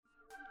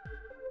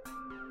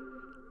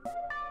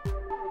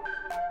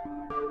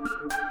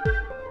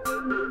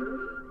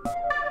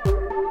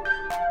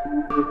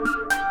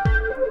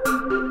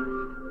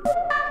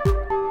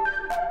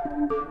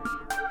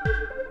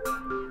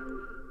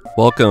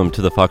Welcome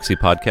to the Foxy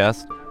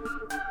Podcast,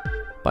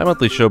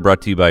 bi-monthly show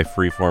brought to you by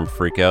Freeform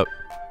Freakout.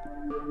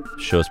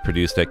 The show is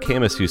produced at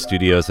KMSU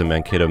Studios in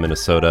Mankato,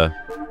 Minnesota.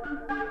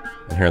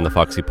 And here on the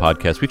Foxy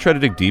Podcast, we try to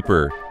dig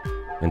deeper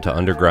into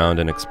underground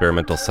and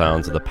experimental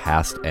sounds of the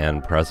past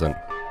and present.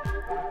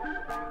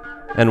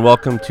 And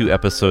welcome to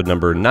episode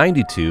number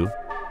 92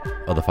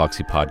 of the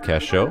Foxy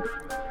Podcast show.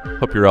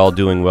 Hope you're all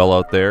doing well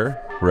out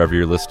there, wherever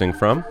you're listening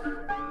from.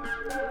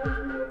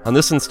 On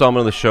this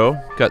installment of the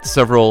show, got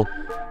several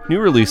new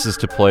releases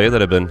to play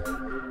that I've been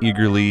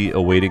eagerly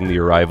awaiting the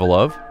arrival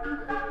of.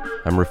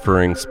 I'm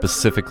referring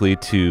specifically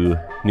to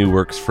new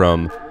works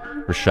from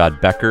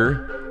Rashad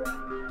Becker,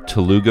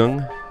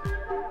 Tulugung,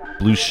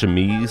 Blue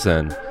Chemise,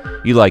 and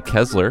Eli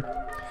Kesler.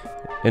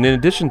 And in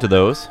addition to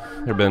those,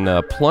 there have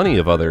been plenty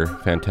of other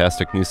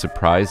fantastic new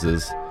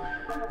surprises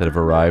that have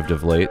arrived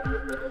of late.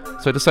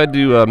 So I decided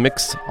to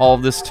mix all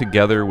of this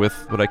together with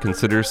what I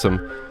consider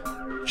some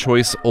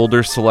choice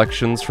older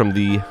selections from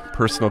the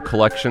personal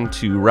collection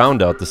to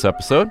round out this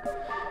episode.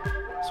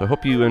 So I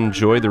hope you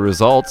enjoy the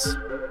results.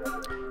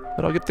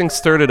 But I'll get things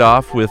started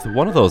off with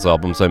one of those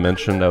albums I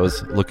mentioned I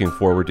was looking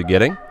forward to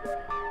getting.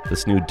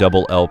 This new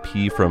double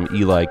LP from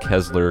Eli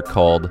Kesler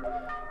called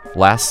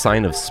Last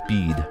Sign of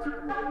Speed.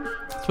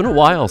 It's been a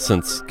while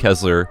since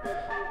Kesler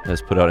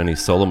has put out any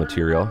solo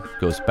material. It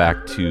goes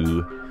back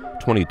to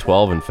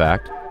 2012, in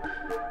fact.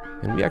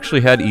 And we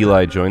actually had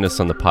Eli join us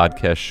on the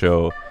podcast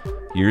show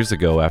years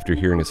ago after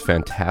hearing his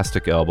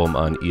fantastic album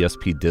on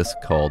ESP Disc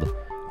called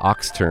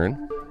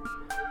Oxturn.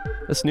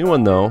 This new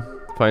one, though,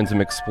 finds him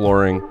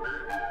exploring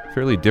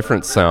fairly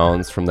different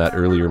sounds from that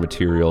earlier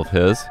material of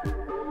his.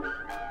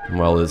 And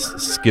while his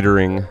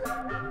skittering,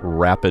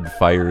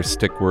 rapid-fire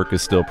stick work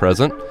is still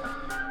present,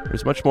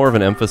 there's much more of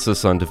an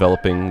emphasis on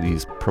developing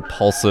these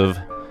propulsive,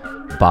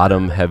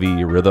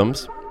 bottom-heavy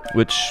rhythms,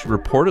 which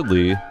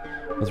reportedly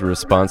was a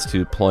response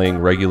to playing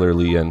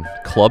regularly in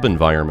club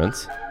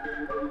environments.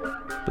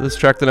 But this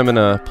track that I'm going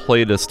to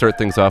play to start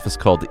things off is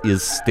called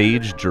Is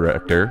Stage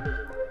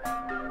Director,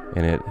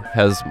 and it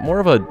has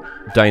more of a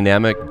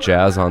dynamic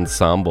jazz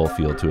ensemble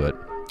feel to it.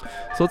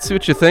 So let's see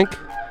what you think.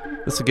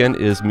 This again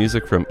is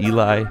music from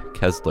Eli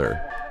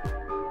Kesler.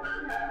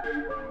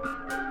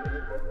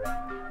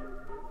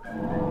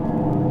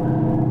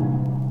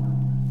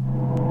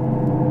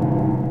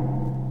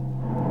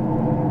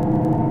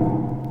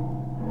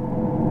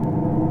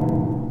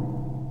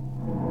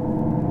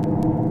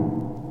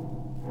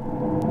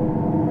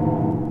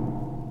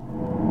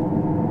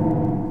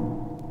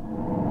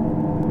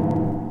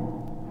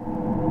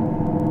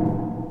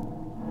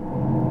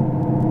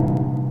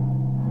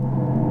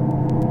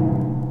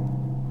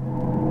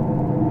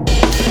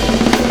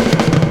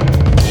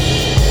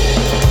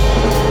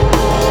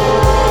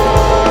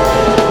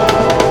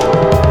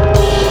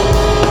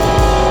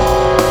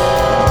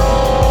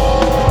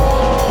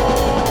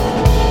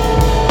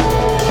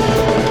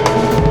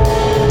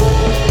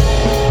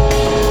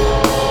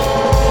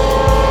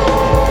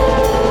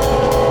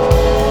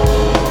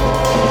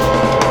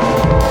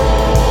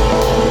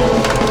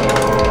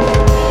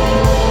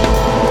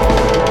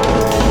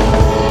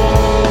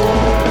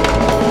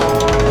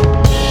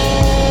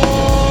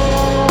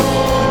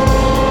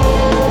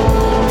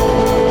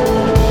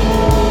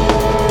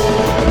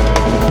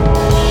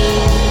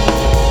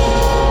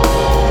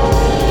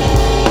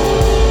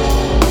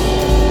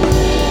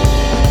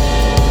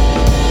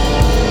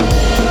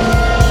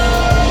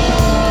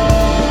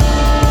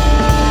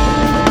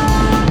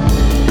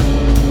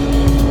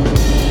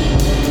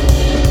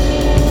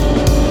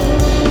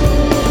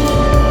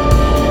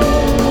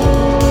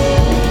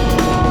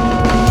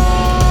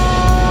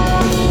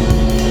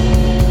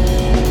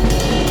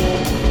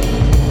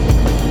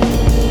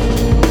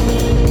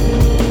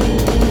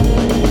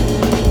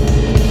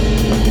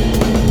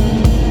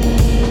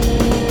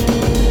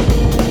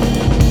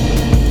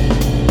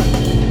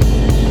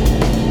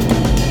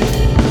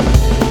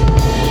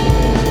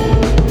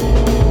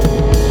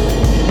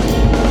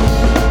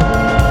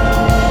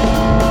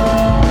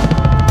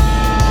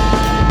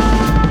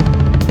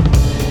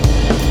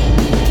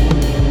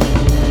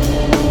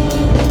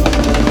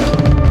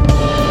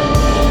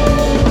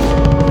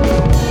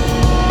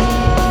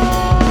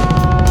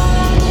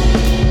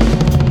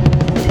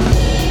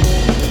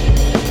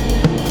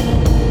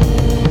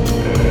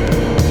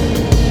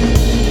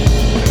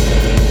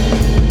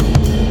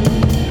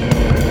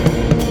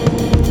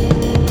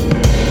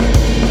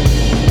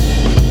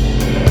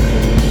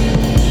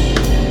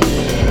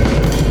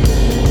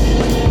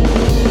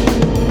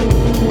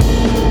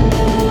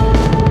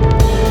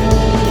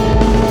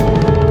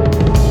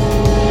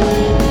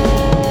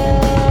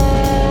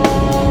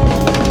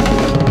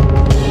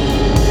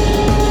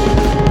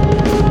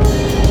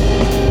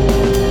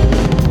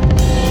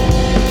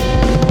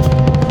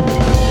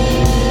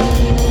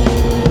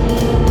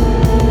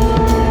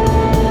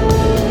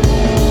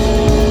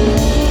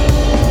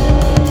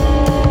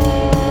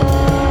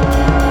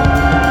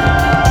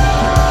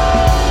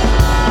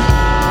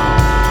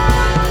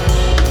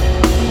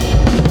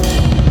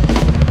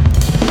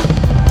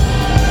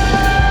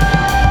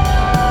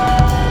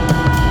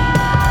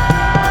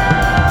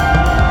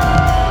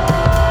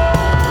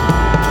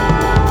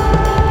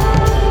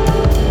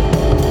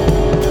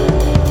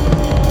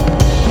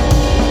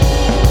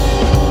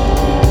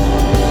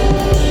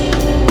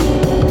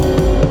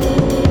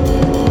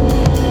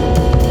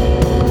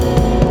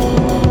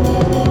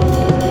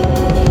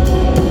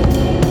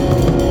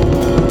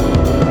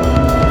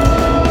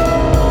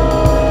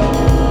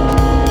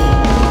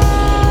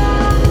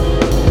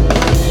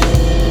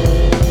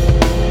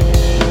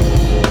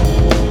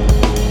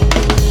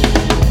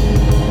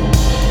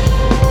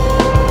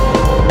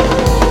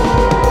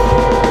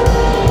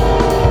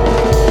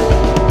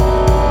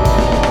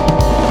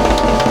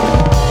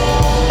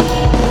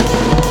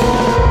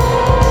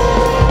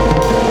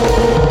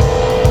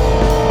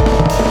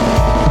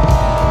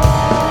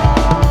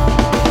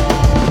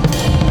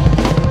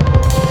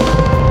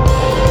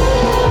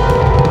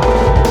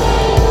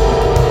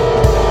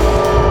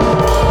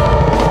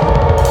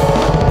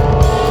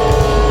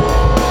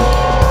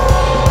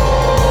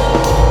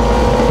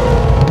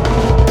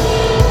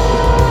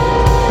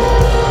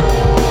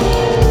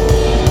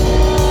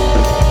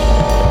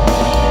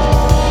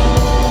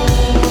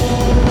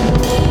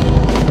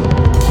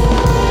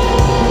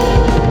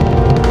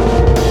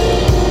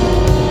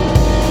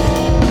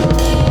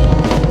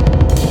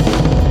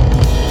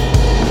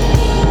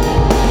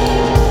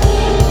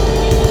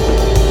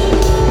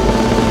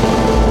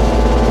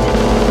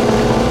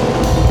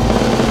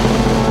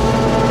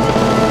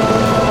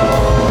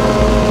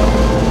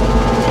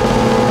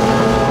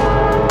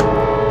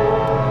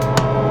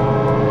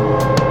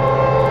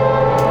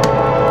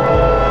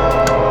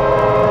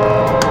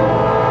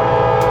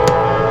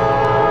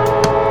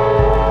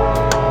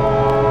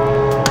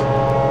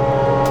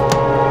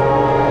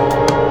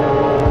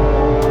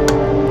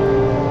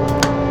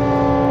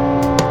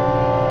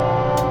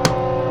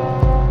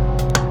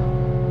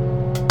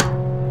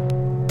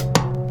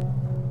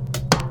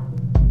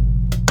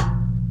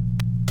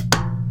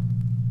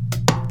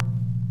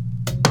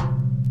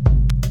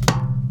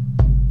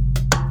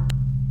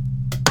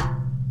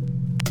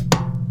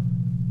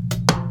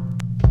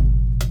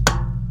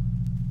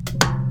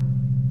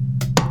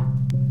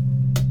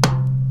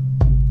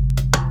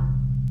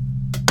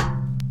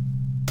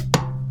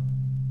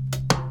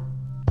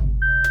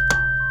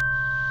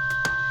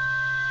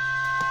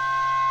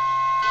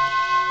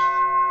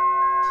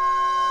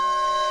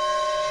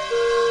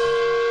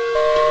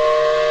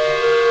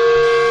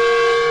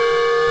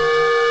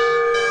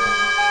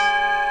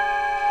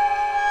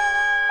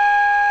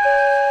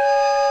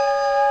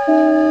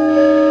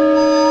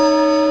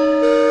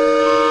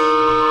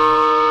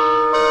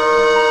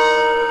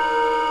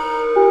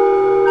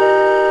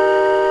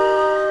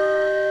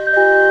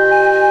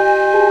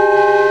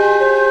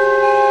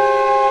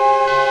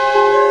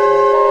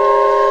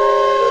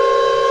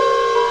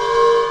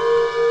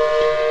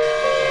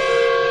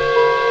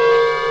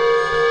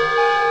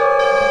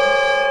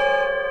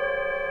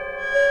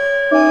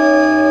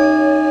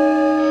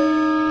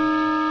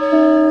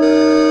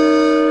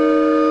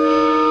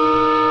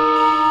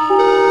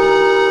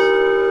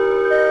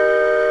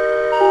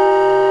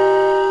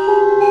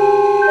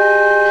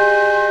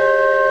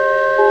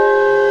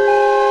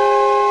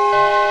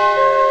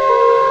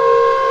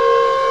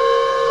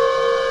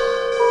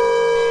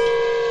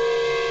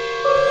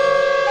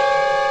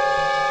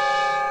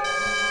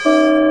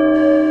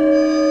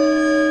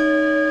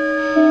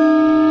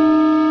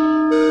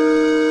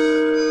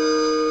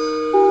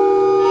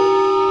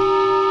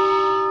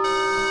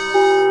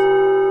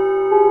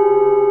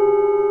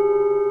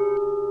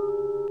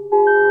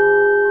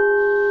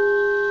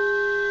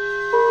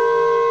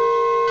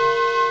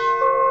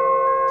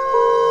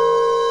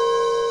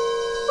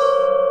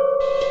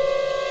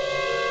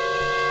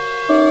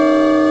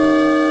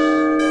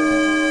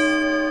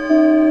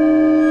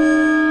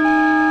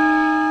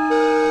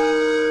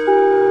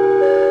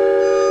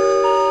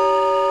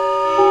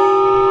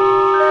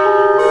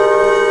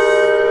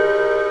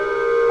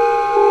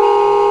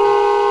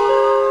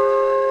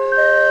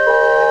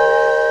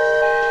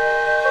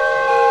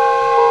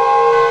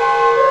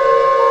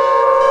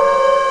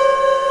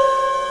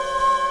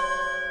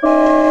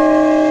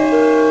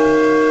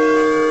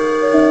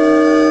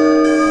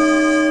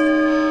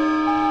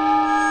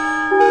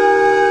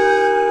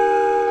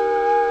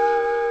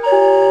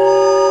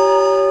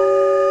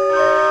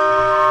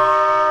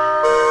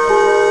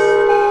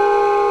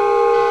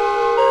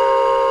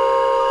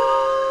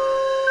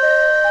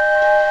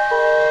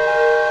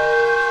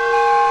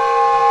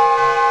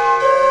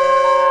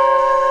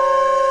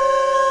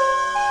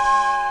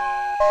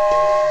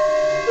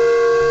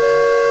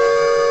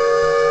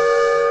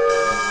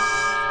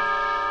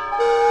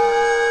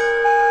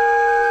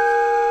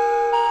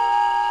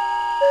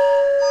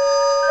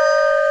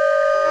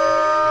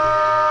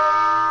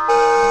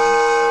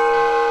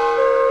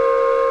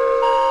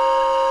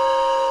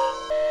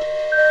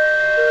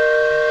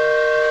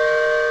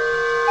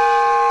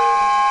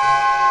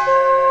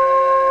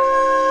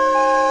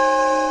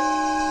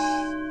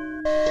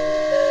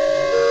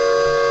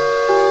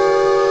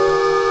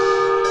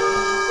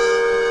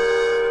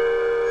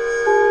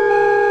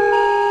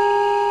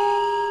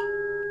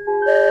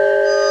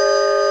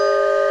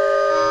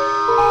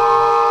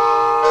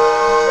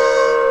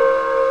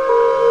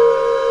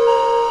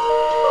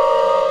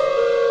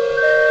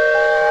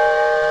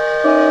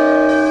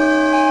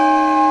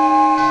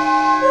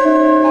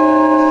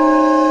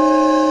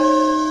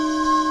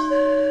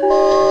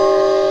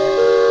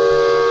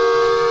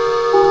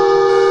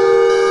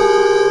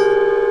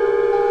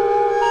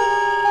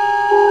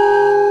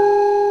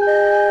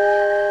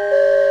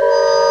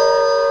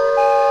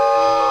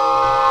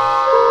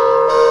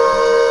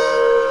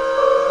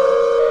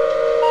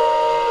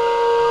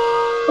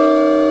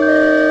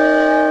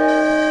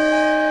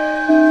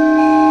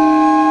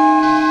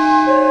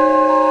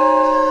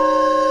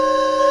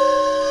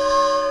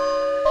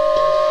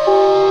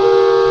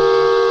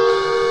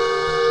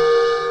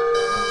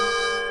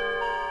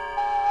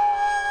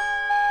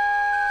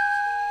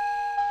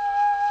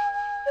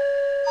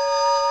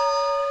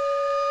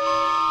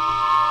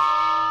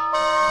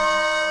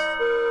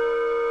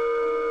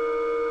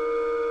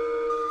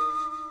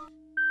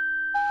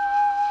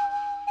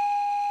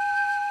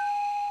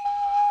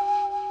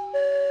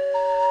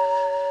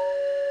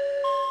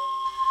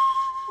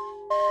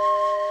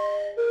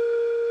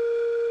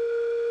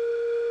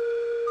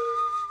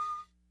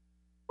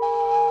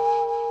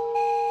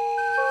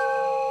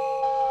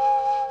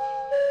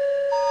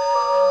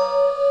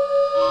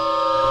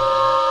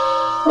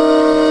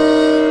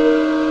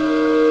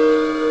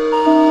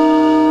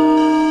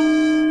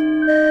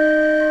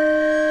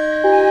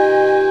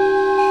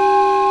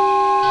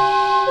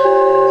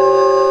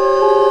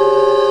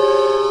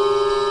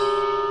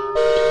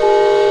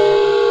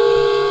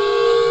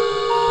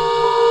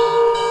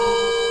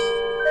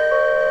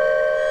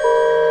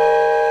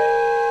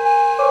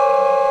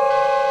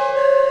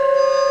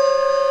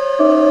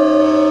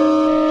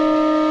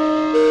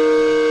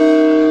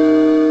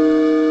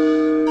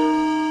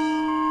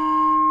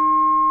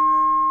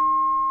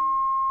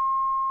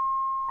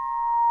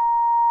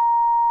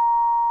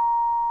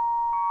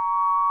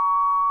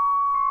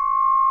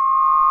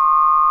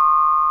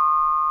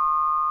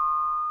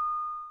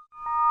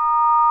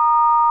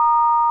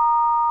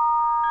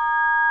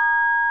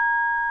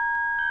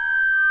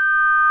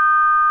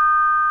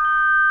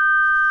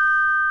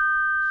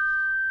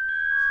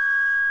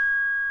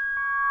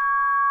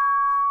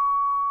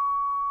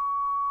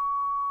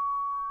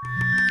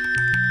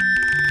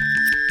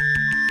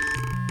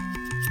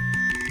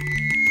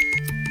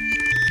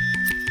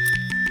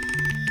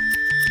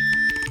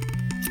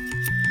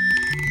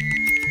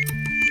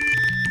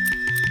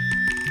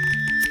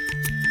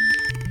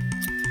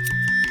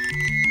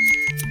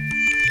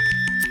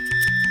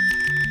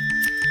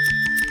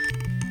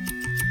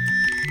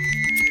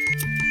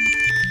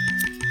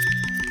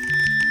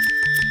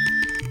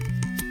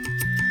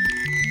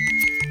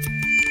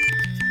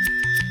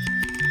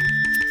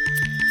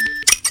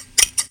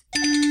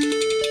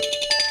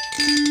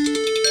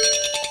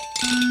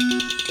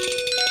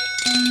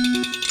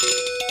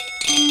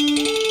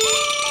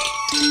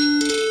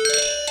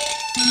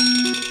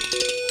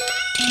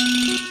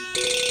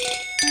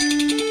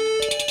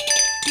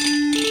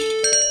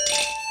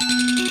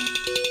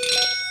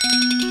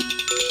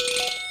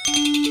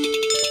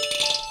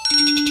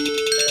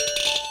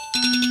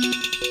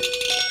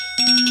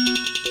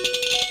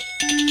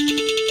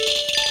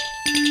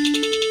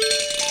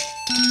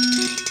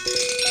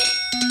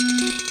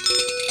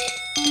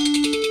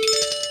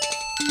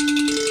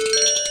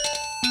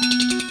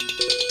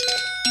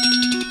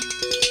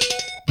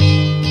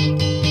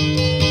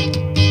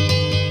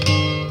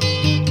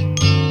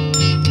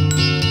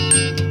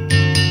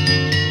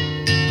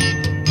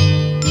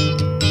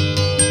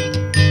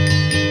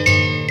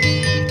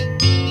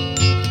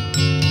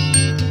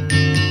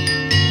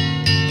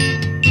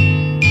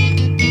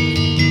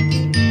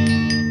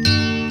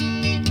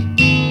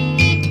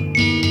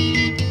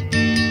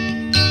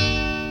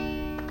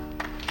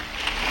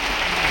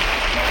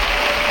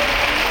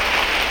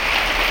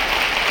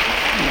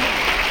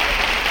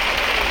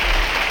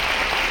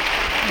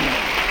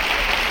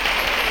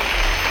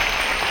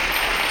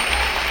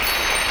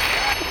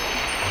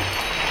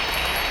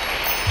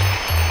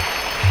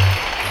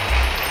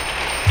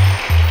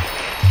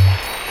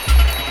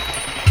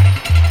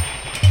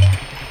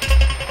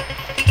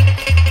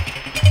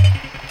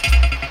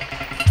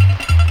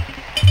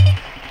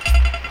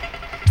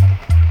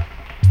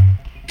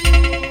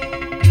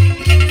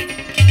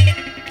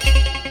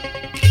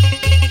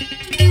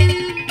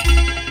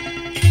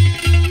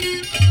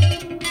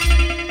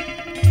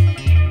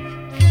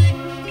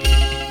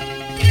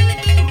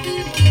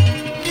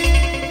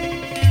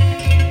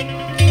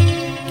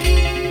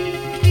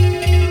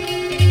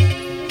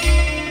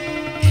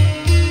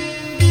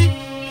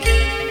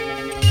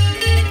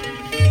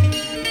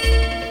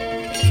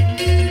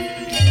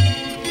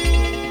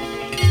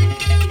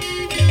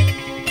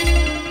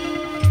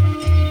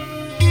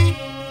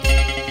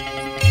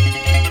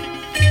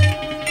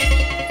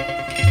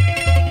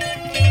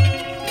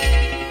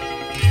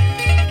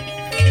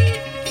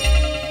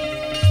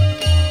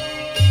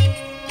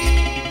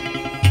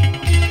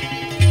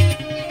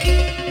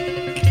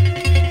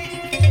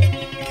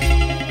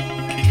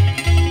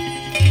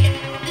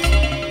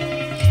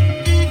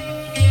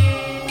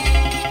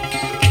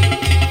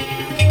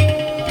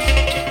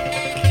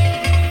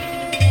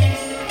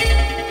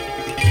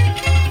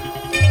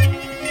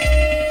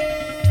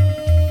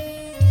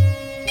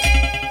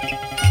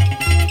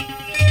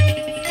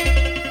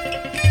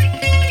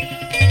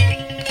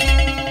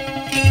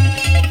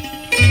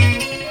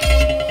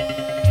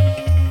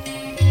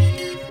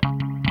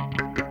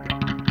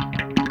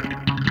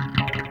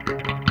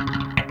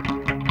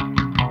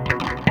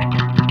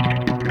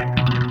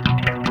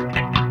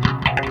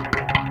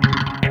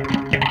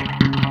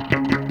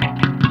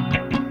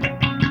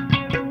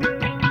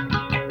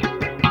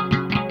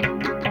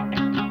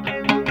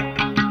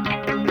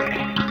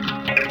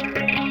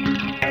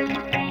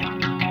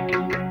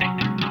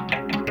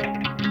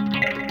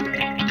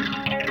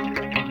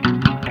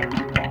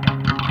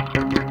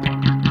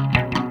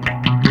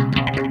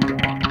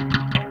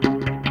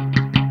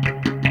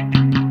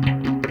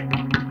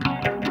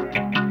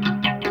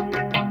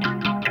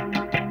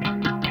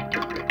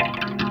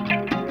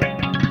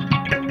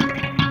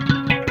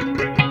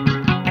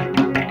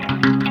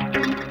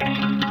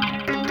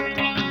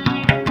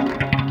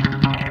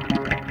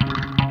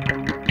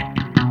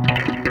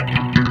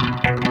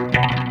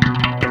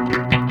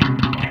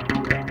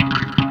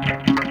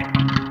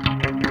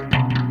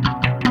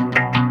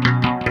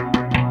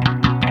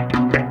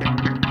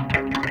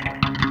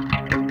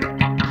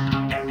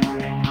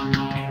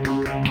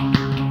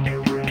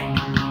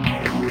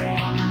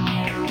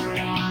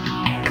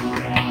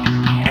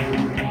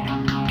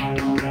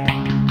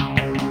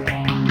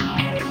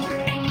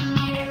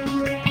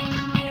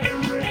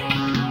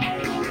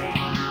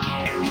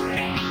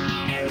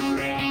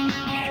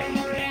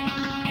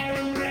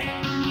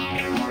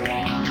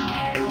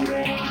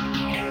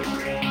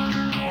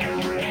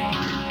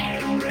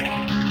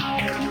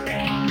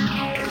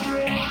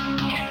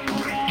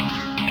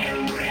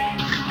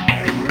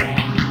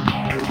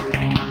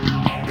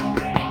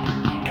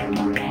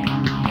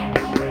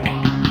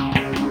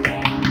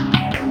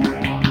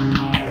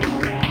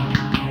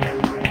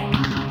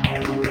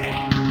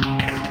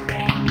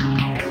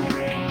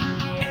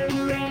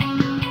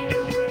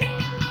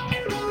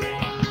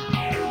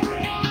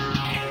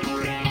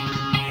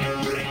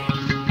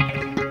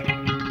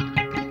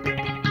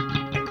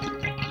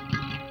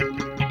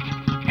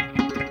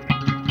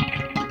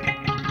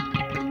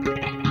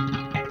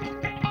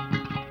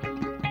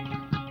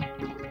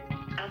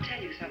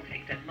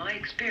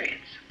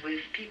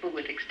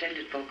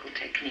 extended vocal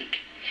technique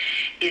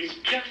is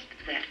just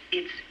that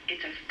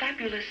it's a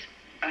fabulous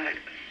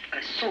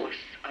source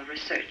of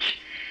research,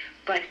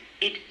 but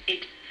it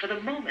for the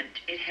moment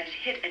it has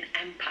hit an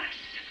impasse,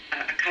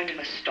 a kind of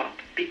a stop,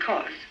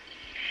 because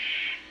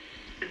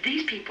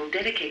these people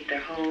dedicate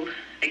their whole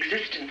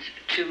existence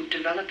to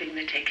developing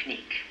the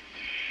technique.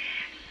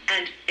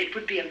 And it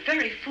would be a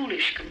very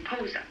foolish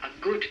composer,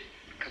 a good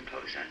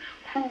composer,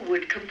 who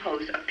would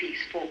compose a piece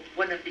for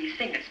one of these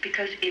singers,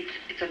 because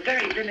it's a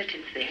very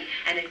limited thing,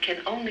 and it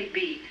can only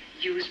be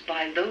used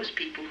by those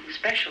people who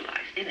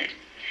specialize in it.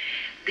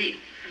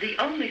 The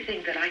only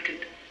thing that I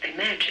could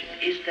imagine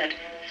is that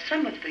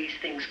some of these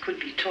things could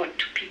be taught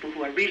to people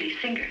who are really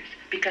singers,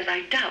 because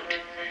I doubt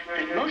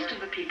that most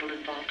of the people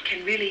involved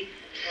can really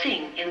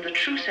sing in the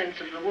true sense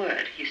of the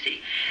word, you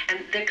see. And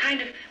they're kind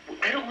of,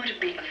 I don't want to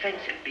be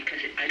offensive because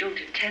I don't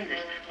intend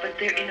this, but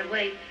they're in a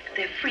way,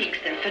 they're freaks,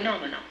 they're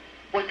phenomenal.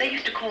 What they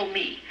used to call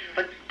me,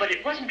 but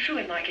it wasn't true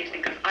in my case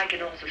because I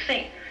can also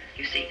sing,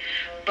 you see.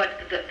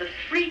 But the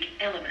freak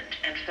element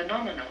and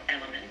phenomenal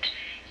element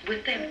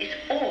with them is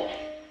all.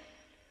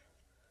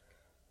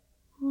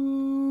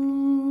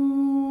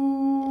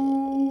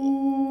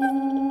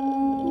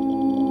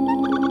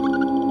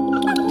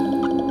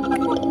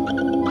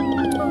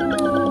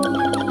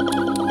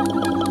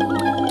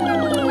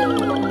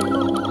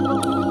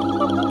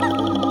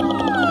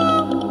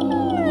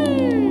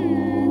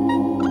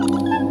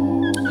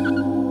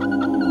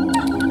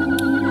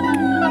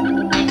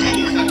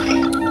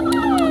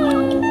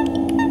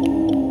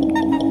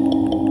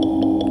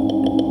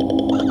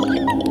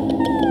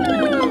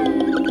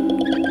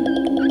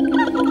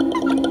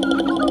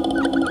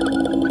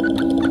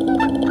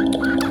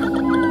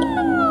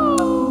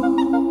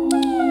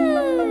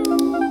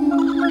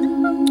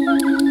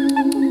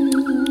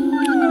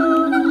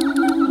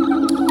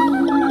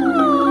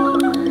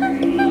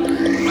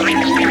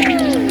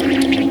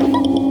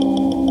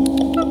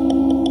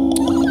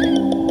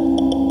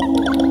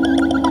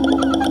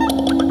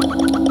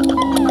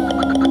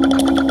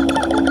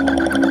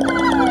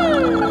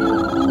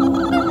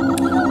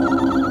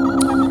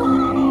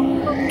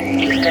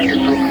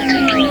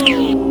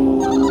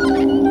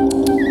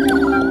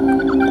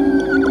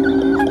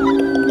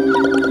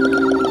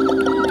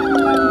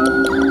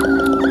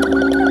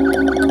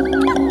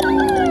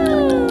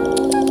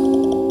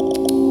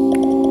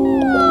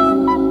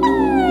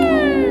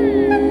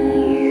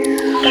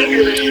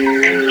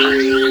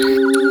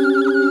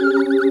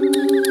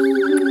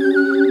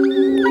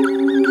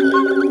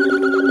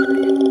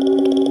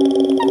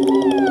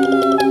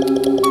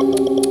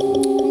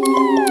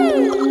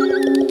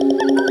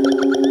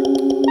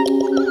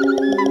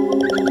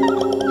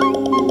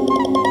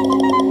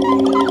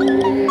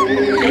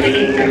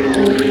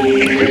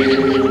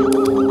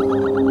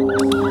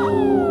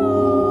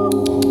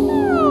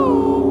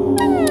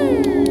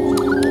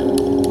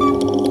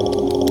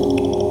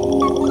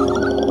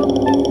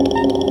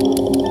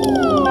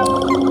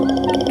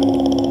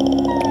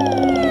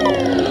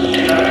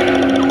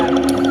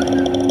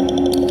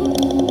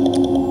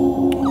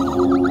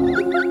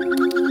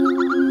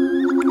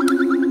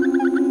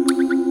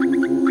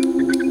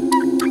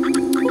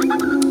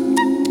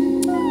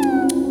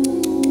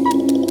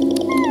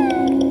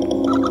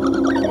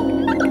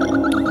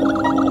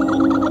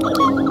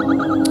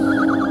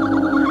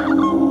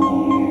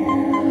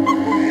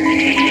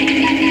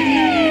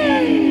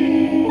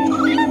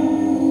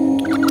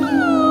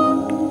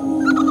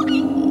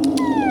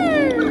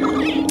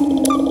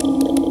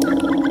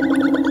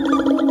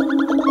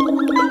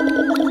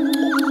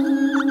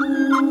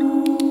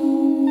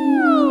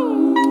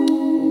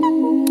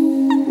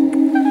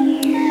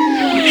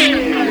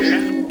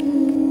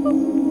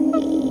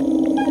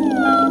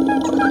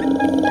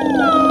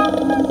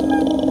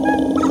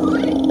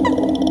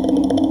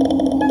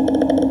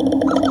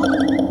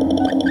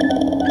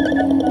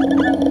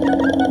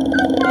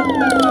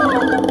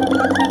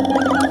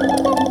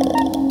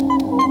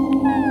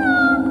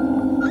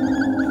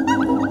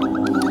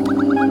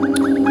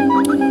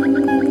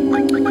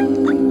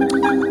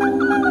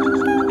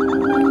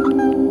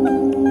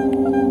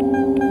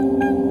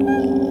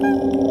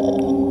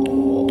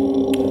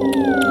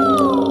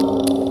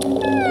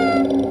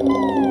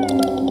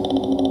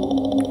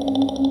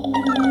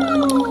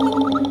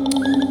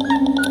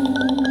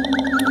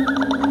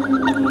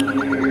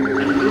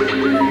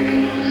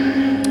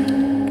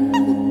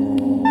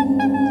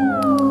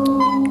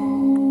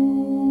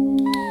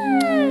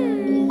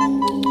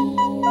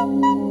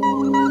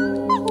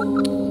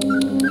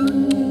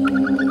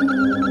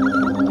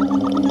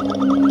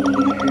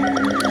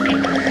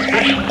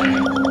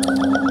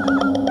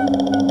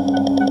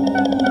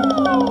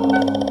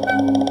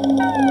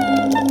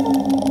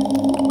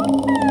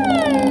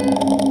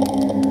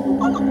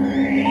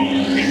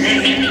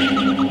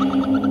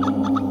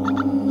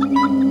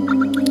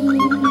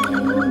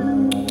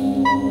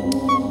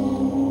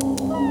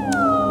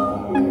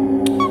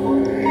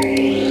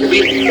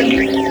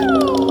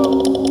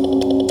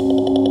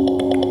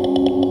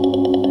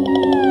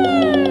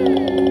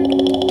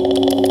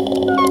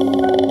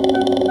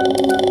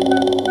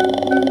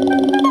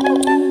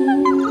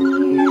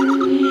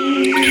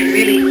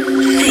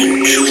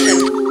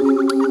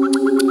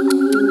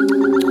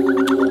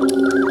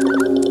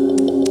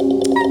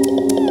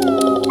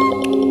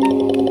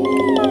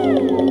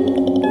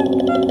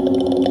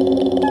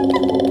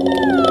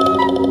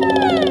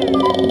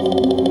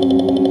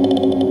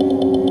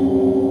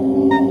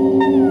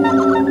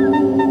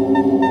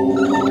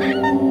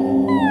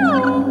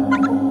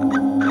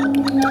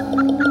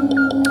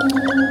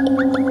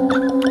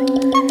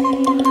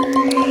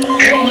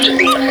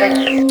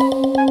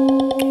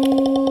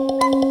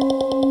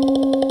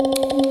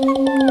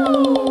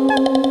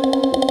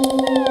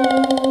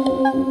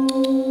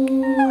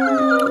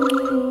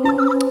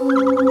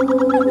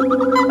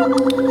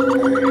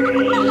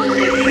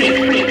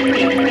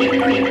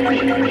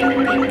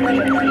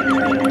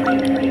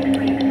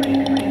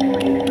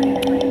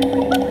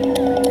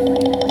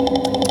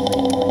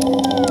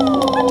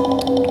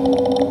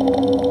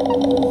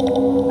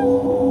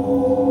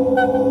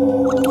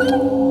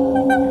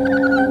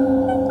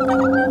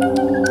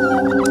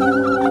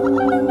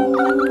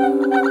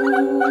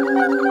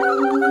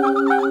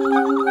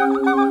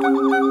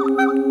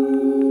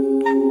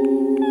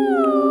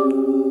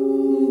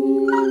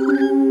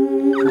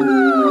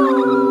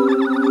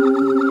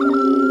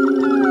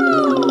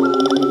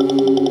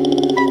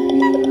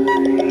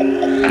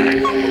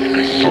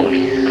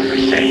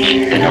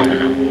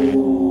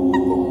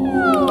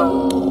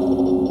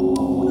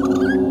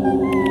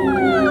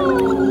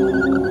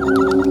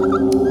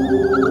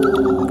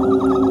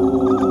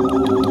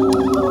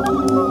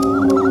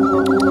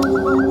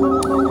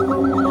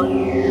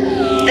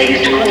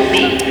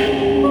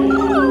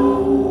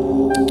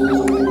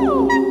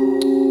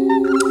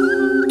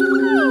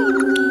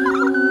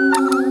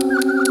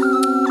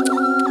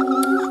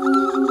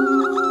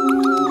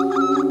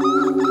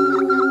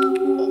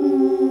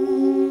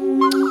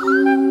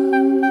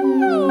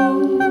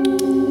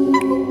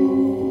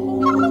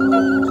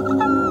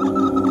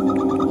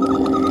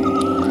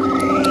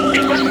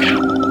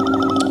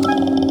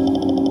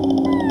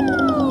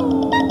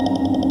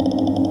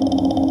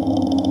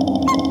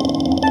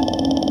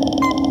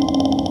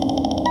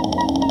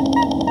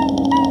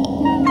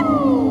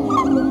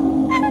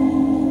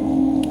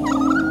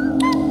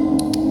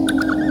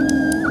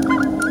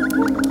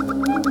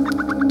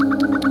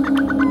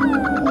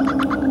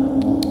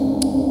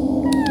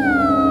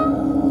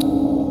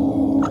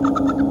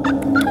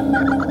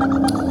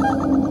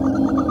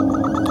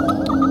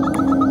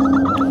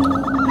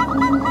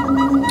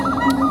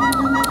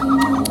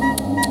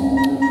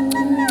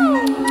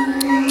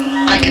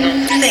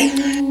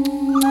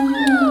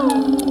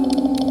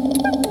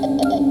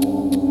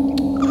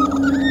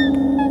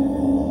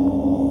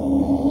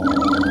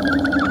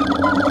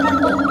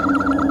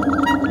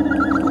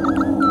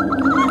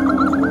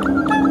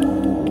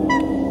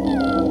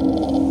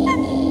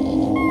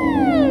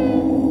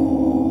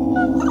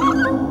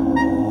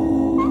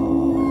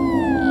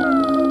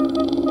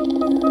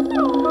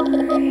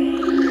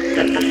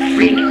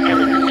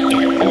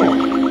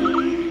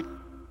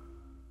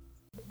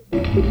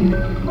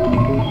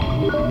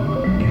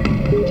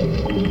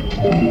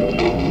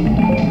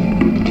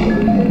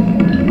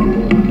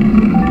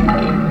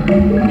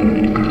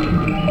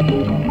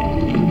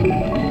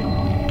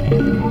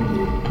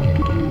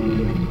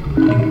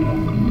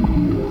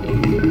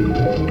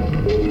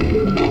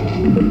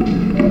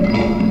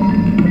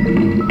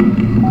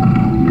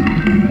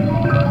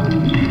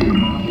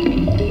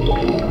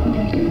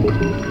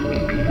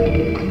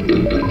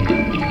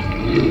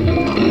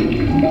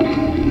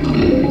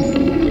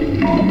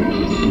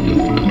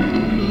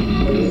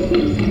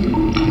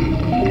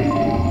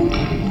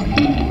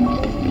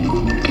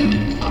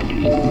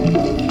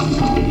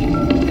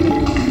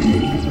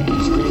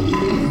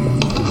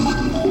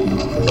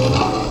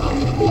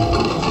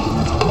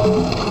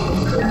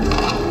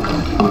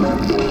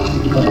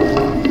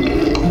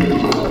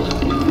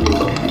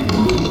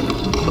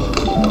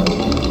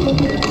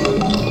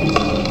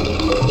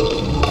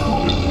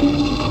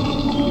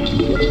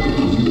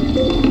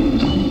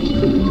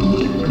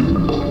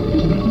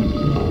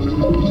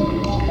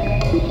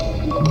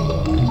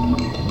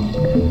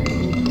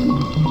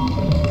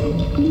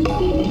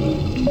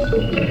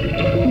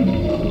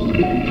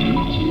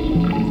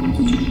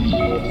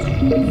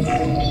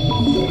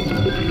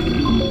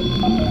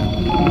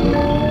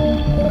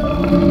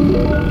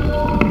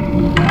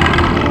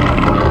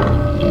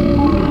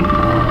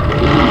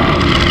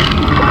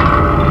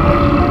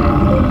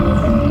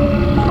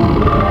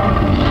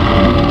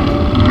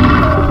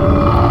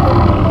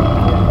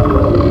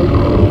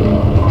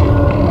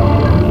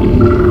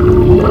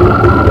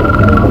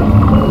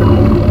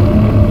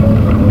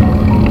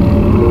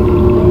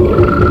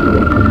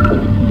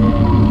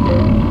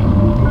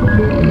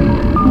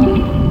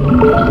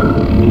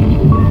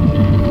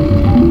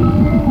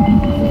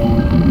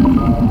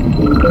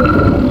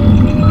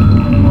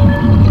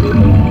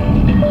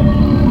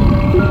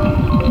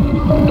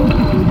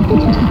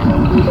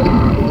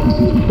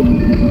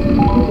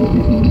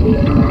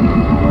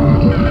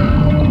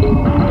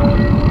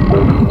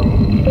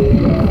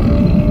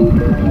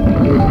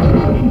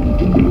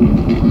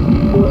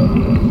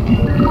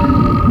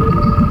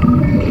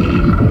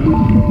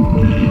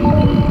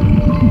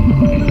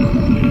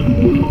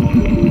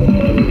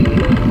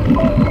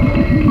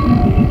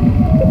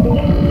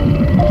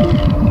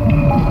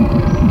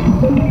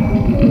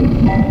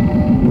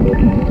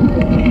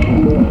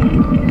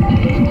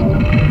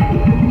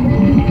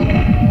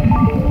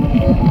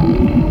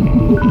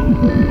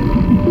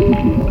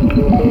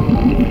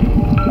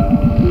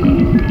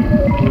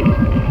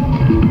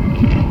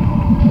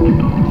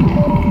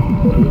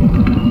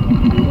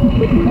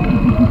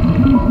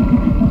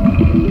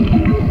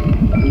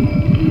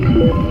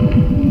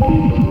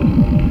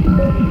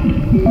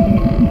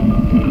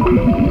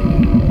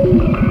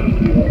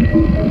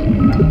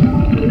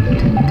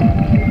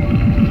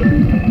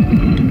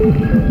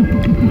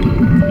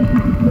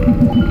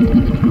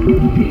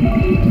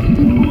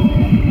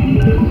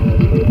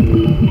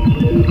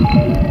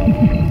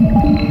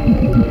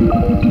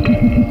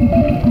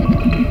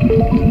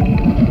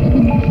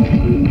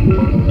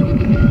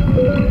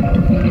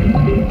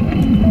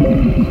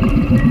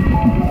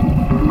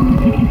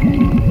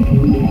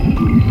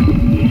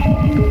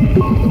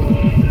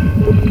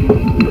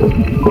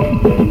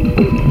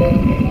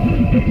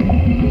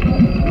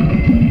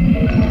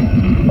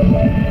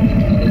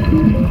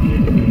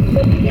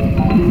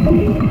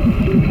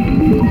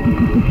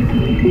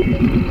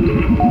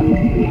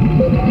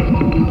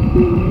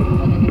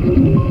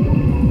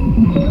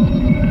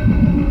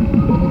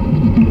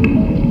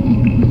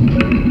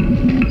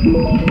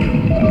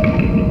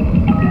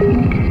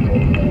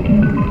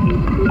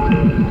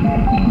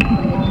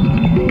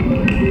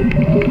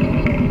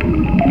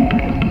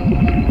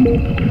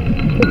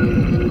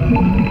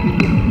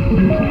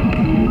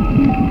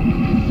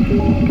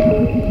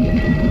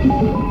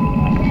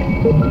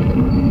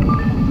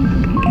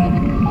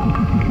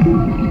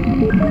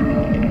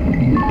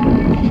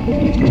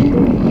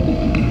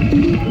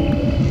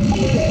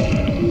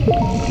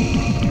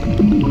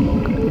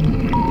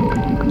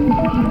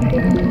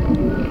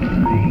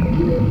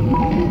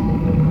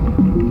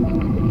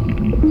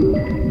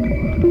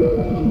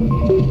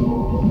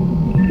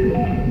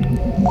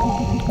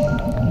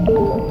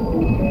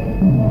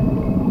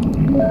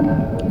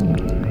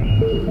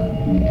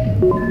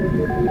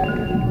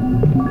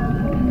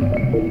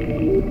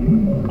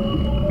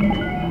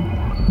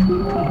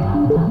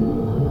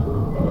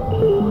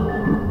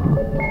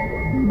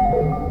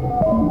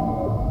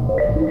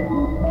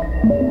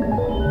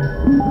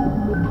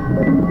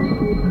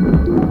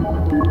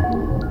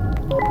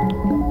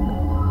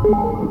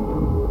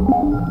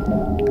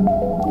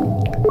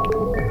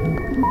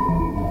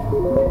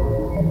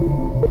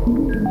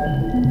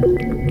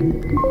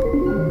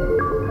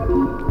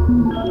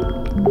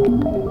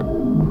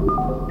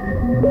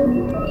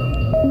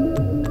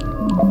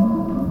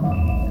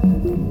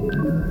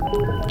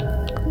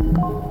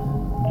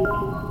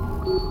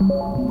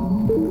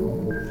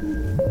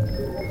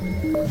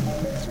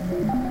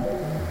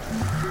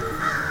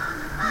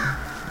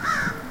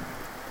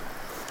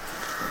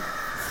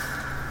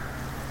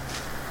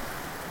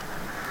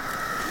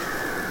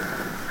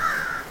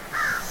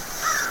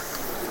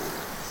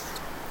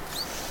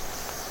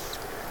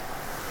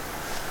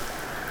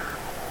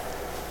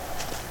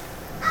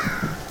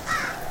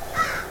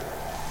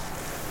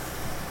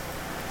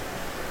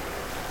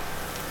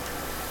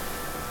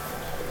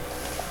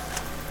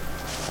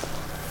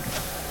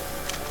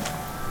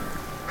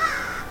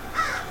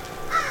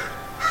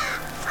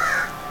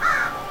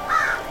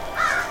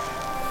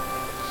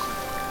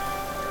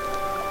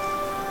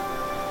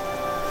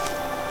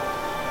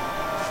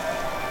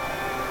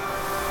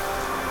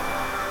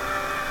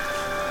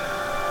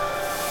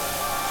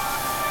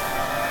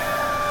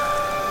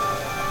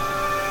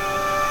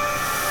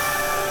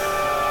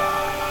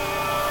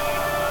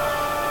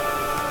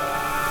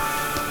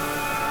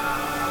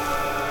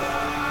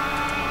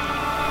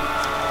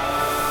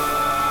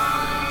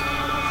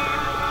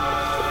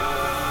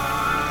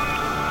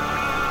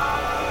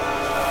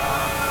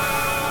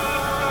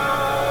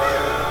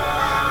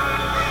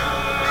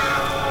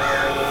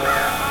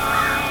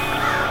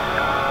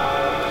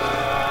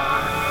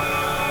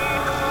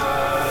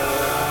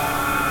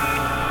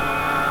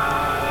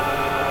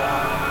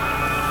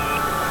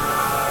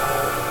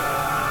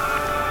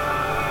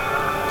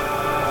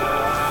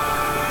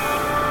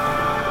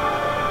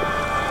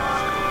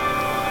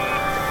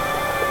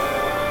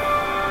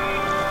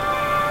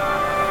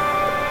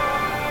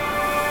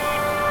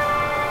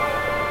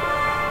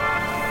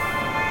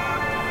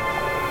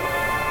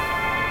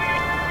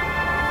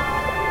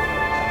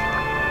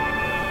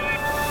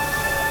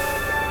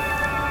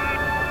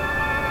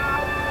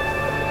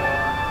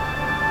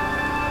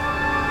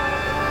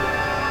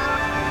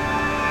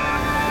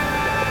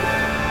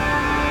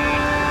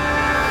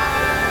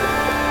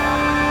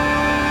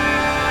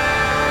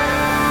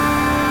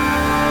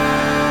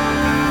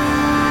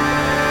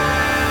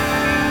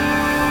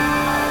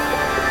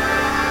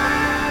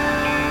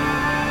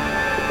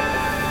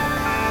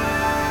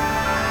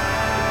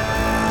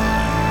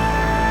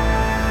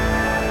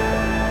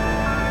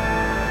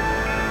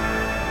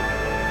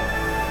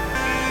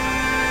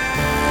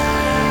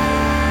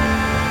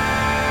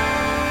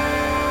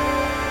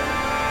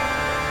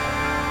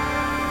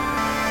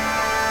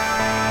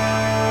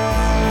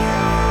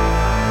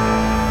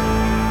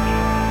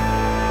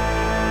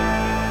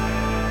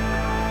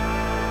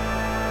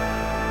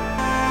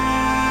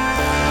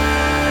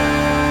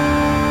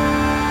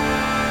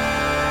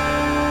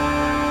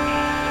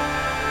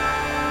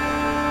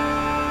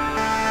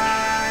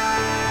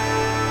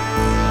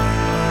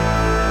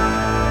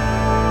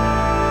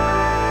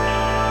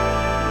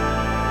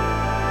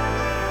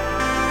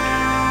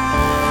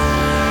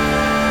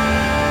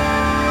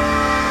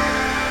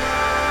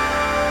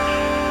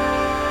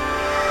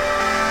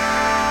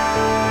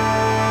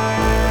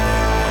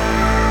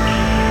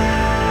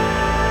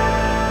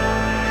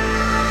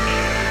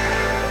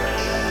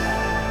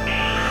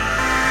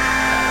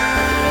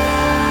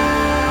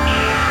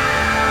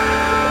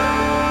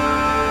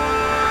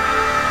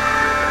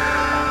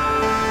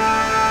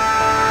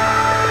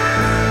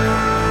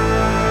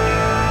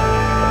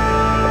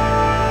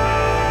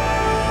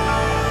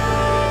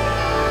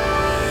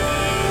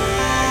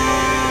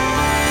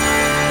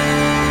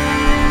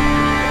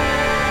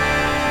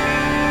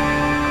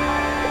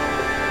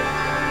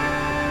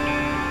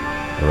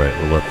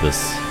 We'll let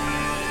this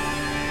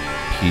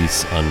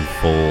piece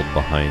unfold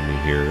behind me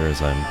here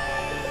as I'm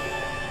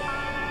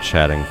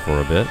chatting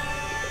for a bit.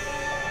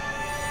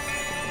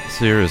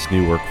 So here is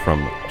new work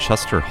from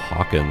Chester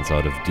Hawkins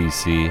out of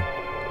DC.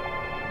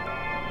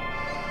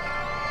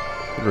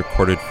 He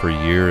recorded for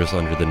years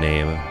under the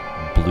name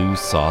Blue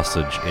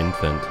Sausage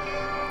Infant,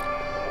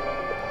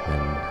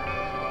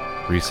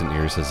 and recent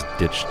years has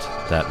ditched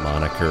that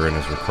moniker and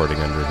is recording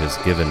under his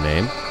given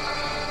name.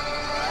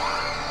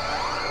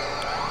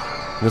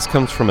 And this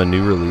comes from a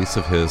new release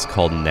of his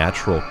called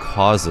Natural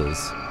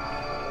Causes,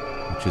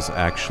 which is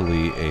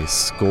actually a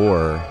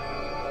score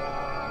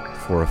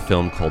for a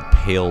film called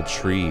Pale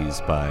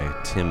Trees by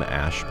Tim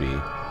Ashby.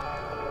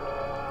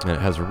 And it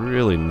has a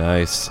really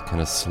nice,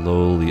 kind of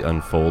slowly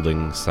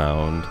unfolding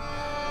sound,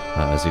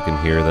 as you can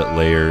hear, that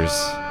layers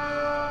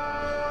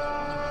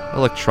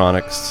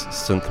electronics,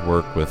 synth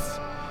work with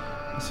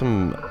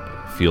some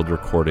field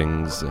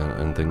recordings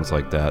and things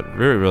like that.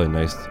 Very, really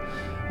nice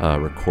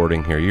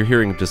recording here. You're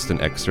hearing just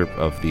an excerpt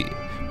of the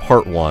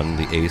part one,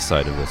 the A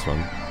side of this one.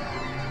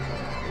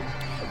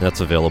 And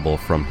that's available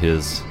from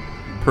his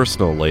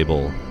personal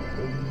label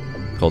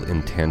called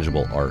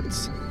Intangible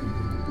Arts.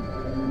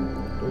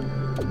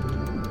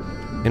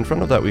 In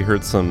front of that, we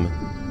heard some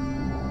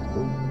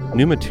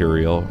new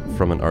material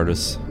from an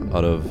artist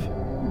out of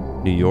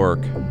New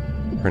York.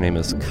 Her name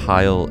is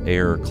Kyle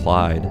Air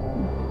Clyde.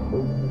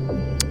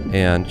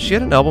 And she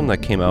had an album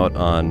that came out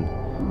on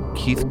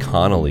Keith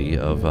Connolly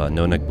of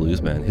No Neck Blues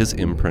Band, his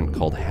imprint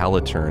called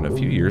Haliturn, a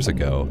few years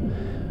ago.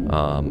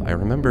 I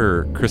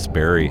remember Chris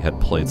Berry had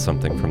played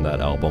something from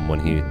that album when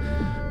he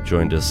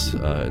joined us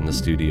in the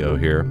studio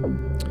here,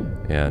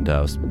 and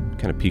was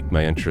kind of piqued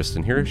my interest.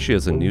 And here she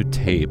has a new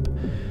tape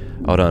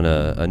out on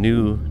a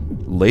new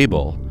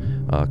label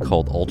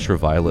called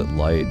Ultraviolet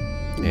Light,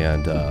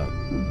 and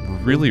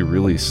really,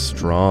 really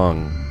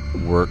strong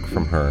work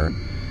from her.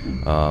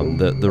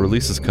 The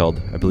release is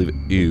called, I believe,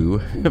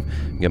 Ew.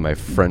 Get my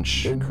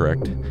French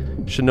correct.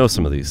 Should know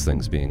some of these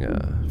things, being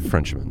a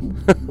Frenchman.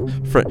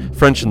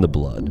 French in the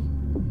blood.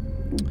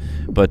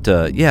 But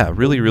yeah,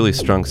 really, really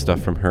strong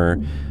stuff from her.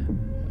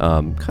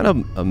 Kind of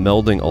a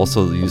melding,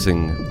 also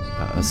using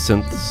a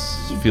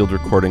synth field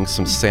recording,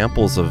 some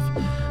samples of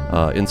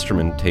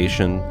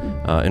instrumentation.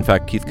 In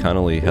fact, Keith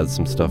Connolly had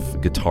some stuff,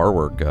 guitar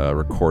work,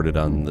 recorded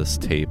on this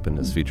tape and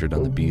is featured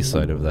on the B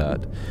side of that.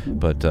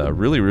 But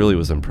really, really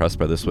was impressed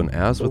by this one,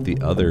 as with the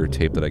other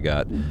tape that I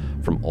got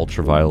from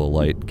Ultraviolet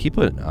Light. Keep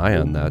an eye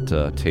on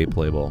that tape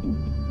label.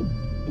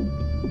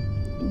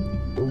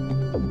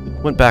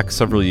 Went back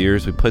several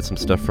years. We played some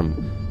stuff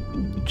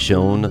from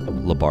Joan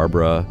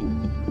LaBarbera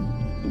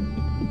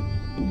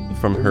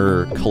from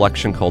her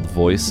collection called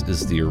Voice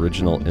is the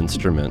Original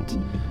Instrument.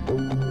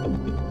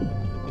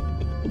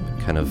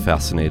 Kind of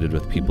fascinated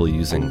with people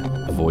using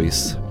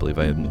voice. I believe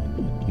I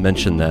had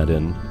mentioned that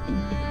in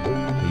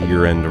a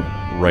year-end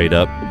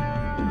write-up,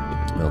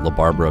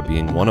 LaBarbera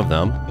being one of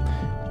them.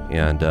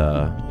 And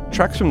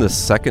tracks from this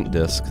second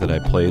disc that I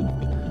played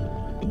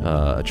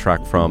a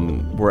track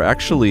from were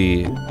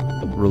actually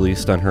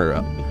released on her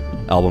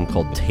album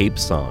called Tape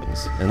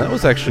Songs, and that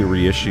was actually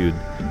reissued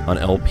on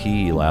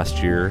LP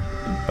last year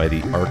by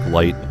the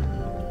ArcLight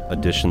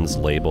Editions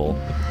label.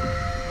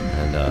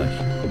 And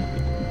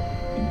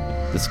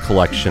this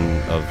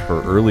collection of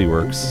her early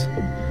works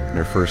and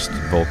her first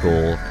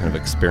vocal kind of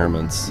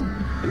experiments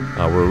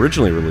were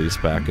originally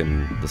released back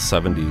in the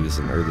 70s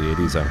and early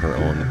 80s on her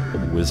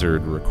own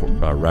Wizard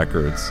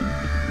Records.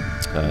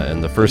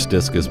 And the first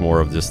disc is more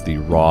of just the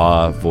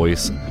raw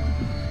voice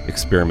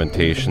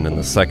experimentation, and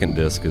the second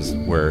disc is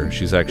where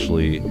she's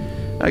actually,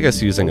 I guess,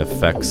 using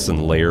effects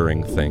and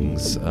layering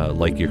things,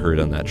 like you heard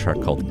on that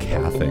track called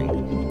Cathing.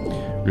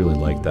 Really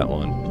like that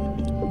one.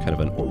 Kind of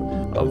an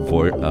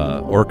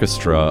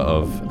orchestra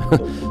of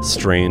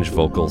strange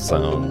vocal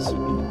sounds.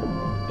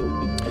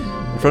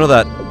 In front of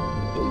that,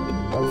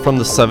 from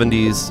the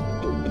 70s,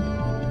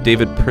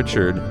 David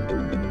Pritchard,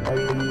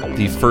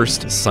 the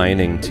first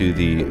signing to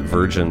the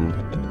Virgin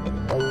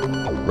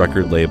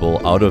record label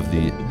out of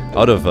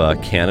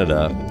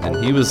Canada, and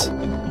he was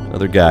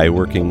another guy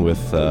working with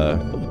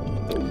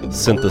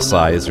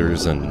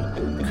synthesizers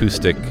and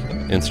acoustic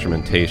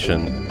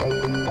instrumentation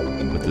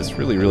with this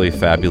really, really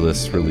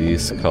fabulous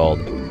release called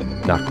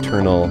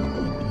Nocturnal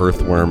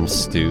Earthworm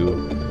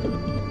Stew.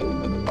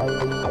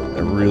 I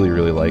really,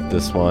 really like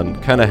this one.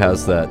 Kind of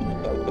has that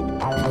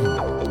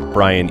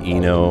Brian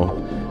Eno,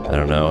 I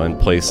don't know, in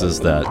places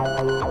that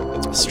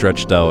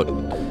stretched out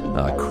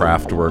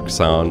Kraftwerk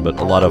sound, but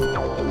a lot of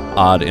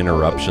odd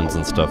interruptions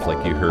and stuff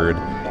like you heard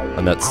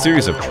on that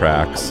series of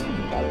tracks.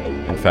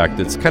 In fact,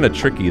 it's kind of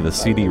tricky. The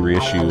CD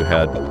reissue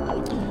had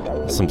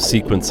some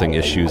sequencing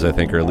issues, I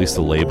think, or at least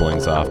the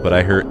labeling's off. But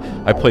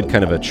I played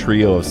kind of a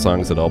trio of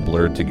songs that all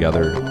blurred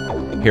together: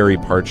 Harry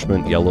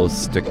Parchment, Yellow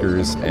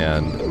Stickers,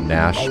 and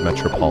Nash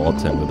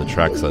Metropolitan, with the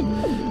tracks that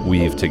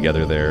weave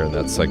together there in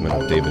that segment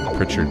of David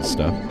Pritchard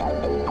stuff.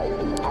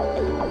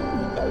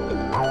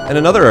 And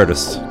another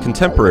artist,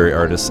 contemporary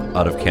artist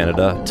out of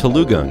Canada,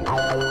 Telugung.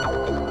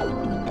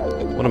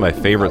 One of my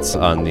favorites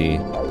on the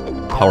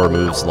Power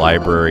Moves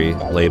Library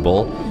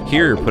label.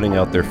 Here, putting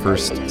out their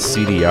first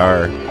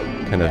CDR,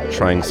 kind of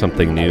trying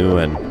something new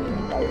and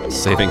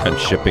saving on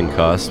shipping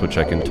costs, which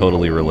I can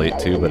totally relate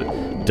to, but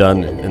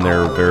done in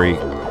their very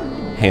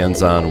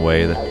hands-on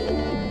way.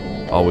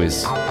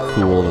 Always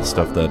cool, the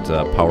stuff that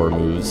Power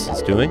Moves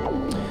is doing.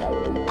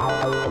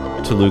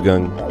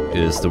 Tulugang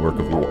is the work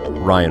of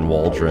Ryan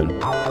Waldron,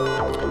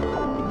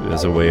 who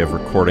has a way of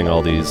recording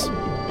all these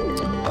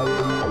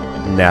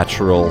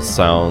natural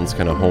sounds,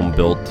 kind of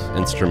home-built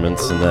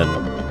instruments, and then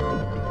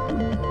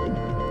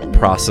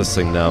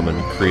processing them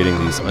and creating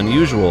these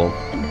unusual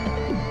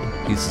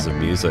pieces of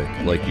music,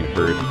 like you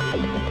heard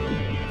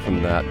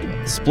from that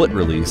split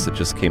release that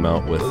just came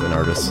out with an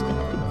artist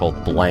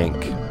called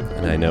Blank.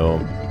 And I know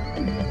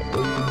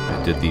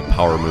I did the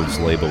Power Moves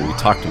label. We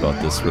talked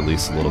about this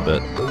release a little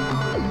bit,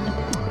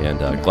 and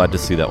glad to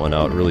see that one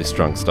out. Really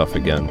strong stuff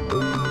again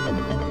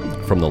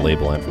from the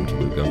label and from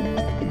Tulugang.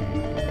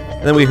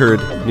 And then we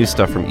heard new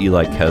stuff from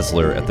Eli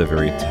Kessler at the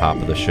very top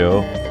of the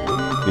show.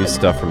 New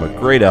stuff from a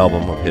great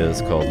album of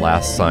his called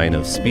Last Sign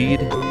of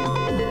Speed.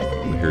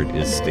 We heard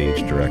Is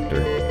Stage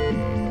Director.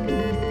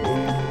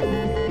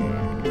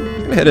 We're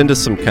going to head into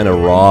some kind of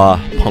raw,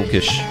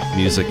 punkish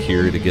music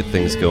here to get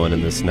things going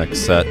in this next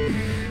set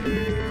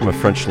from a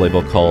French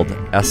label called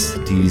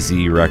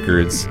SDZ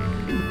Records.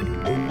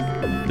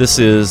 This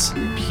is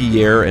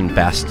Pierre and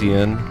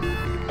Bastien,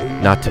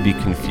 not to be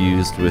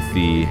confused with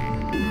the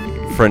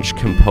French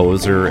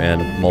composer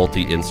and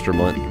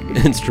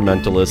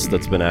multi-instrumentalist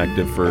that's been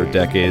active for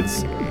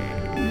decades.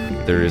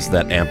 There is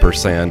that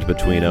ampersand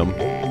between them.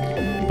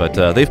 But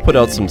they've put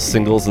out some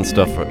singles and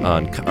stuff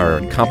on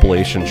our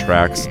compilation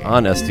tracks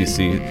on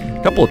SDC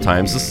a couple of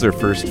times. This is their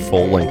first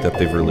full length that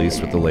they've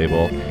released with the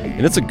label,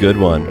 and it's a good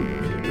one.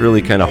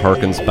 Really kind of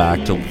harkens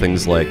back to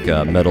things like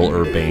Metal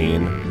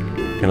Urbane,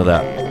 kind of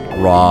that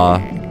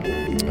raw,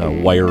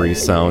 wiry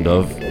sound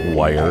of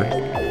Wire.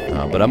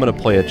 But I'm going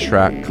to play a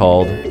track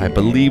called, I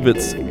believe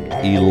it's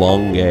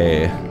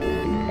Elonge.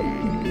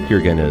 Here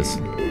again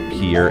is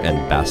Pierre and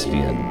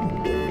Bastien.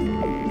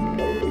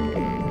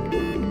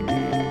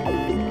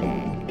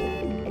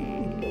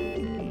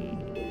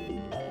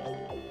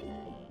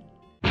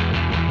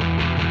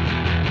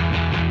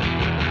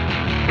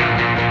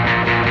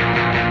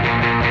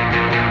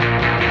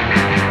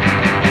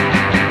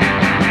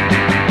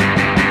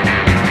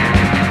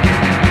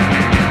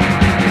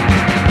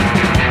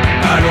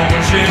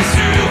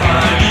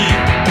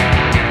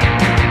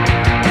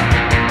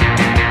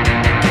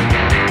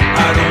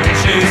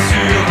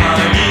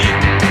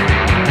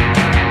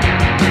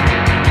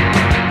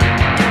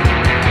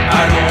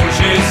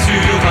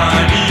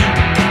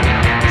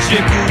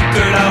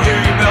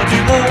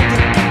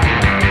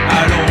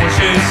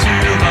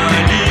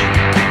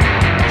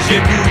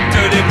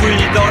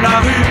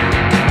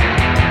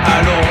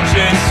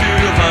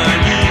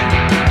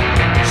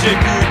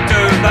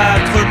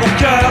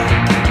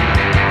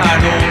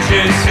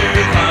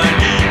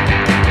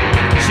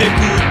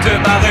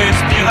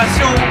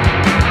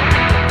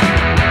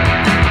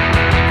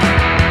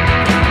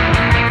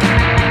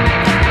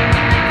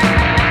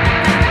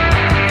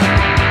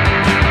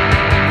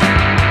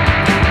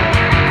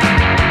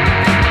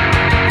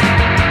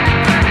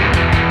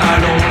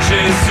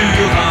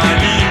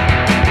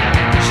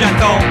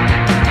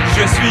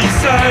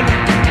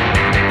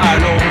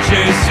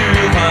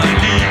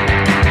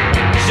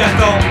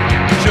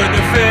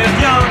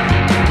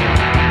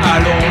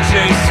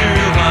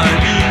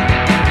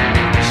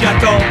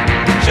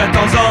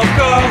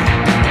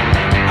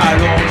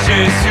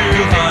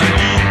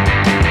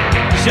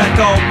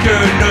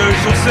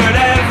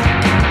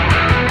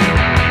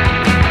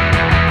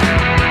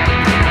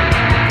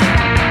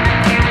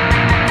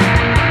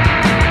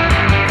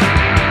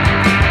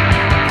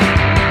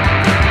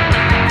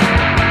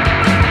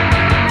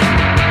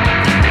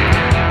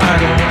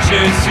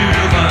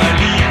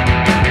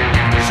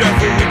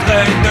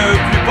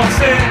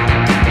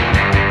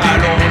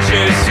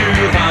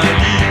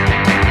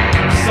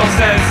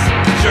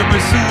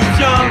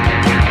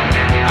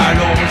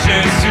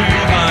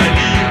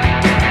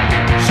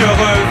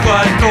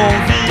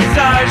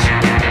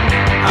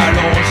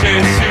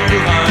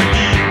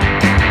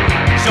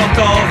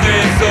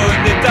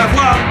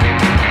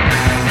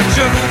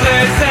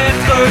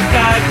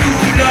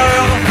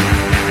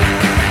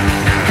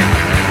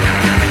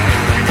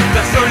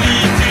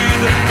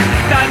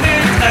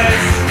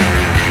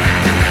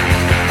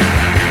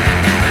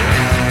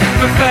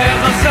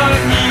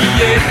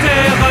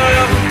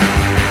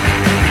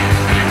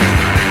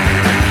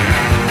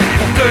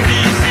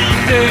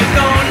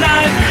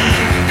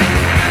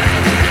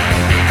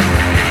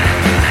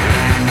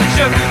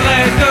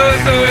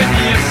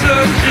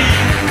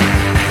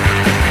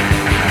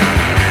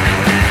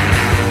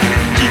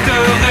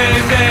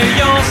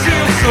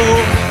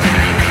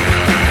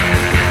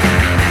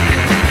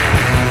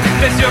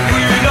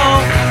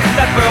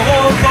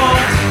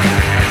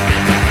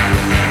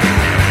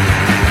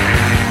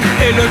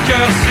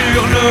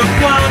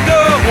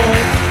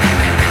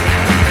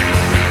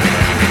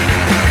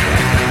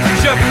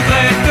 Je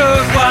voudrais te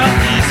voir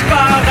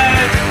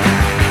disparaître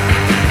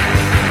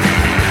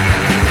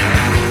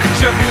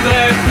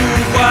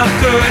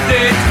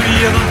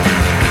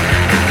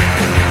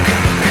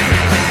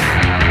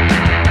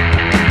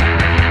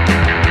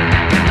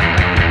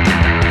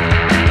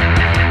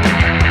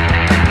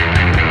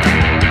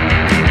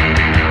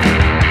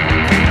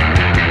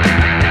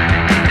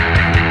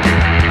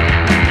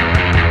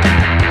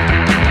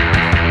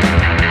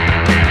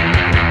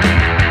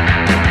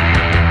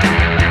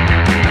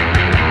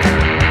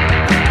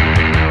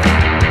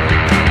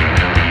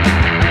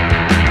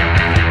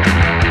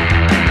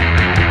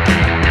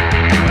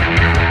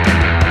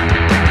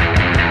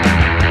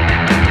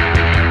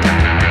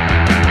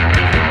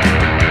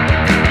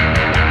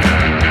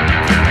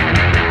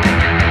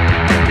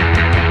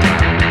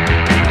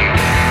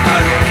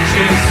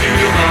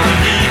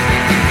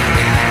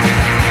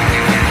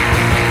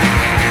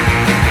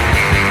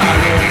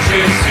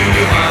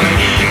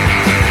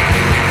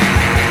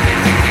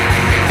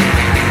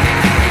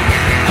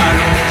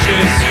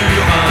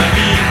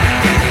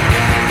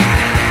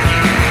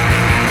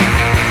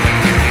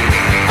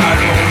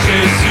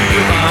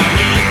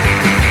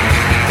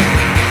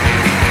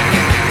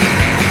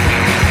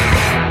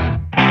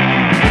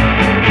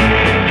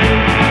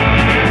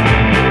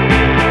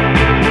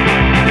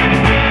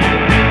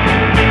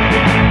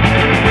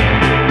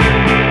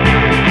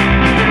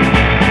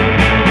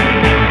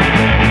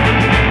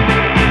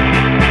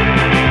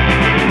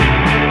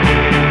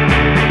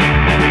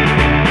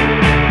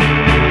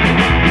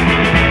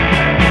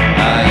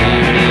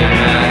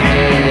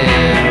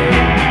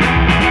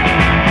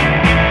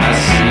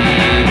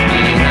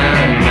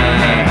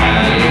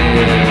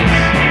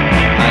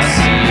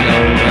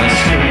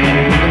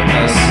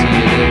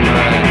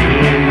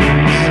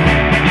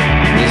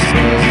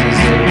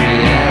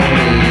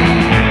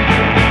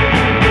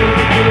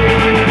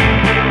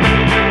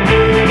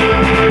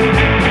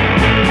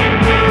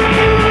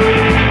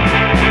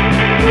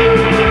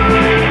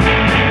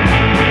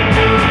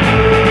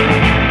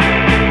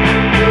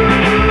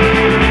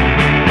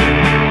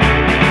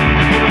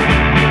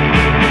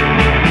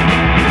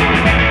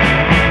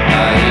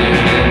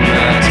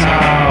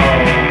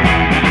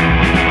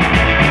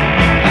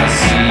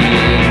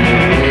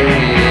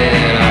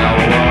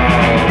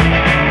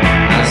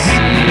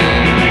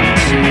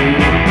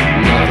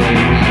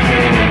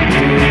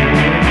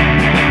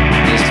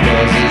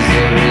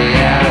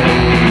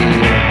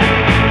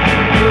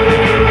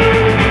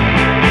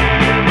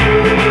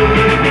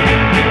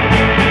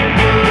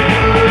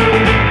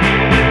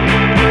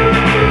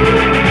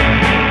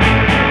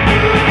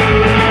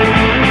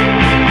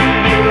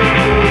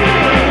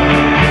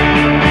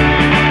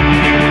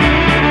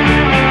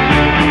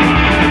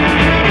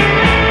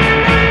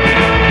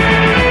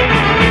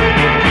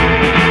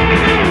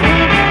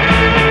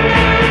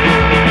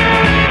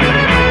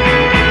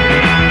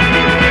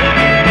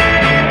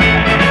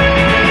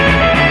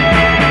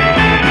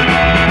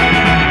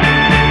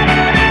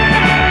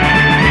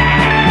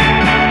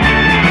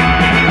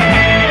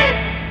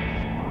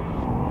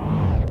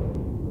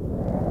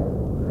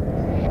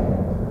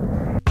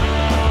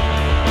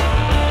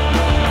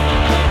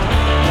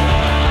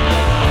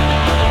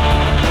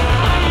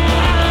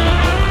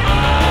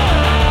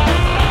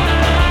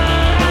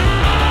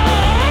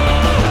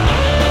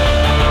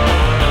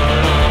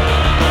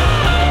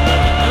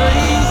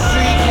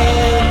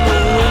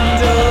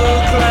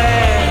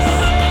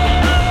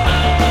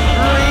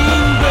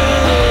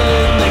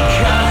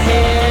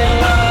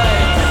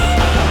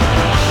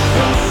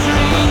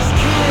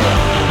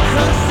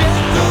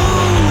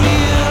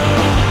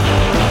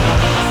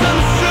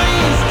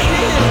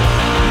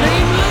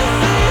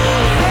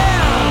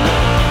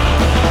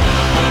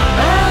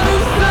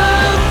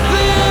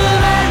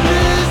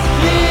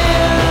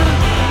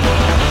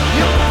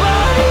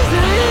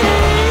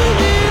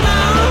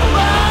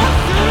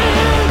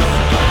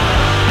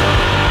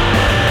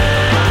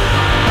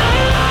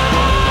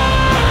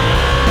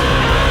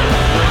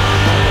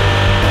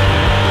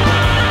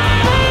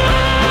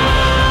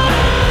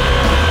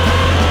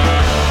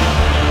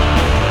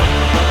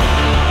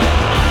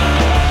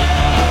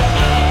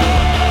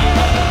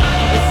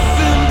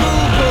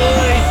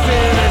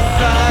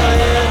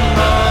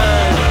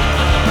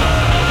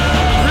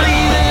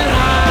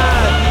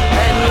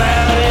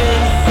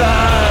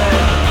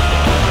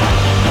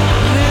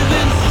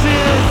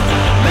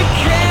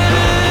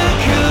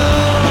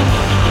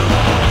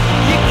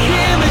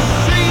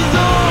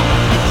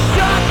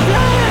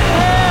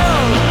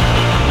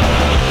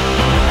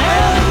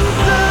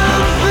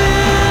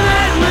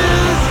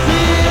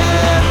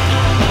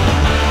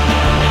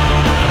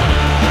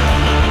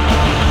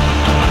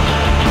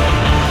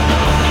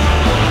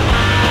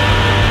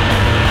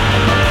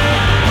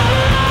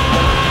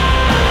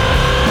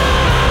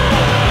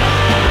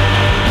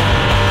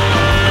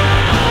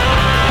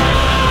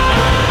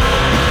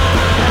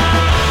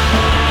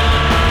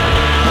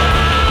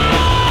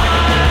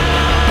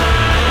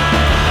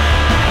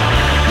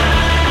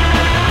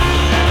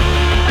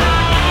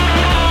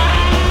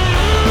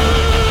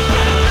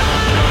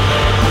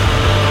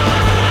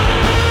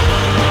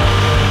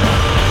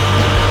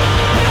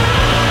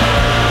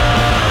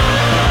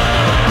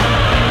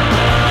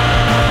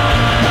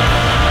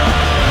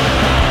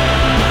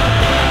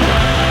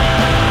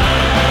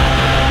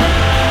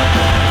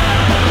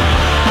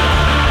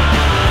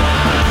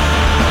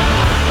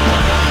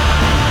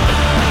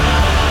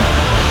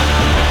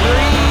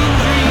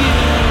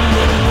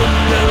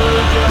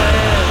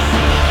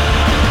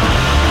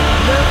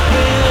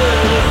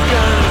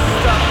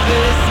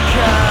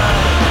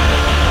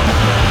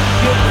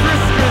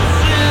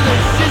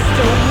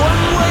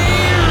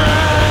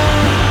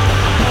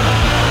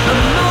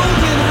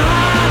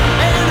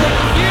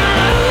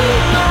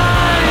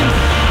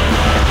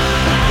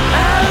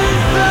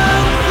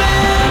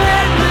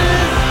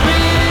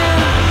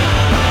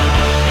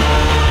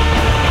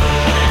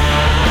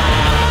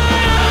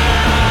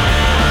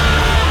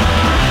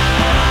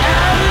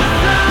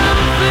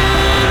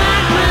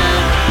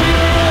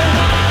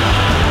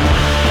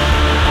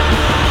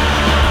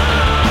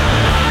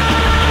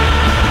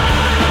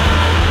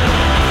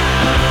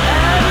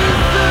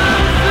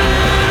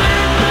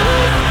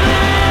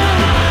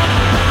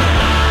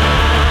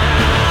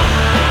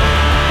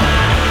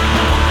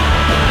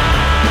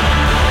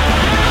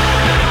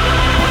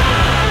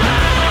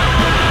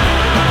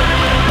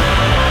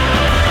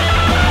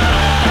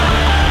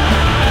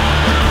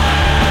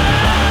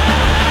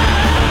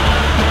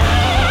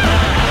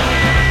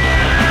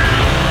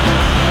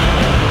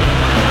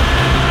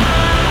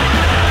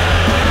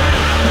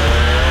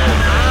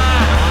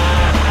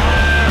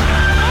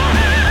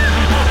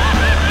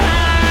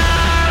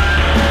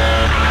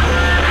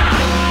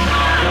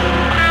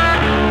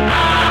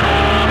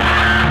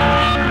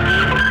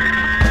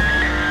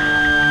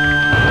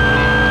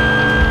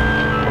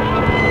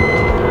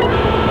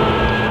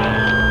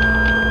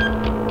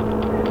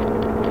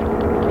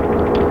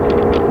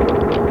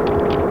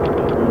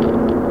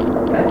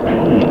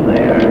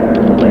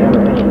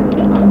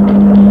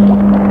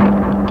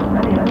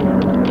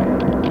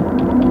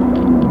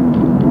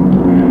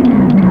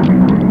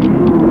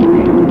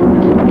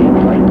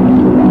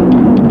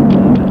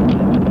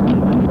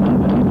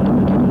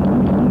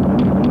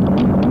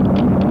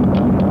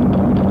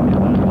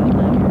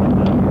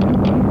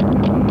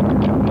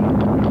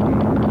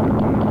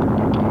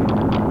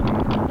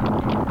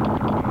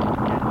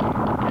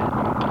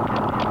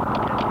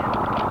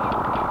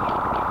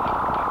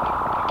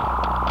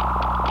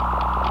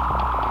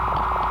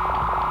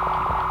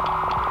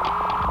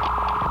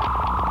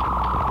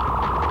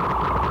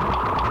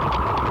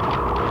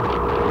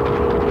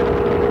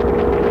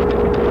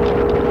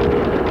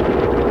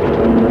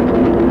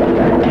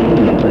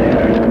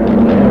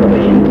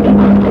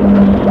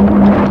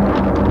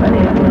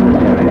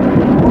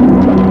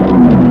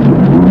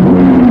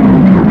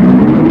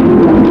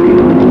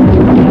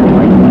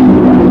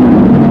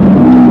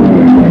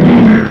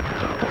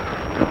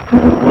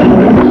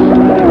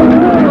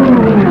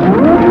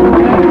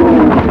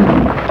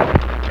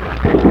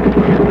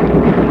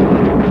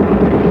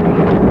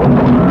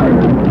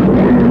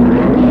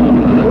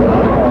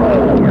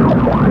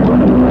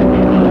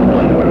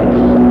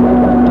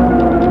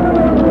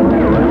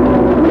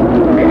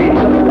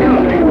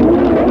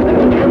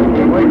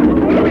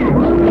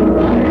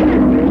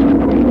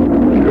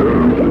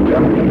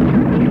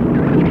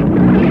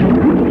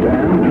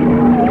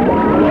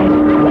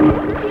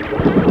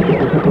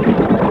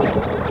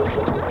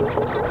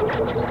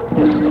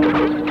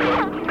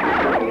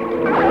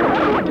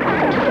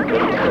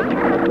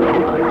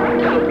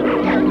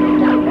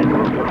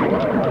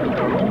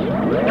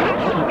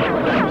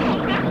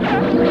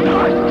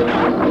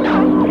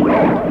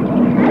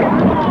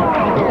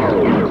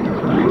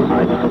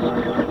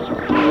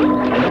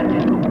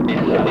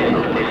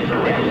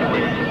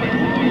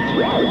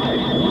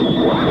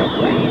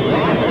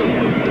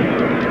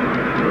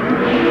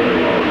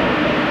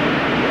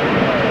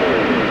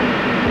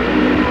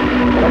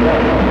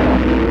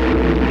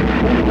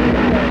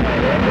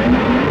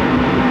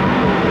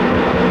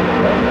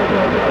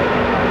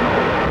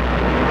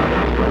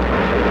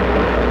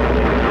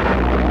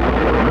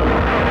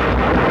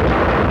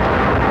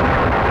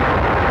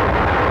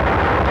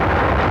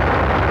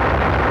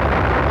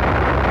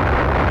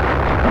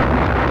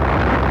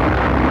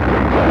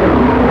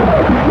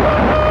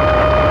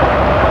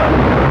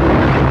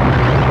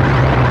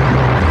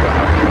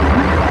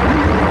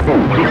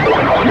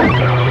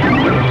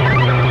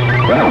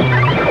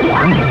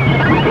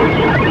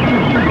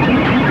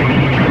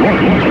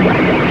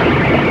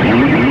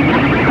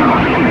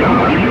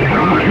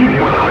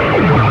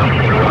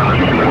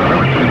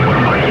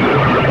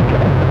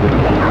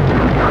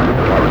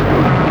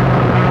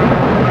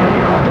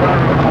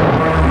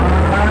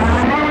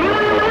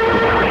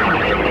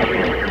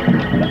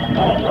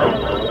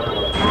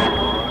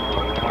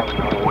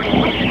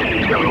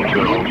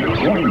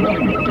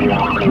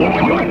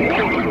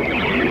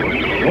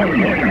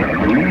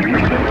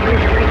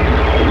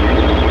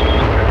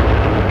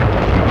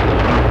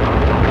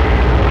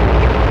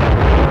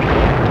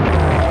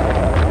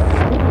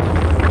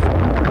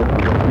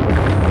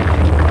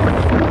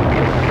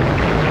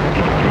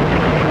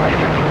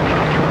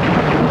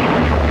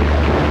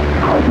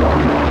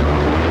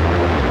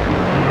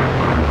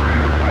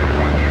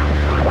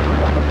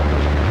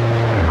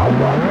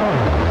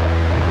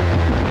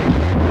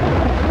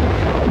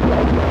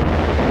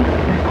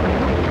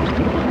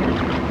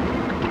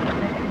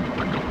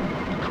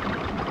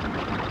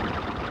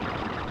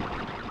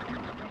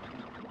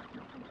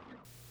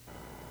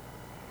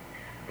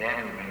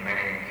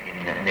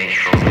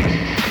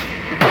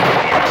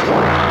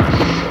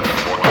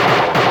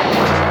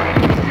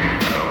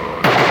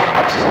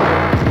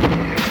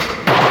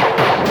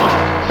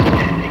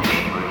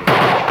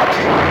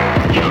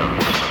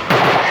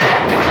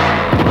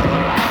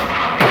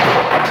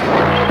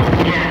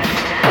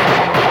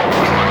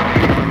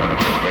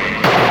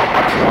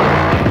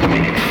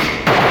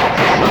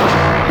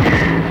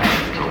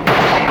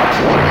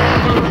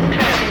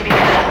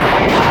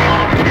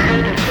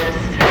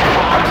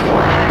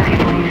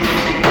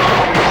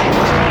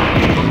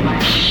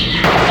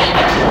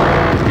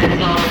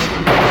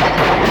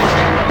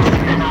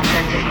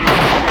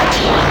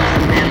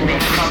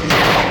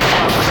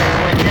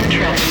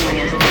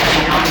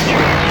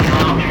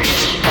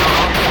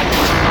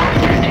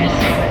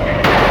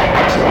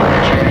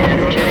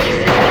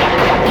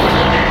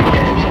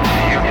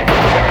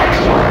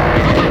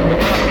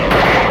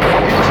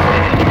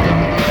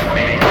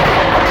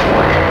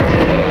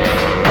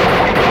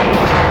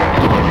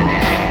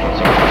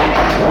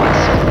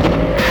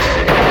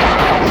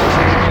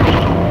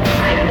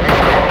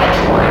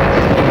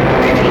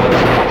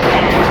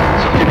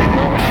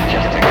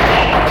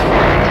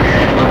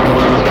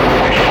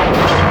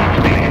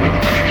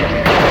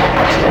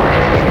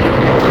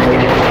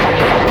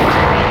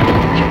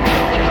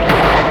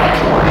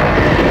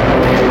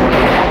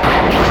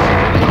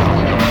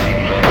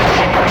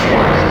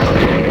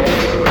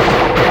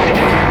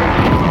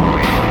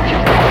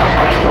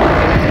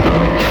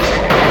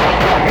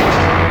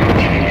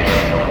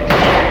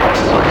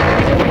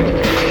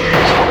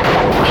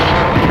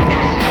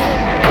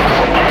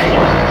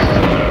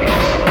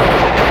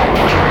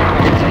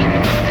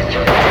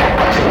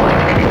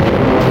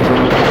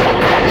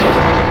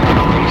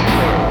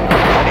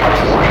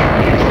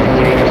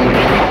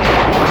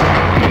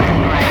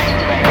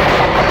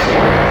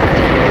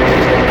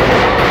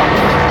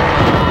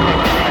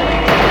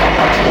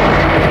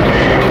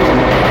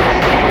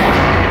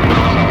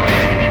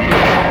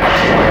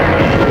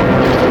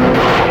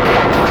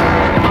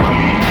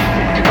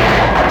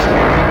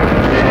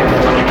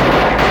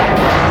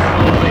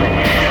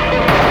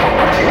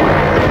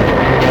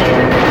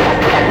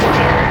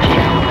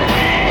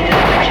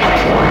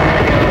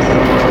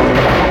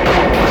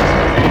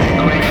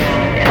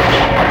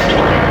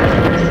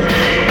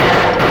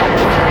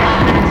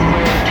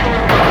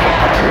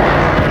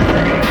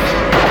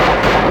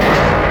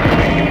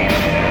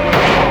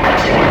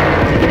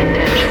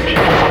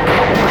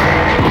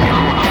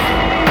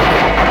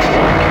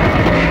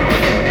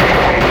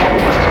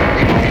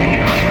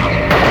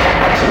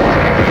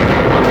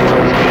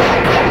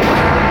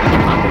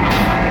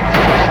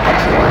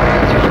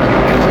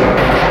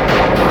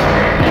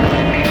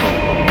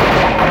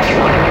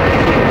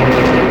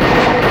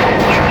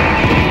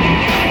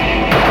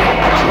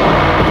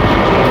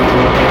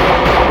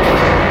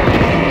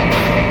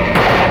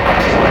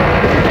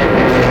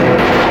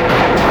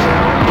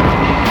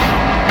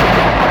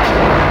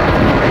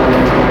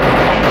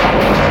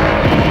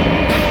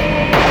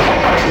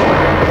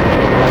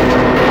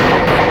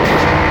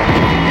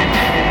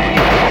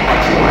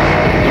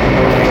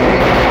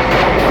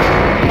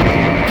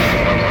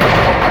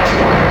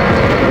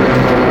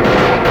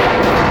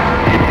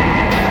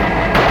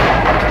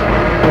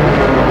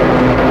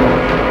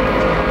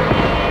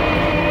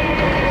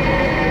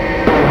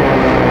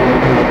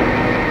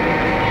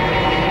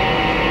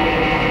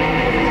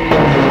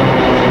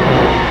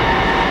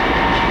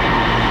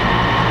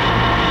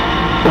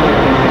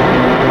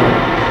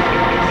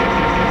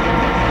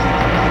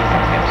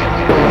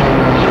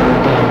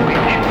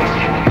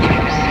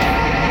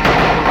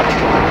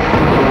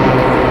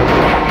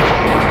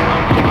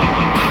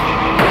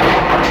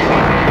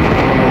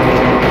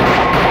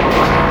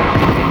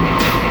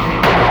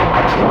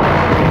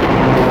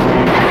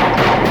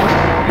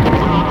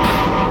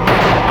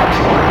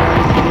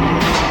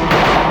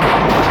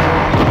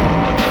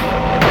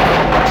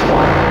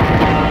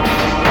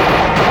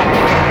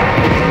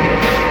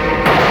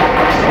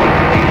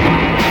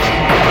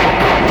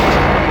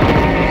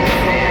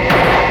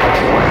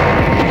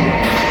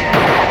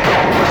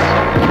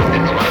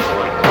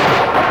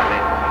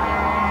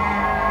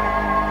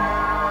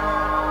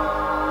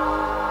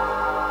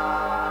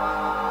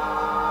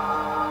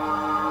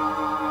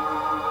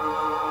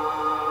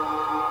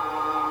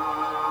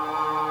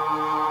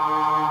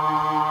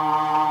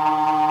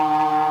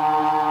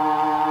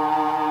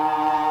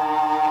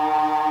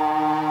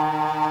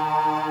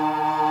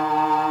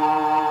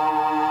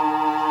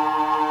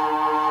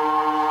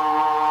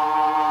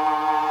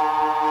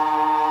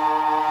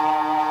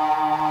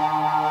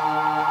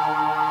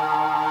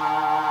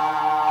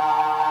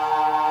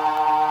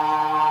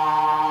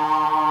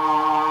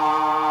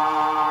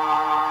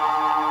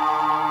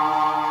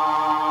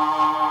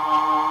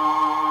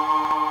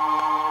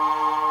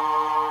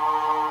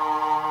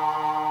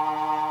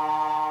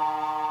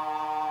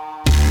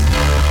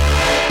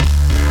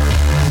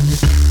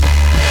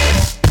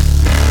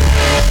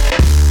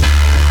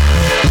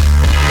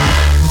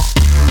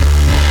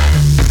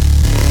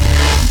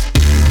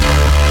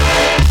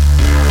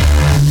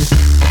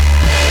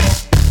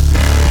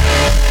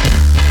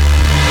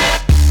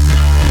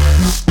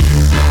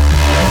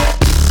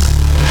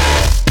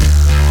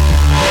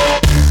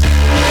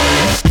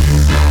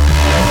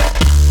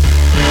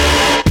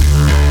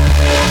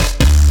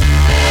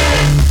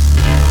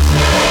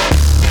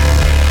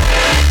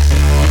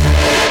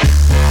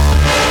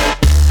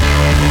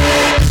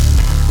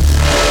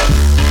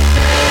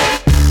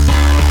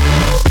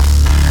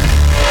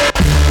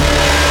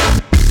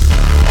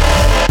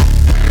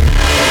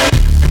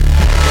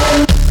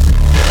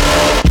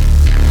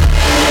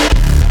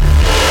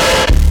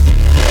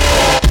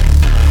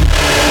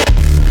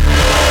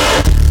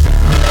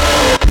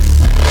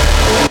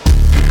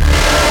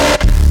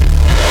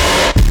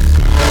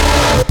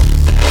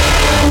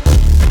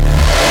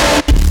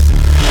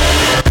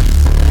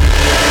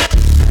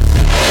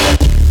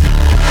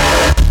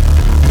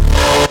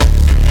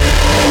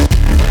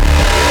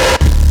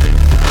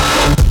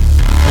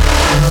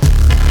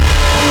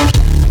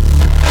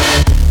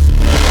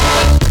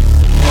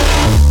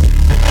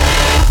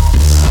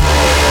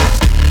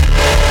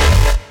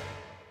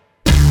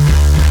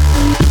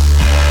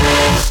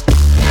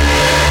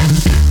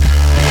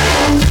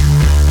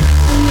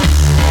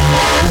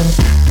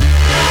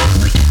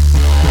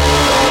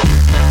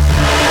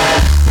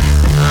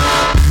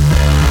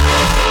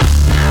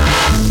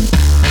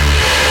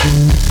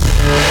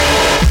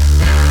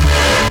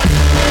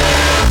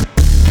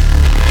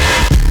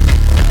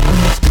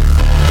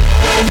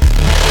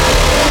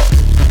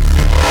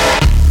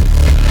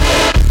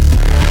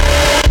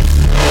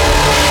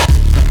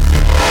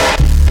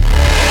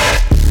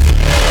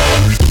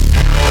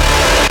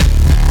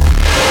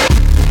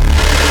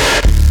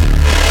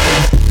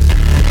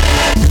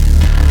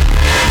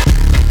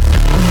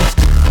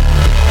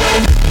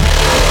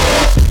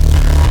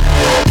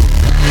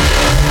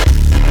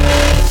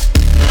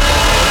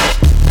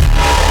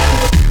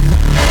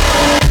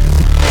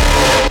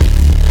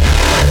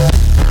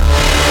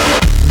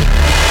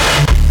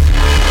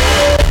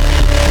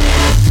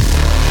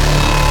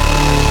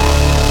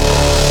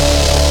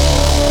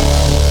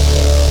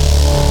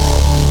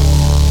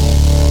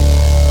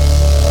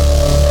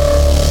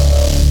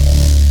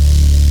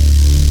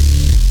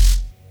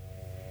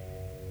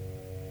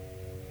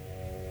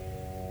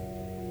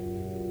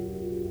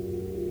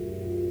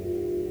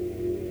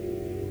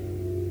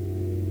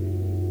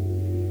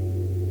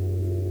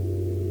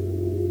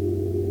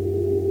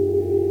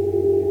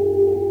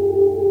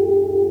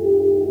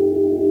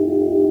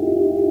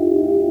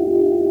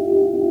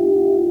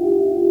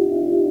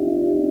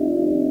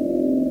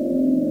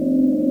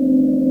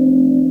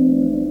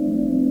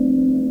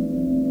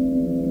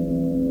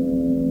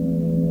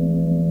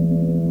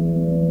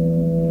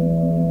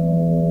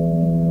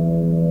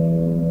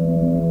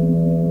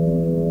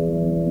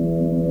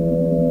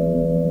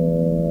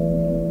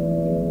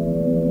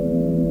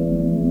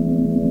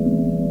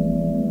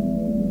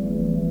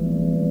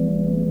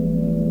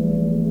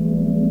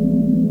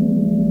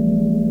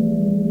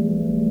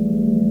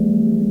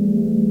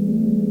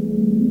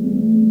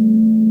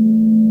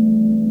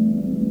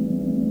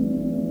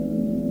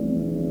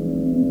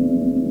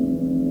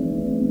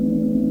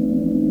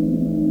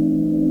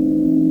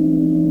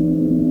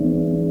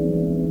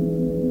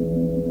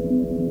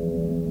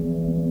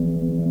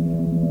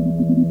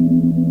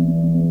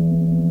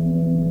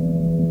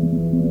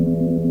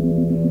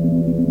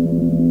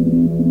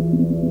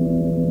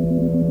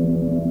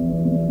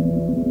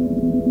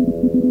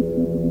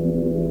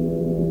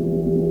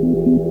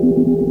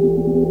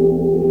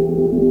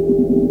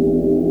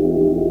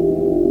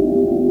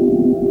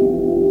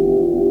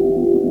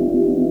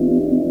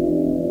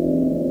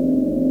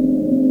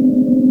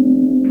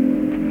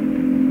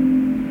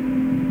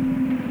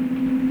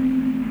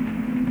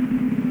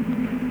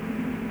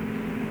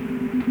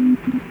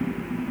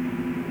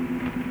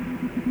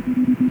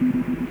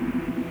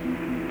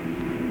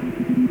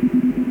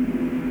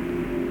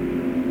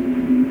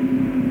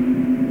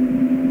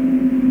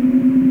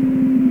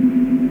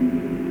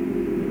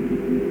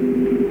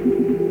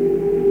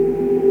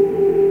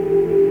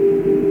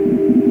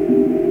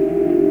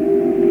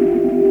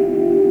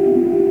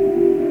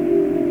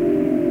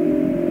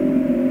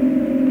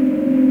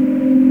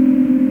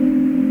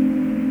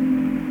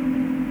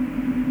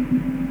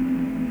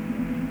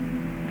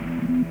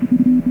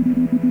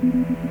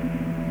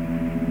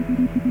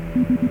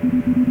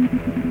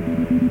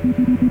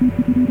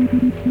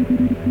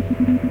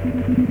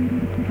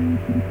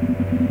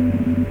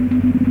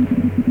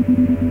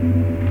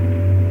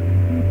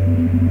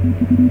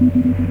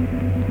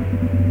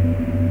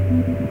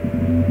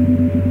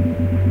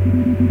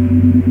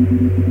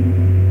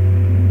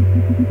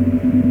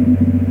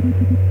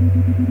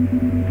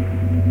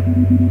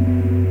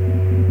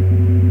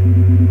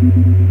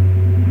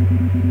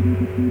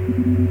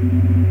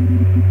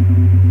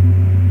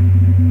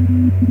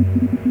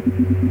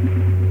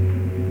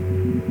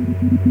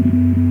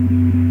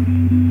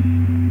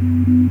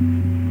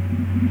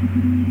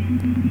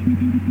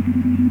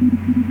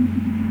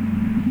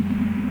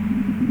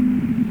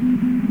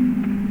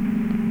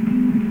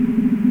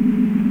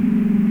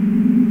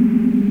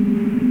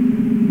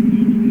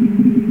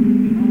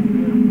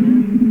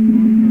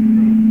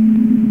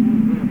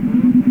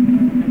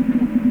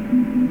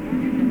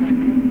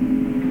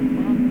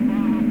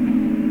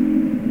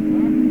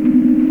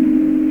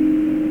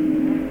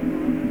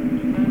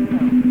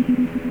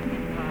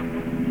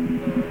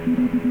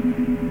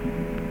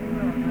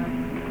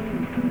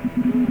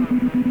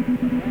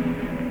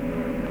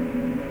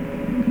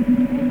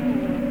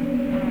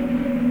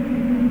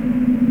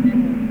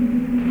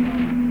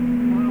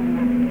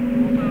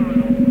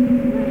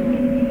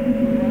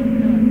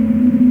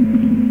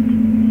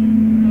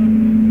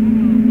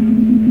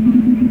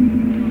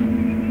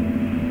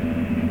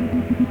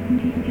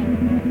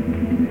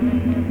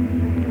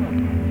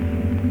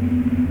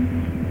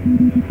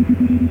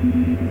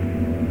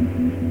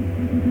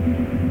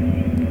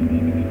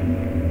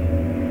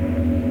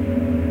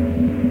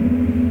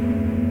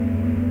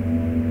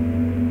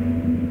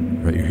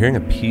Hearing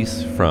a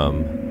piece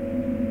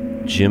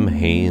from Jim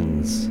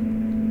Haynes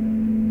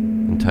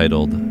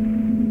entitled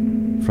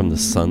From the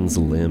Sun's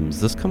Limbs.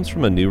 This comes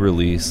from a new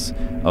release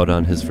out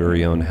on his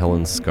very own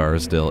Helen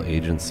Scarsdale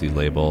Agency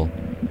label.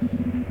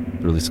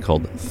 The release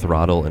called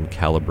Throttle and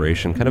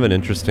Calibration. Kind of an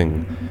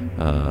interesting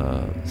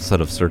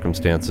set of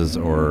circumstances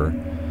or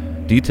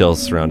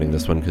details surrounding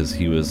this one, because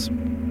he was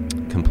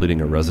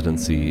completing a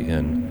residency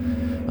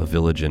in a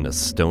village in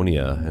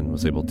Estonia and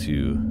was able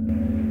to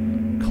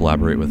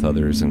collaborate with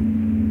others and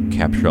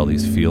capture all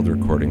these field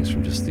recordings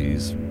from just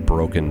these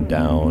broken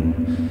down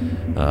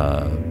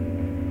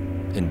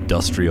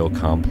industrial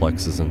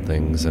complexes and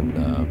things. And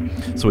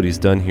so what he's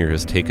done here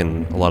is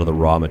taken a lot of the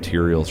raw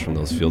materials from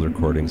those field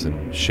recordings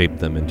and shaped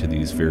them into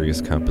these various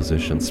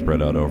compositions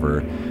spread out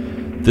over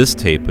this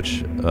tape,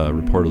 which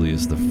reportedly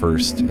is the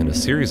first in a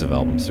series of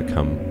albums to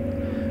come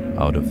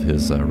out of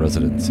his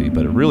residency.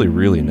 But a really,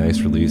 really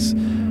nice release,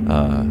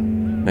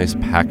 nice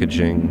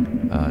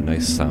packaging,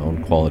 nice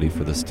sound quality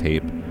for this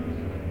tape.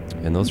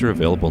 And those are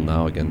available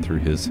now, again, through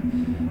his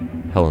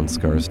Helen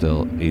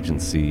Scarsdale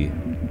Agency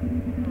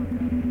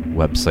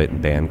website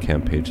and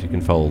Bandcamp page. You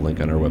can follow a link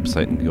on our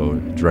website and go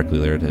directly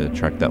there to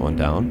track that one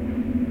down.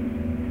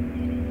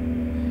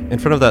 In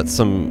front of that,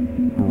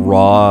 some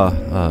raw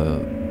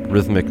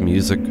rhythmic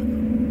music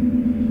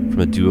from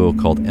a duo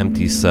called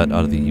Empty Set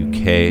out of the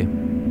UK.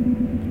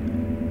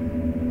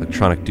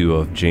 Electronic duo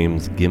of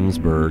James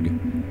Gimsberg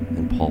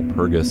and Paul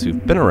Purgis,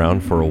 who've been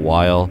around for a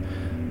while.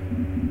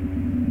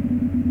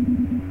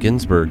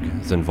 Ginsberg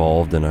is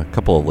involved in a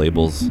couple of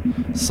labels,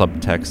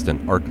 Subtext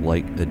and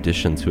Arc-Light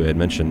Editions, who I had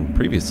mentioned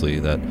previously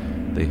that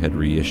they had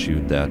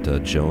reissued that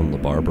Joan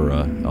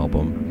LaBarbera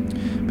album.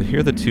 But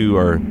here the two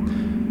are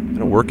kind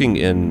of working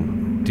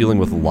in dealing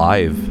with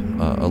live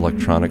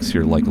electronics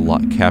here, like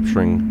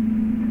capturing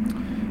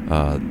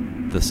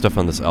the stuff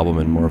on this album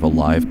in more of a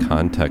live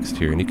context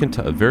here. And you can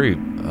tell very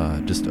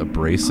just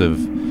abrasive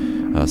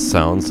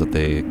sounds that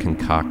they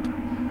concoct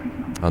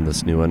on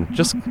this new one.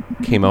 Just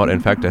came out. In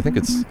fact, I think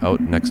it's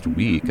out next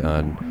week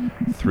on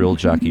Thrill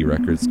Jockey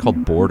Records. It's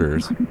called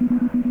Borders.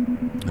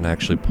 And I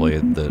actually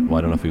played I don't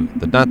know if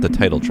not the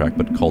title track,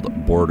 but called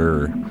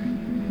Border.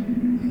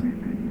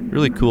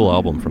 Really cool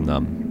album from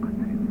them.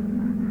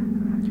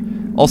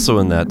 Also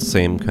in that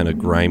same kind of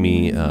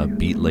grimy,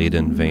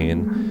 beat-laden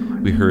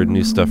vein, we heard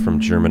new stuff from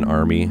German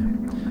Army.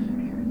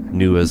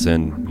 New as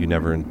in, you're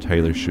never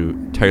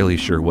entirely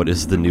sure what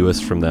is the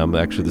newest from them.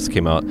 Actually, this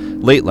came out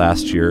late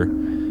last year.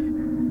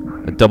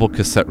 A double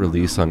cassette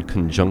release on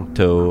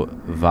Conjuncto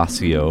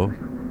Vacío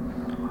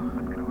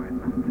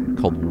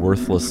called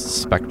Worthless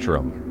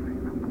Spectrum.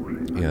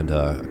 And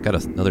got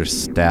another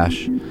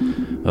stash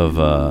of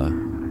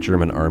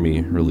German Army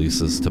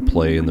releases to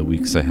play in the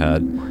weeks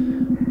ahead.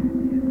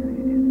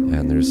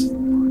 And there's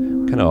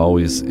kind of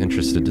always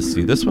interested to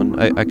see this one.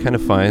 I kind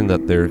of find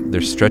that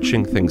they're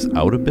stretching things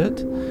out a bit.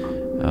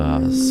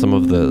 Some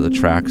of the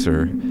tracks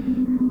are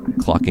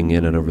clocking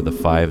in at over the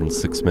 5 and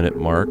 6 minute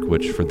mark,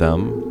 which for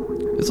them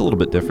is a little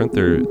bit different.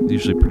 They're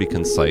usually pretty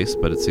concise,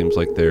 but it seems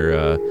like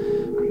they're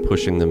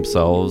pushing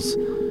themselves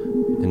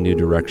in new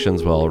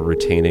directions while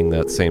retaining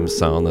that same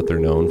sound that they're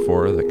known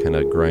for, that kind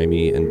of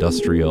grimy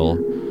industrial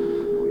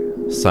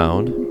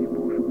sound.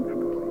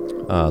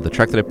 The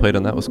track that I played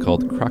on that was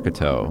called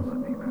Krakatoa.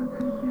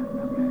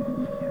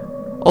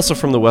 Also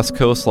from the West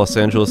Coast, Los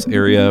Angeles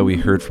area, we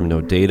heard from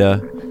No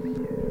Data.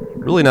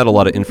 Really not a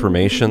lot of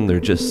information. They're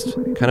just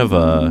kind of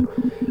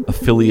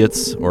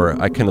affiliates,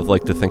 or I kind of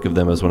like to think of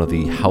them as one of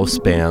the house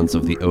bands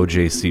of the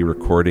OJC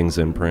Recordings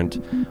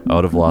imprint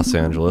out of Los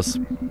Angeles.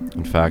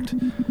 In fact,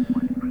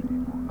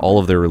 all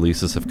of their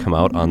releases have come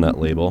out on that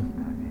label.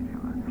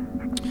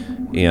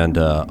 And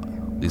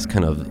these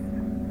kind of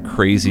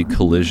crazy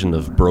collision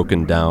of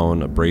broken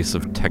down,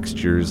 abrasive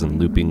textures and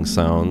looping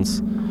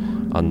sounds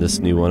on this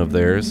new one of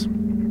theirs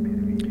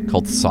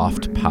called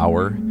Soft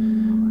Power.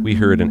 We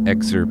heard an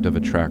excerpt of a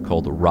track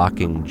called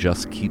Rocking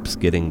Just Keeps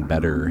Getting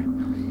Better,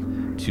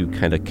 to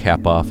kind of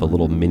cap off a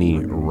little mini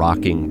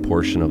rocking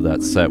portion of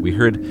that set. We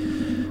heard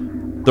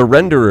the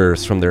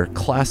Renderers from their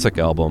classic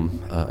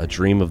album, A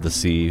Dream of the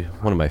Sea,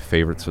 one of my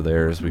favorites of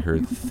theirs. We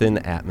heard Thin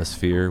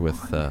Atmosphere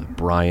with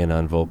Brian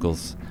on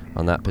vocals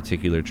on that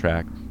particular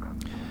track.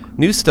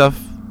 New stuff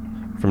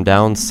from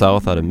down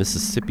south out of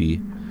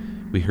Mississippi.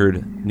 We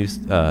heard new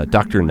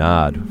Dr.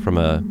 Nod from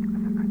a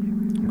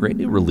great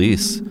new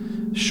release.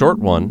 Short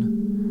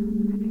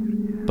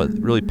one, but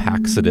really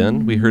packs it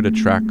in. We heard a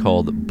track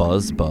called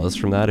Buzz Buzz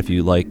from that. If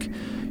you like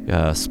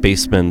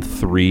Spaceman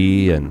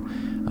 3 and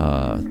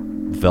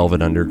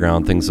Velvet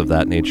Underground, things of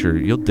that nature,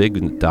 you'll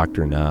dig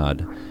Dr.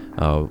 Nod.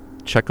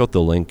 Check out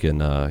the link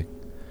and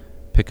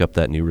pick up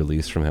that new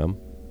release from him.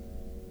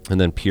 And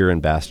then Pure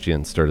and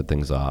Bastion started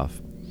things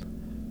off.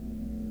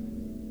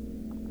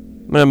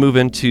 I'm going to move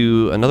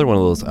into another one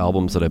of those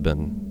albums that I've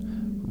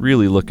been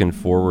really looking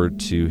forward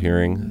to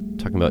hearing.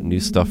 Talking about new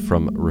stuff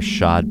from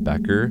Rashad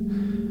Becker,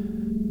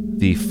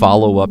 the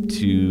follow-up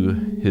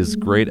to his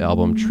great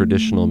album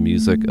Traditional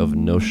Music of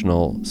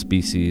Notional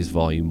Species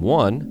Volume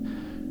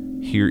 1.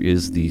 Here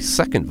is the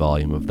second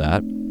volume of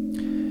that.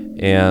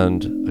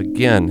 And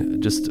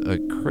again, just a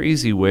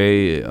crazy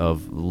way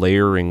of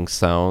layering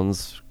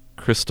sounds,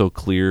 crystal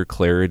clear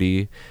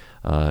clarity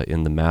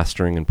in the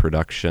mastering and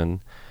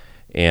production.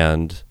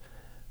 And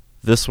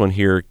this one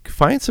here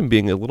finds him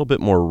being a little bit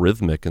more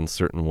rhythmic in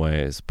certain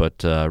ways,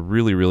 but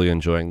really, really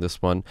enjoying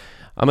this one.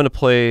 I'm going to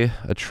play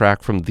a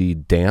track from the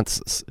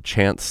dance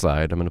chant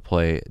side. I'm going to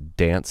play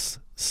Dance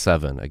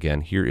 7.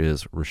 Again, here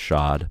is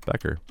Rashad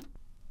Becker.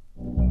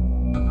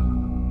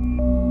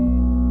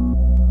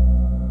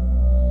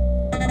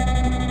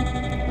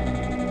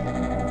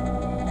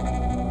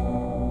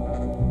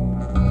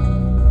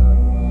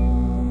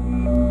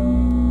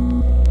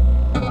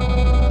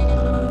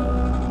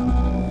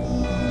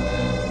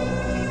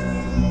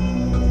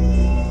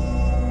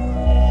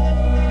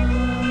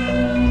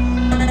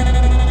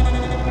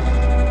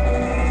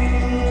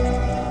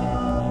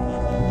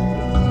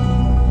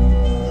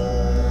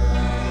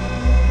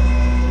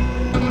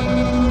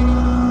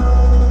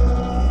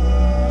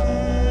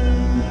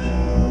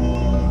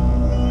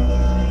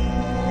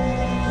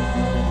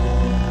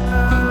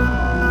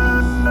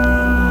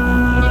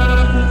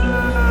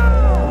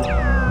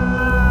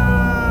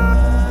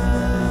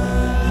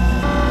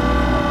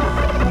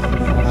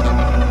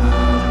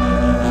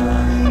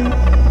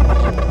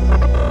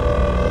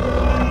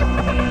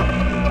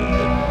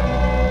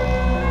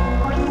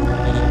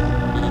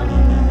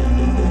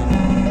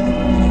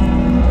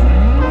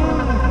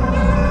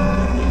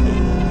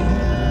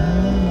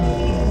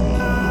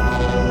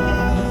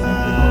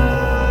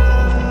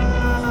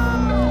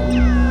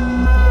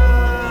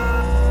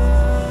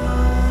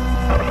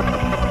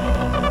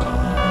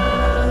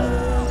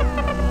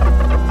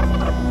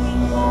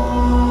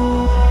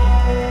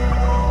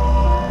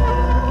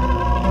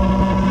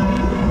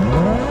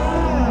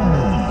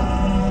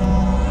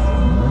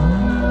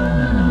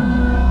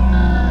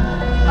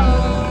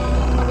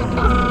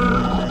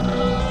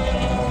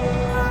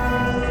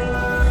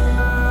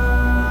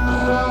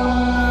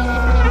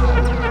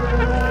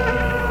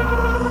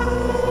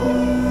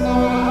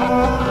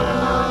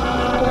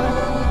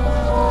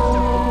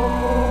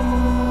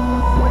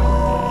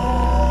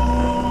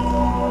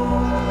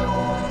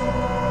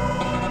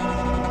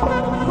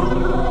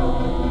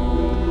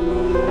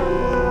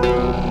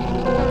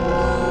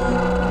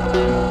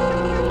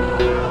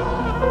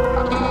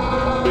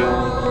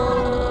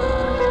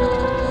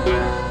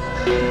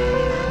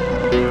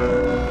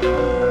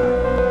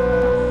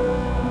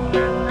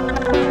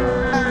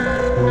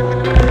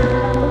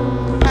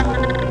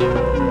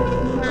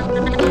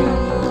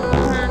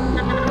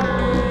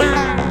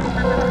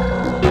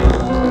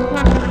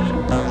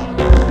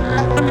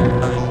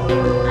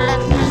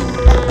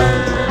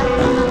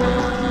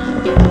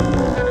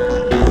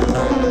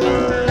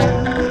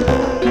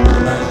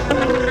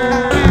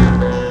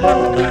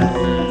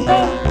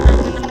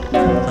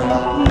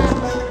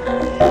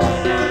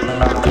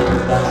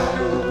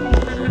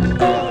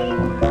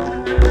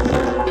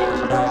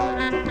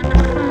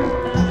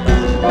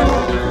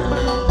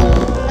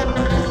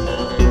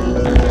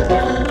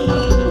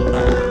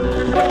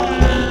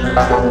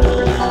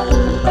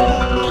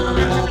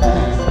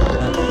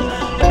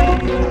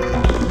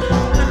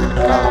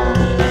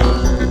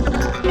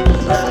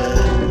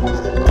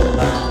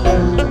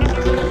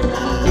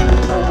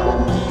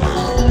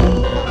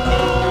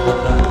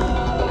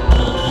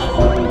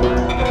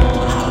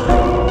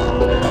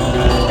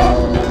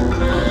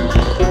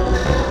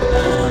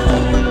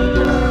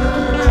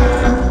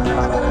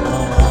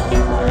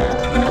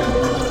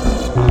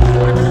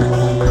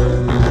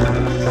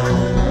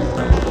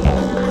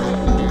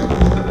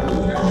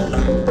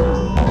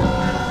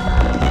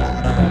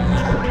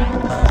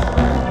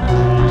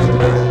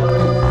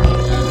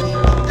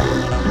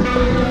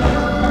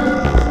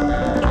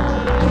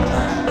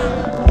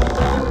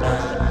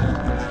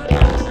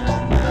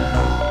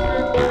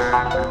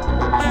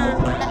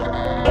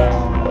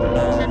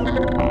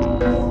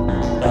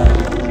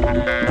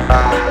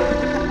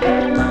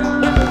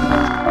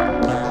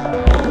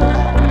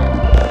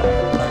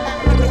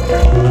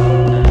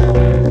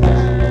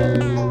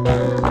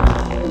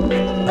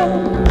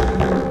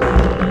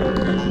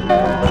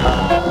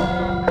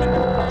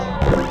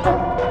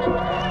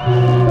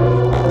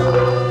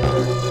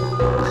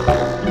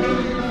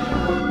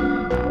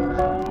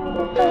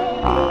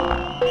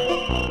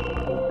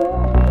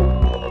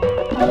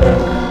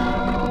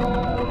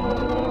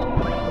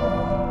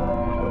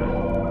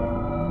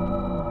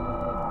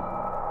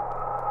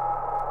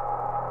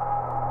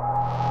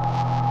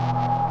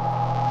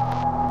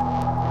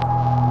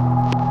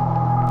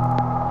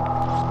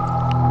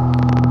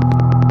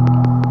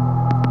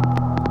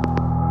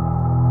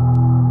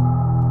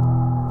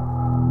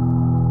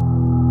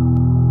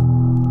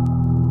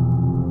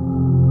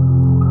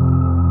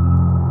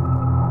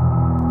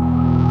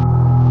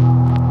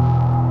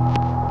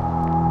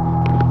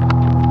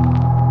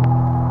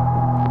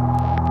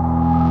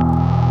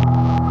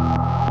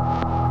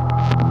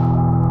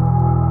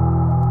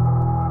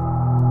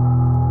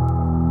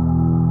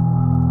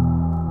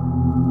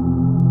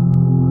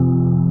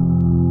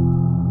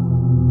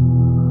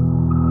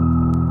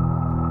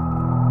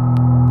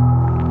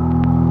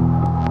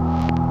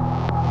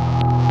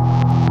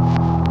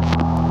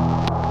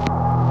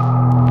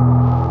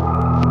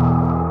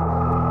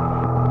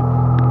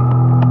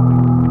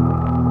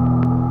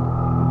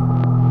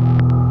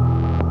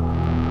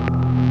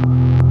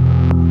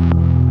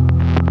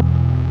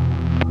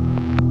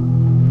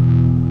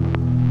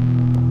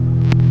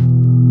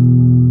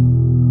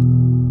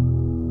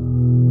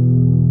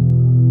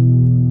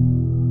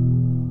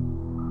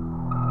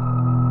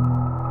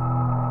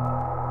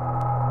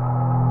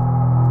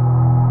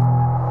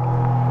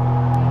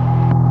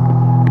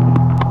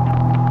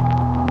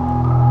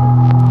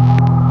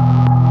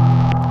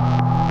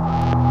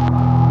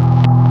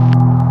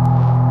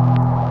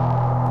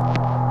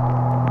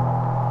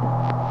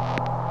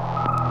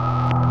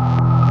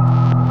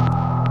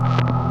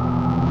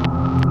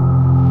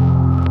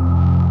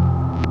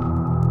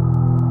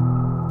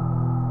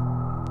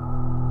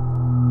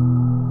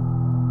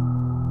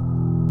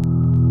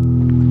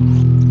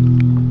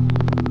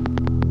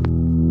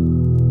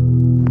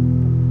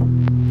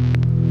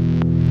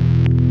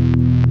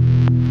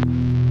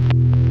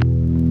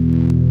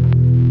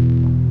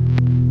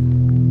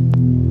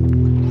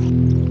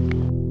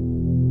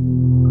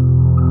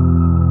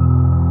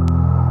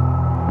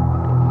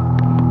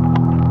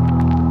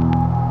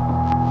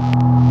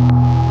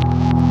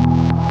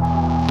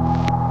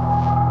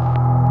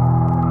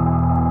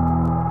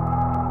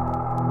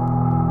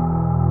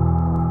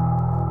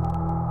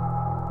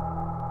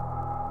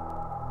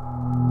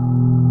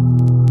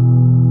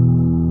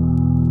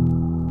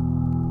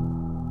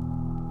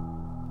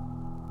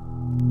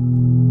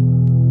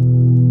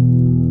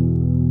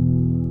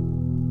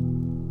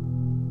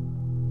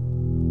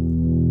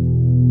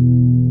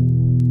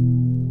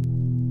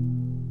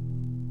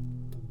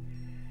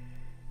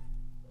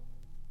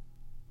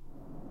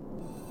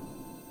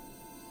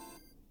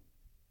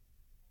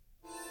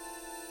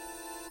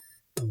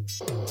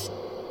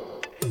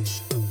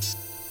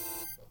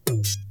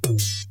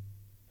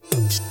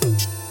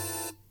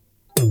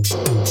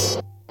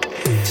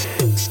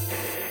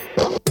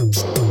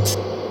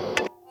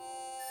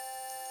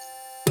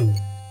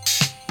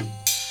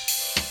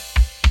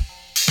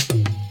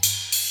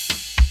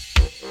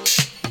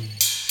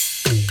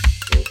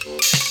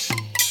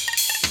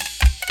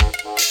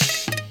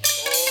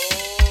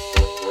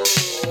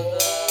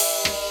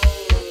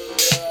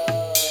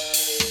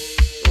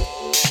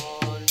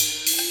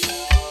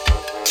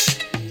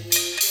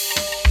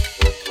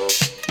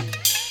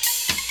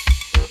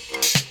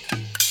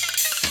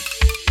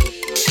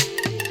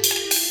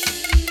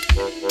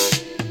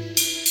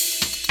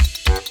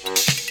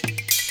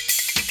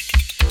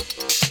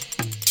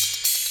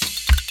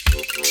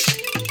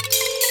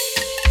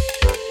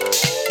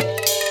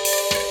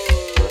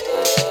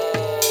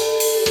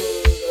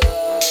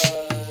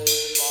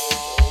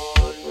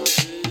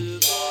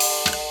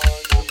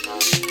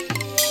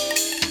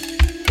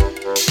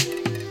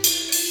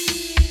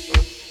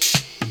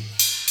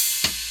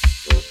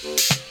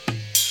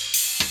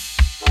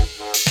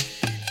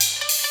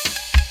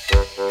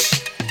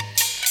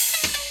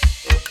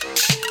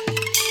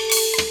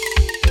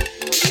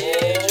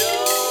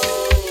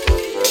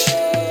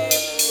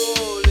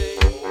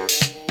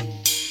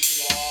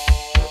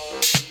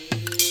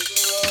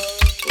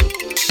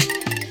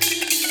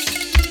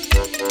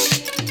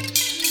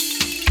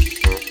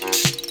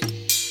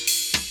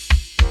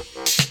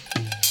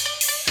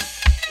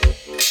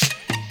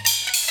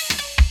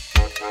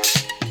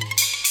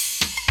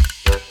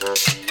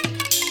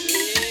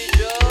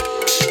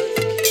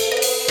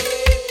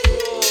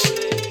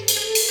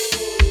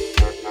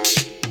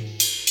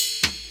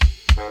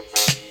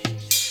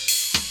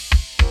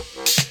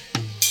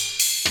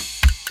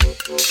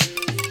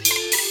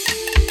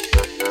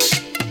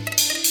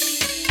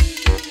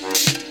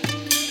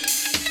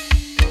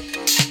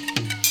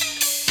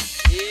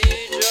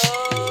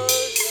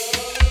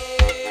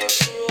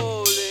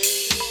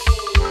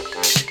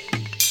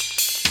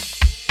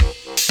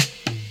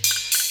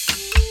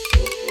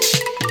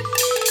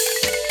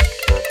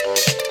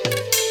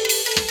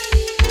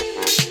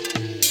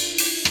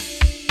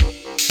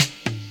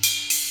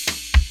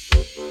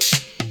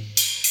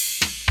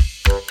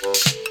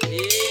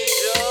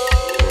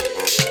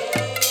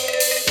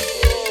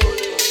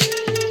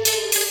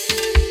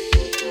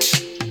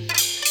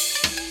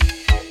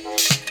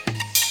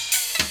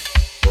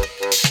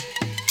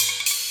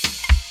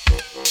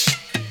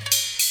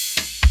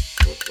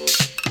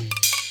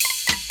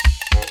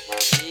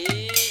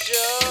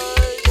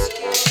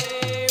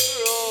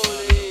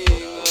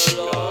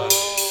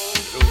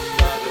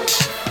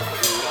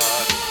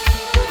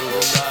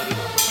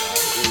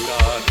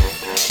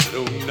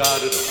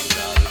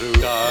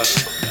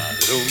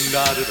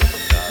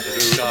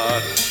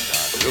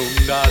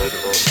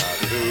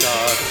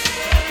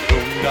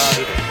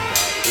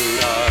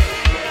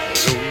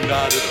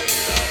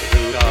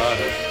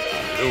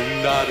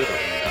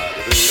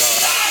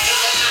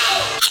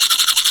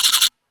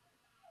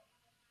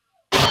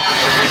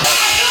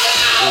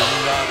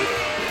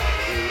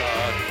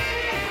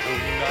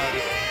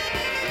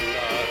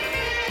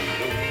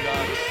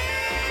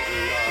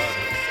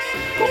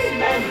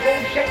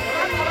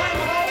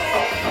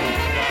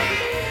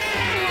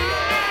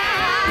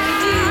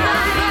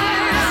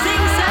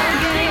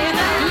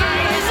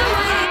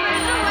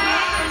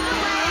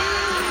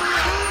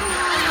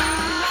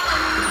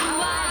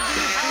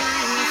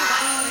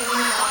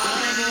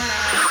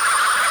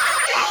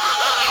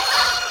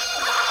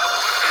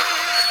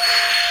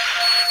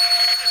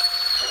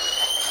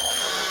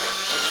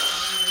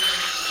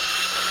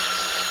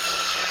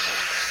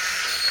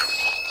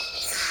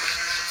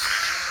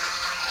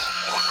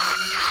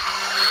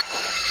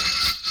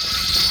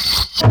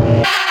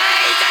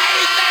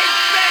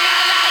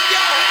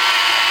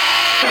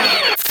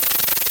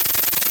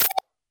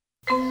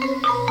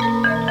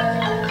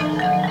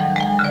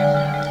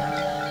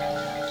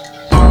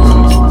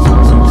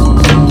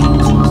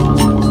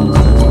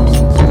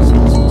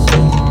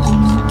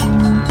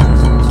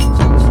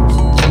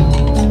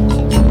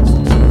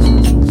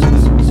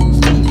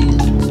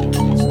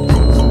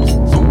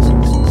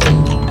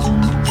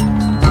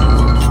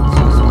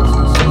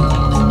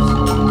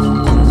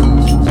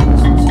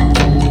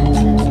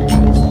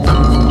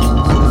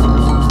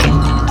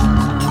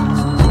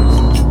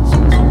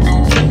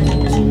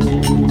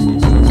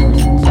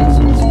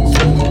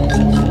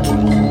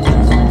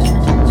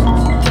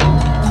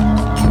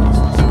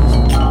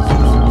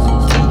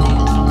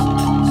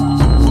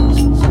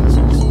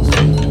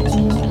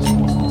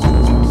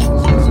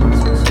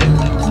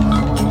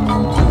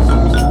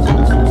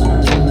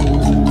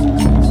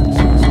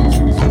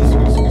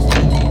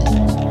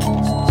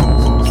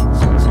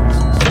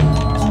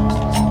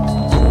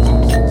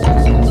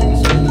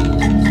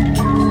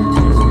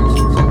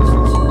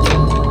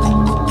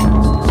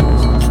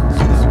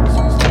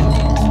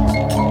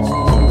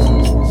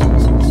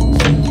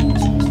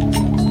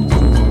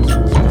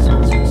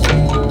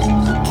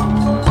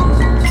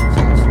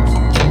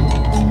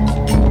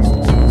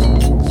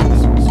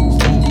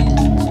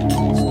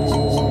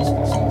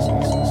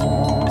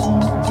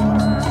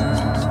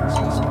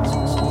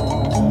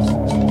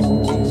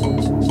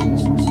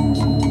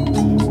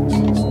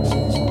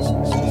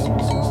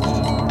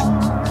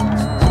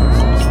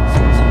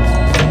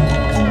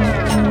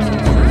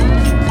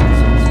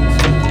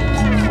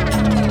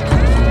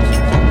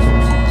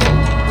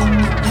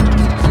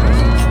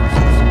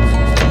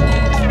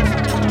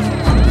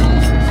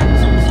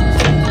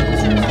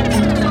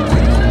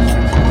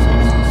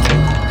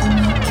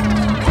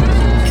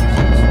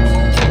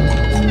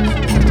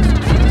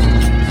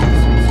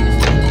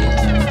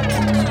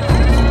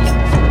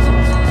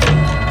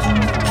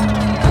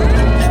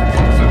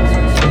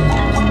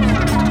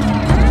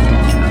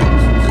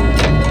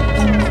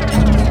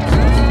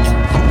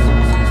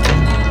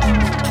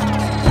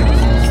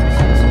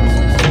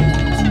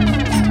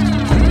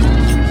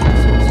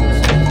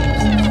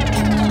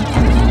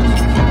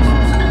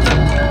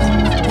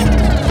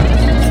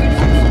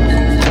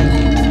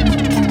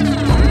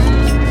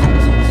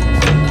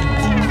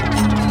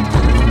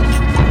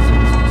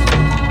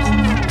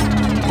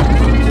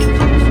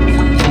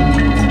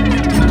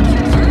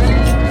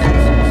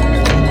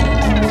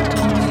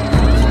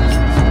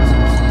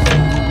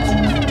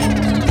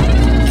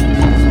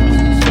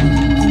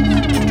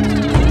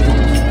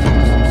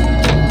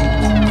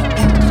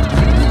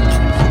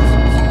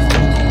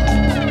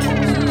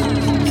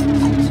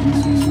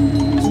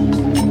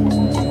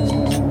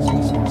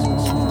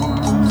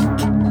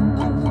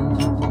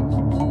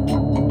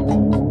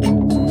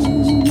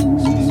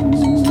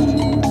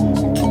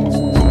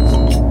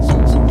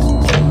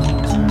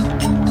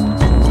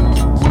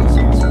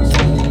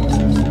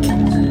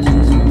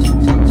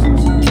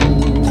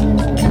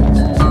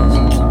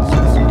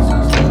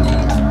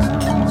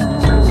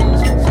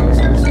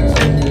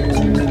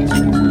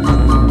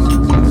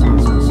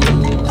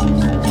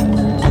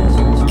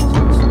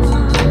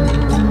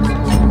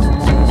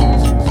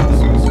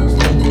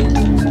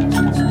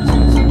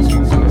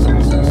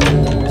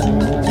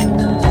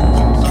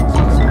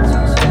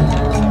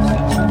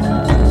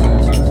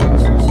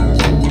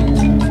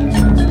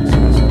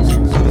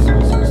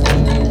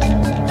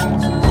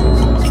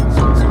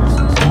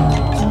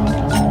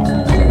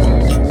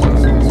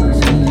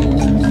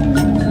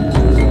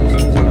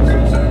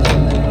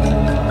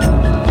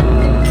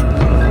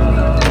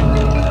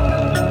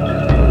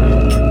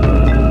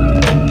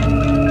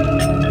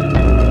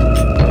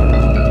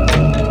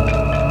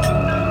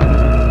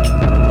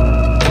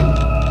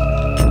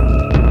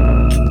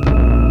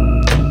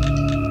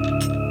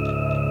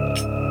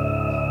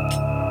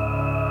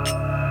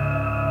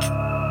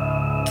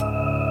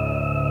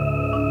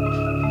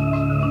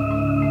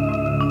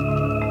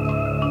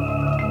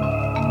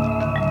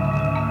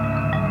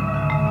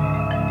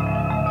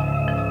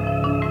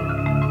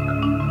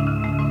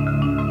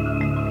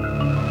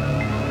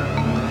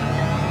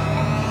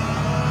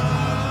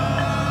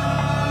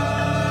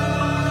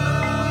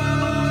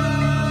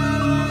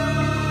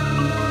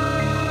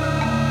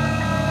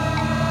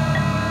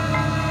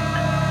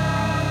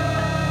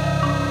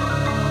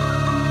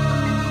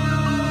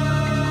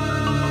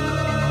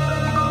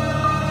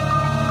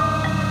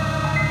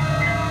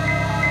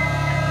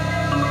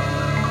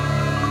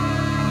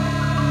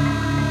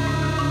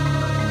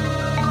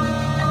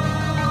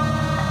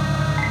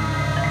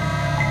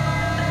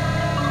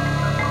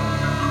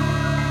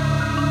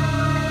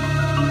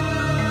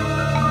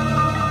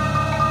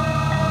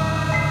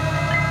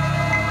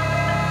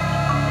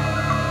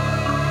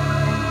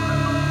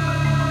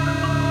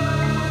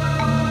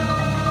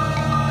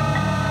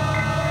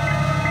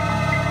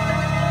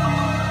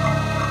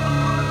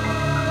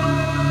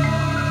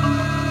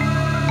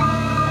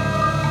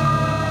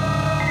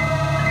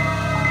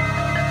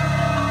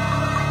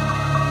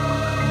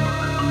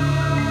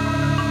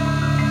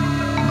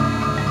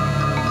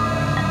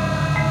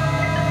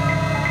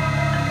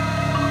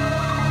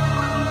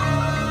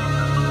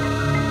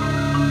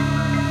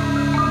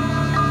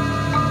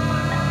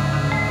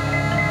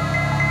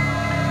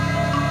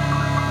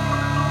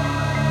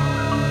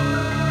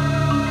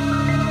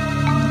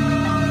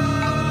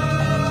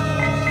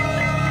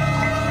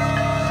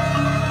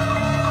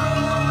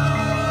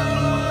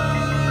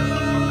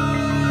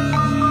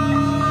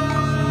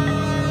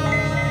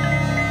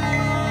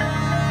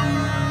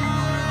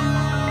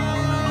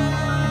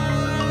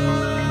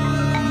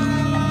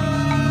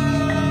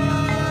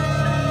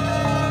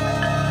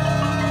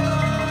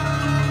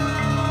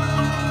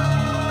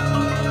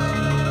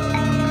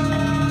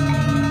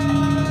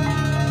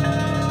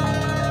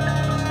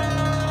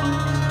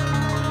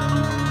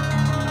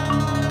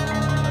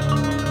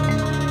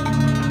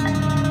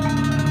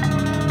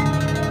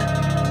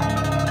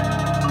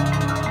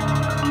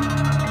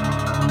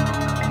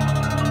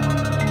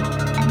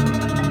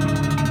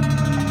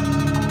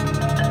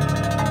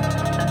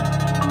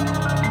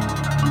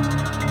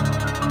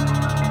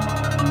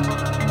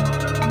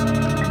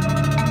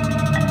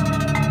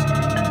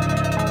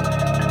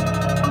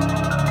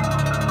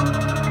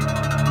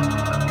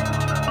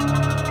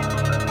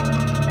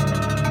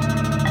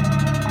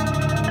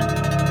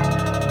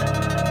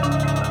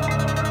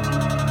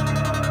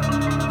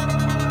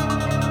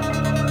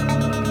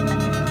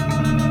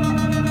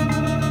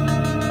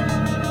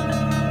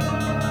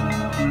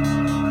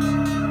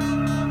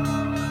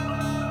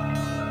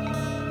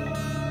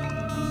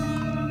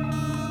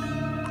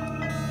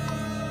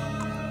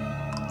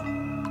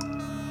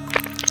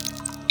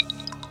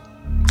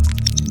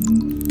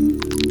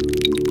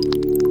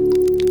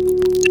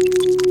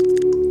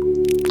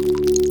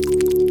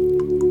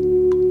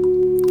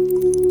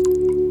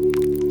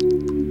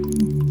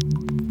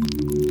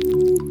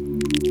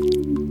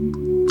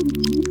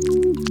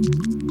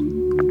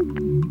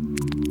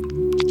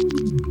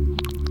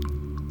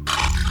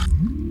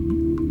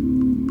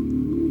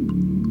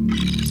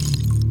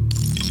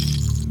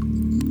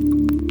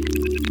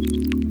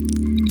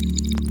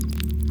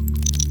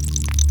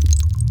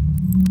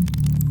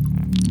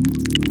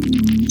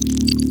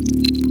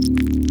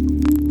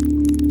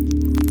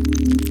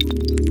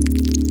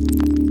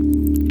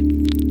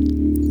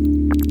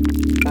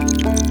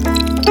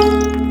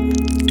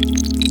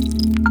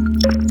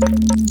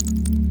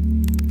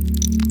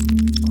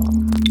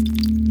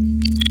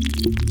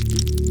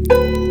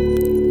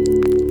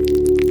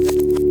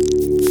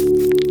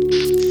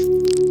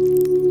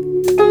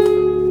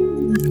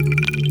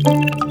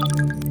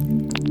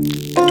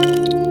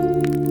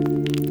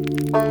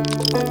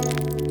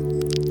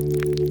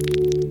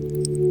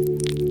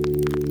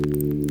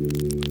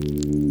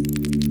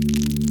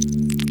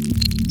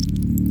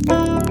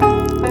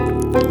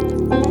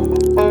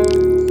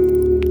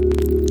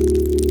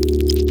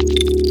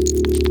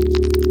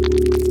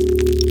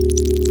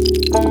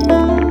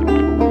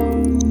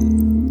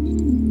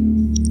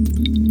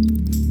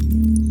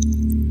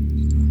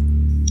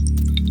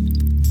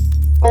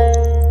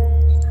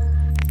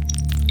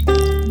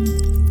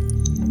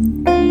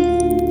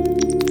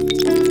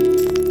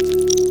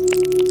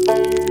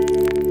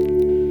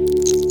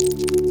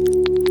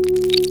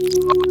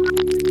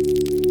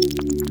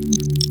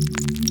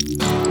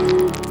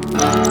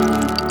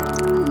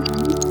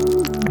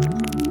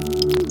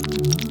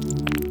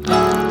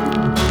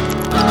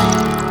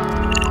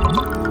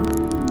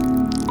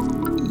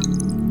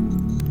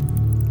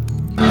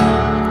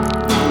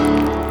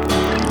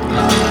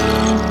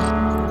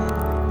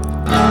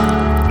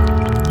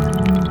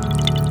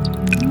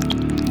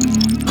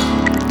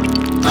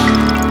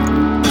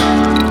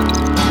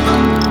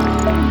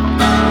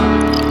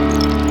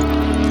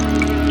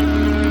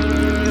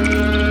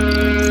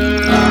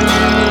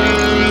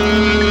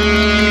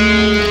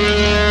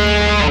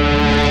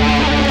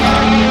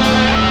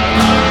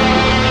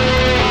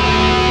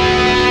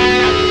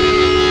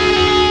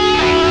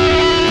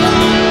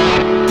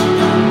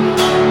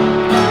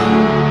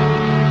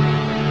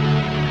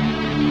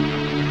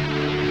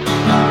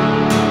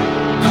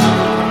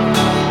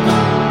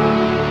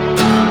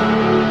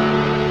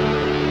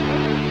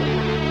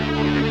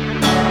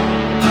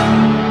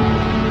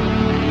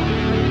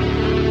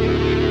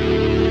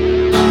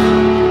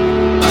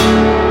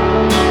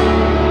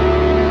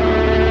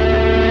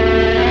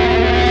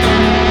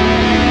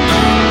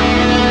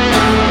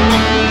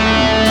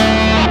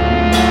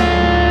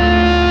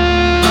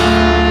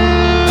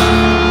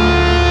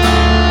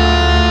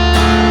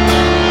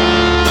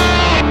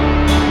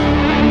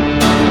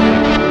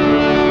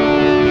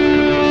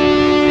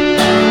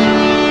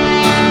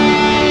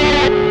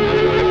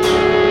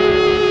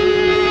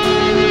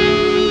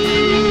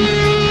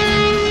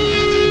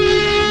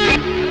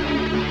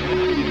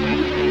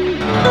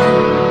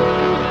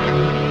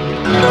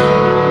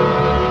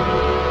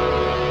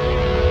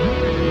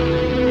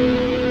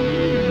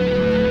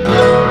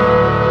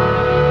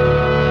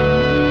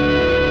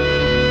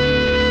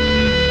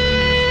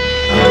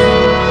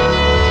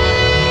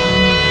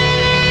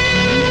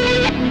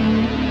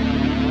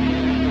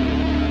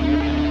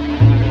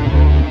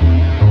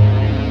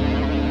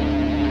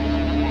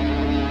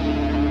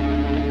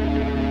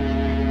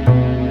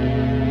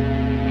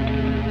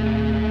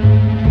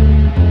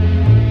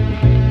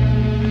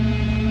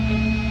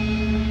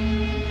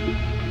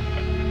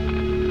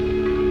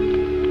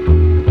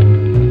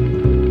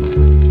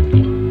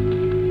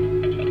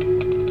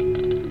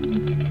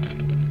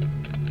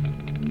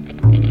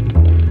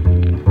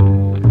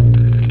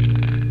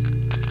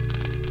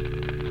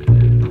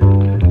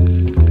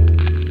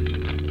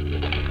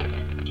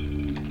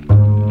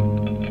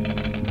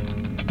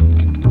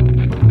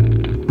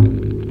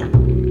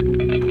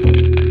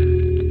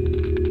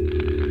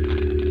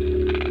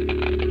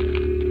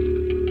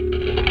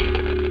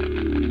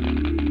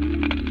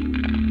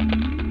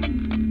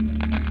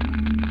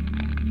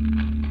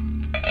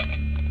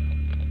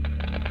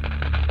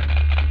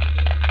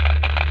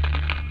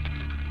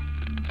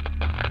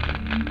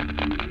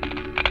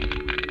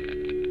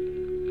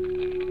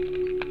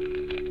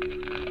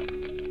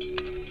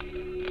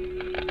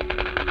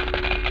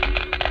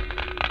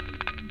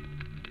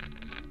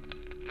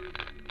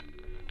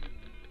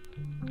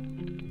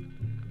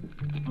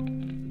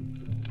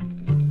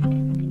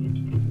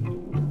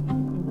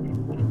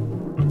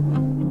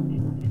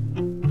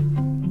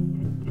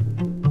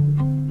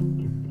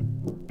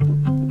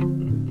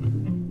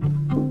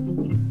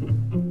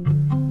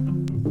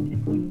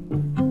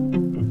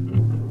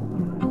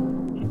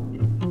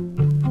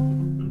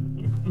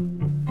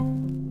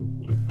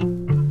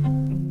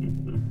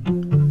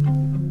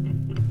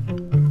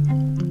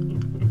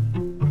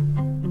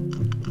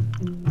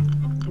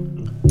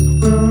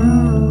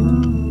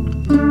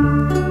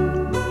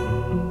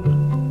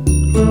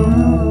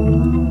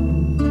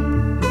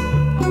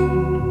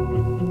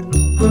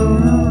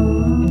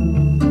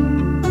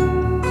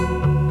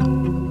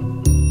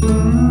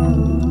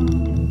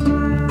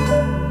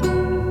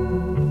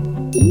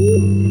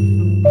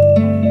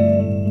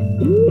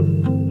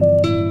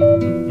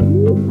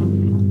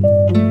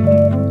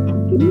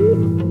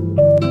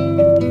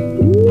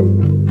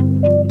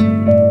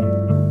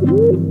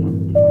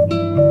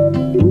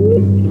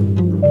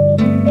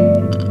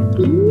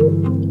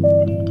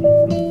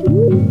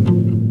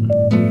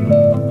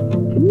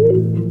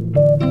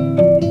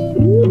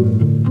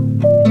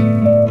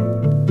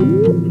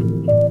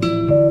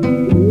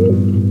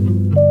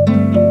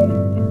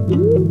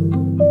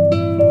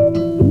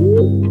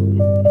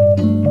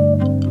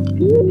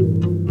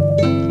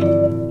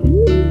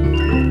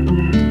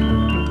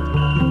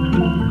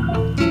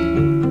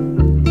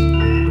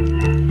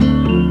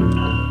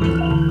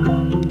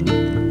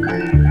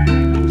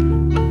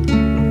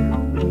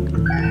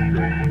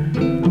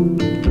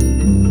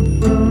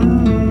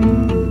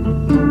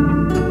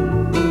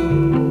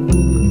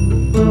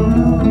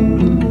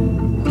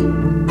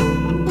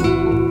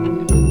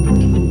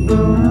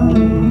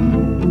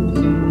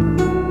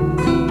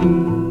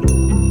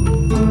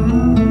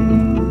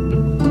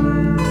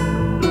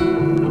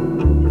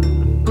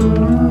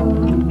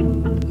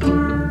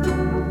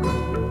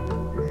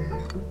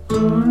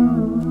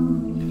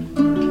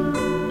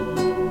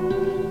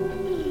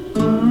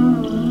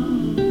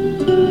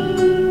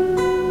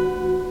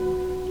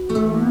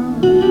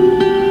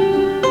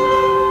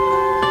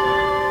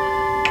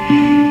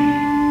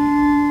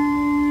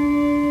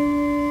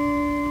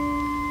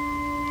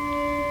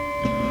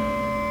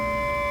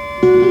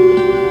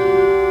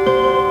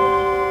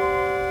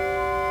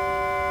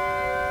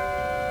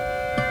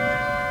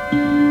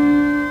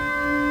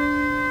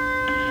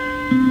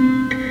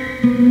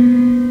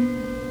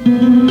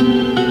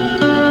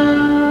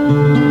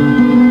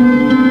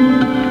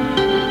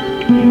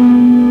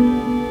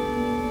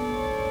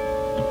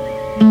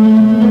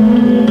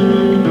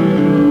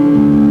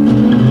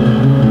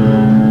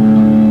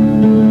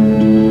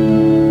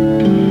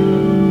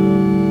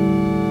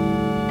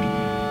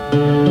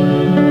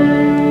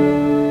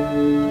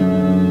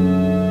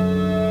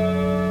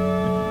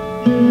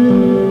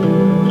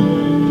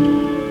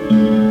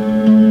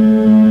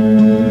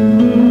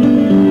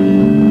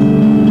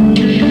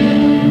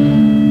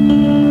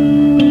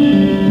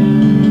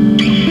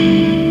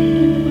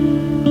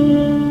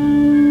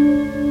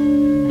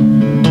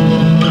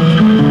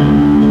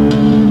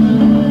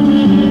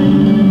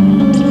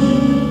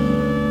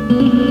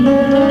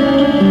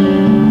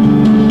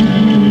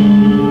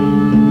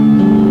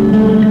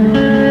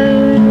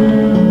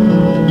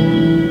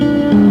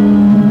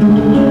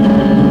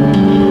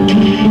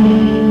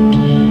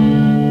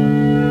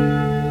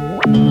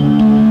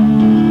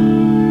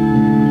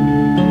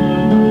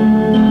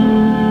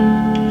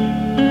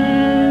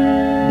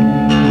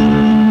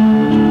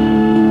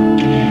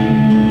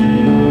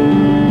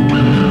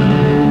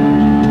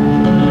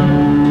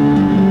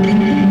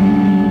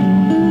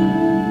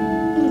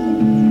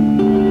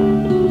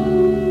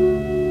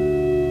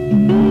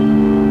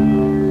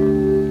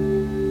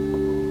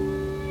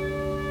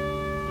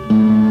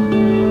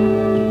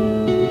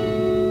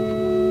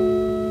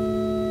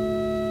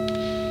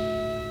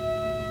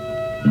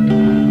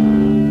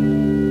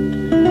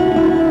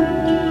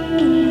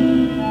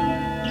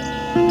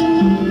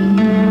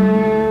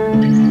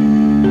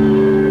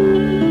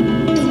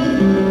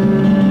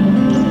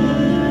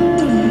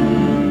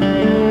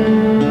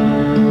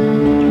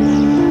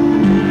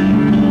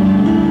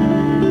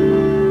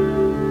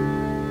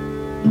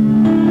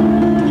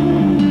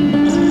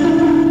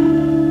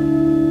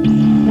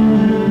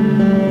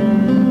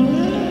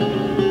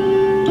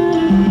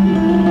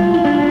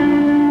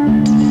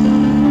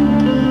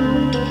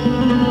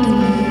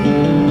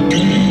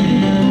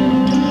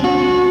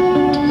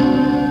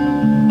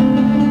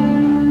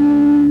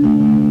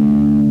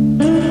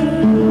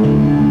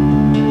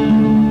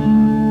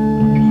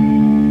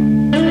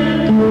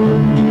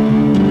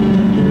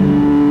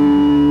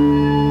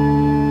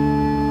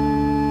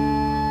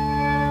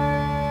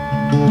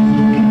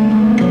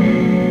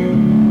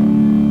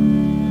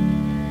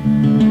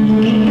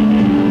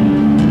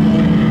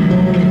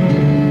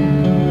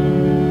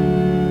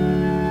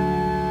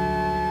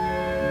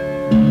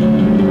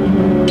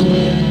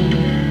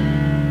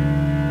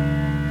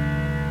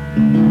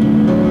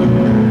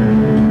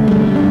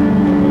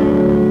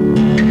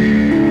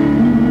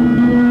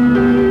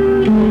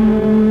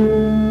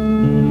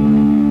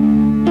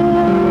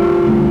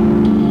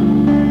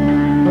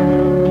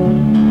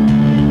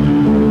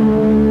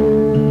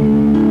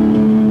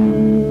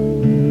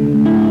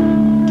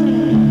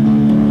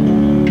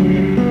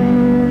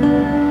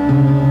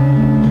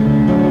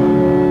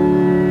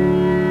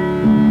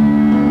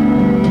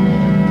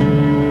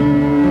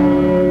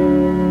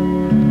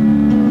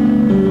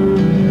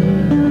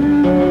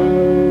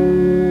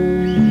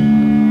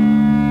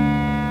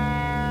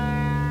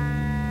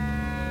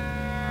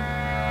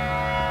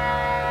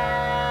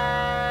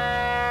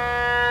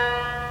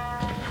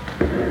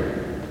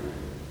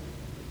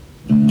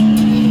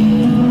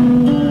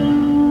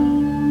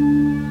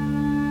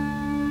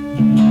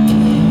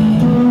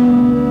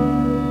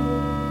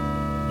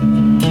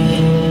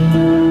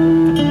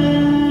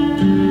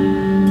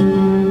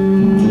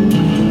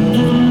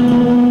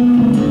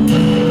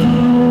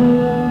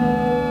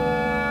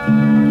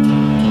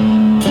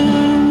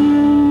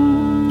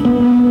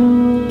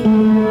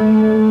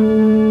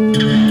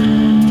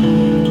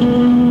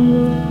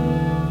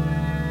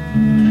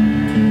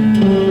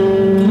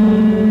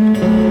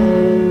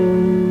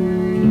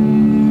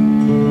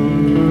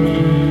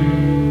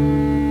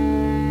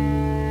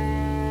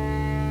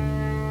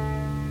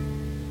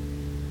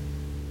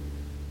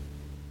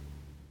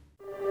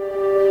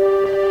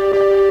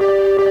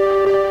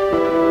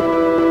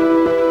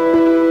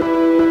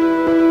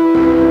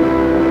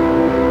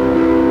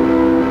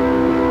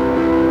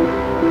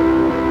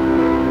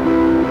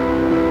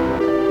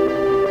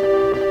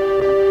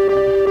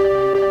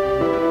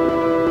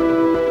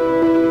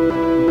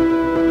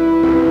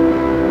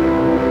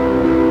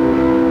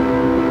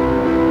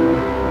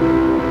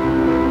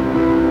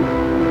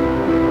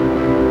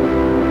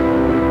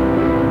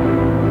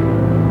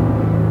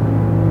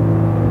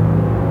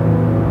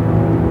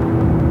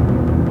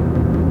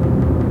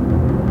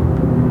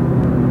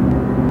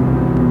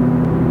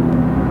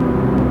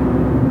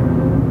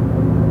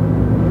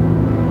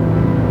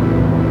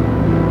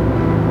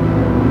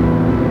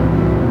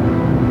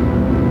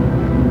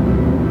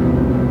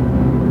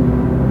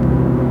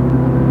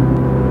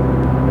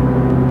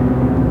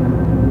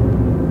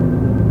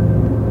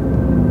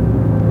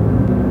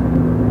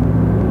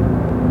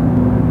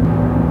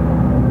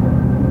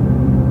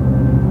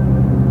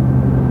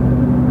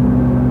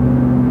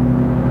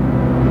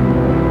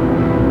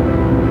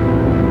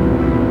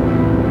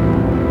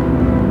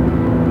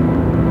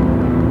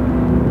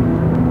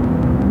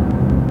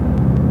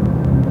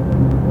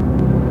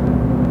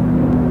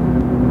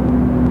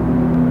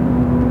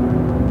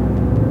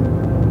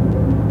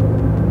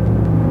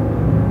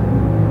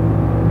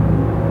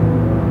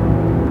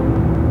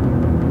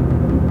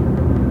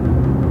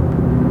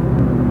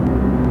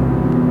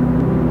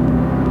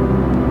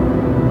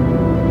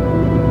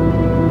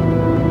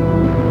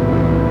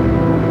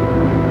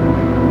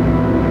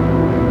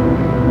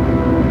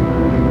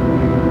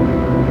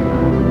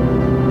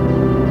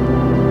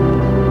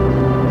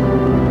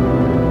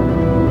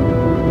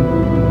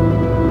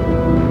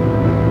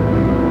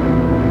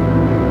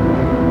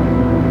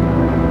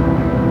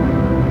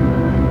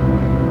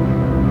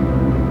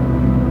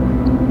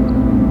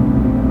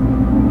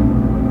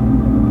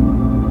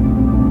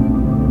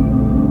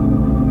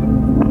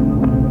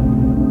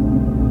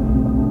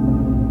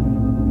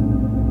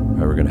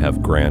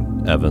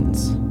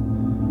 Evans.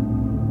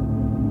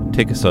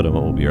 Take us out on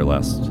what will be our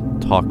last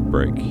talk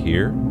break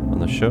here on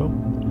the show.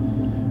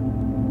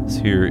 This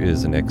here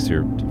is an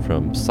excerpt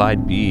from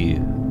side B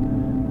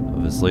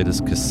of his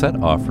latest cassette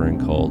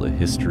offering called A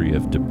History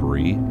of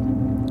Debris.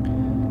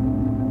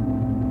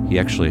 He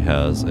actually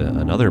has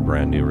another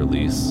brand new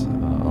release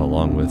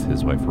along with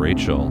his wife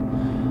Rachel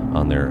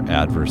on their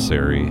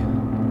Adversary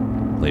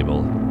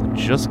label. It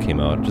just came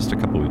out just a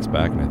couple weeks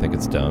back, and I think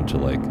it's down to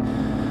like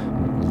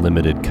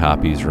limited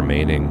copies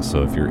remaining.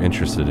 So if you're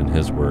interested in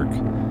his work,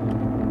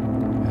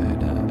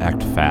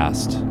 act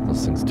fast.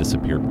 Those things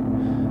disappear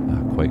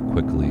quite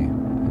quickly.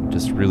 I've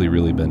just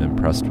really been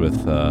impressed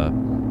with the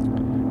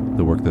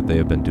work that they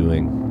have been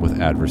doing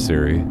with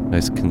Adversary.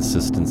 Nice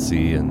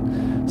consistency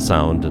and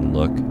sound and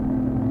look.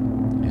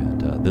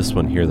 And this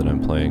one here that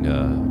I'm playing,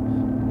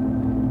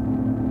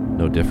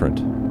 no different.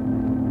 A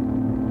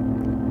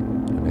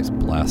nice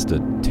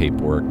blasted tape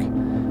work.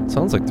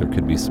 Sounds like there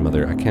could be some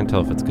other, I can't tell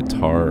if it's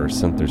guitar or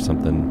synth or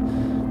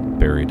something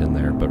buried in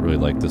there, but really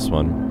like this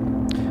one.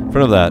 In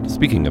front of that,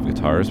 speaking of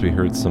guitars, we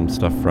heard some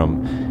stuff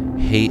from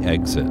Hey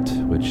Exit,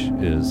 which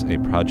is a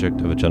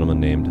project of a gentleman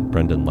named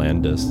Brendan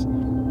Landis,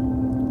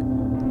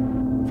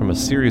 from a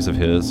series of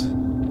his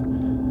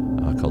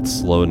called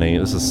Slow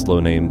Names. This is Slow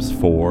Names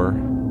 4,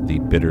 The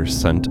Bitter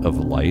Scent of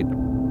Light,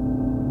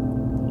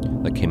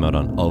 that came out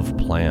on Of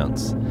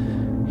Plants.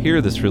 Here,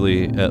 this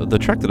really, the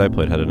track that I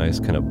played had a nice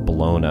kind of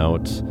blown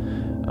out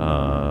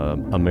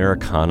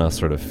Americana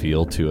sort of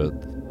feel to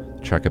it.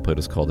 The track I played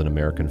was called An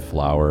American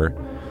Flower.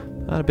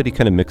 But he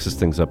kind of mixes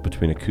things up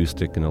between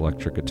acoustic and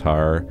electric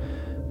guitar.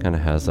 Kind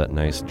of has that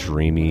nice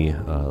dreamy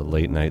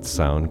late night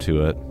sound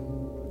to it.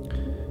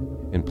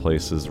 In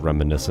places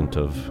reminiscent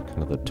of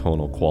kind of the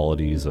tonal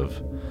qualities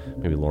of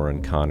maybe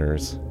Lauren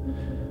Connor's.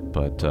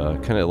 But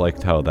kind of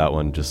liked how that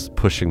one just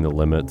pushing the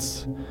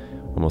limits,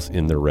 almost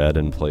in the red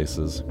in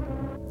places.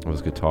 It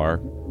was guitar.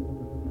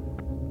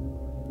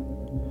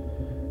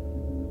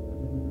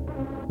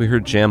 We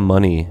heard Jam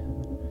Money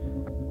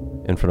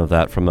in front of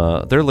that from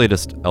their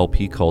latest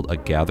LP called A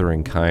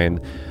Gathering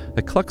Kind,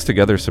 that collects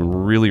together some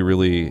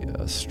really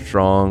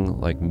strong,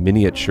 like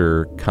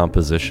miniature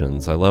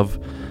compositions. I love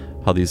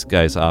how these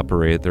guys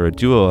operate. They're a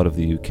duo out of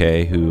the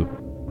UK who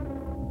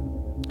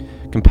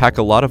can pack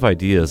a lot of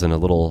ideas in a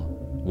little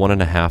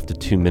 1.5 to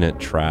 2 minute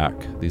track.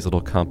 These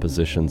little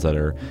compositions that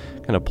are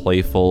kind of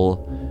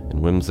playful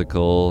and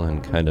whimsical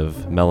and kind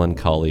of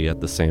melancholy at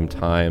the same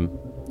time.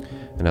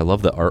 And I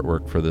love the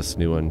artwork for this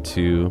new one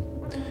too,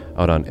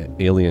 out on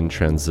Alien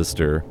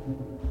Transistor,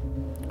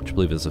 which I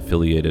believe is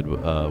affiliated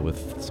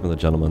with some of the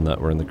gentlemen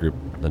that were in the group,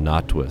 the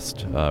Knot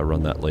Twist,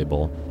 run that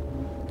label.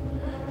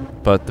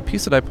 But the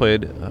piece that I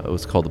played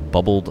was called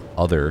Bubbled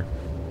Other,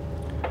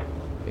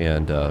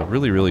 and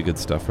really good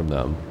stuff from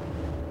them.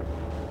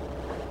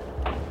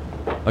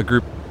 A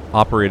group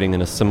operating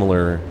in a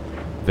similar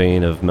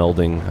vein of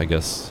melding, I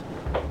guess,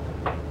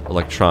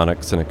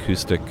 electronics and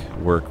acoustic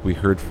work. We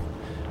heard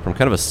from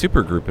kind of a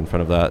super group in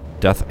front of that,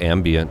 Death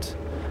Ambient,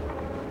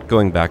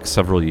 going back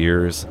several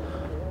years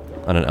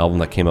on an album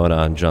that came out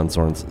on John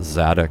Zorn's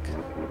Zadok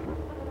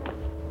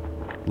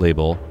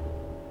label.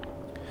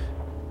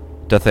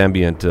 Death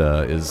Ambient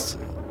is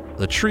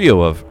the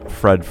trio of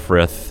Fred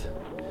Frith,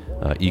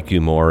 Iku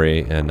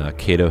Mori, and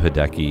Kato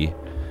Hideki,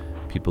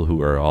 people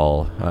who are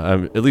all,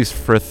 at least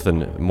Frith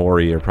and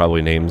Mori are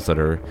probably names that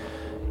are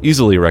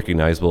easily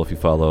recognizable if you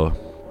follow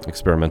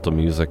experimental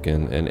music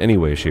in any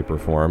way, shape, or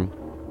form.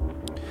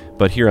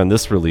 But here on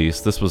this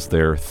release, this was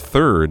their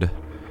third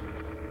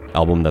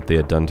album that they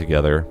had done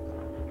together,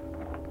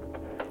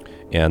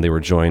 and they were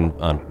joined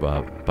on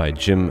by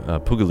Jim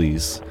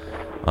Pugliese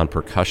on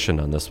percussion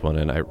on this one.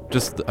 And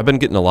I've been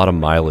getting a lot of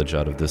mileage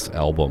out of this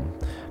album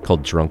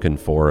called Drunken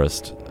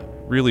Forest.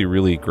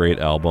 Really great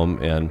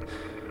album, and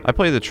I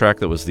played the track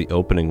that was the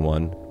opening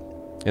one,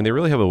 and they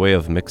really have a way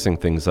of mixing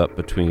things up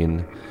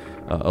between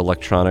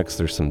electronics.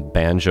 There's some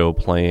banjo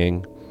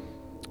playing,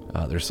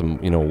 there's some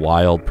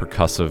wild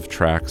percussive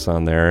tracks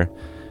on there,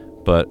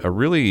 but a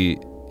really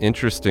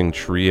interesting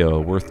trio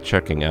worth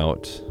checking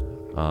out.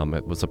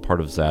 It was a part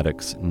of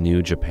Zadok's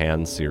New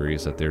Japan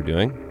series that they're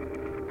doing.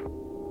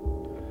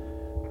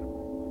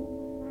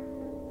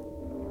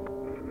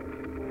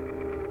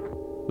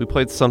 We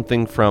played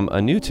something from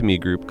a new to me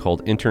group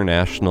called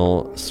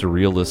International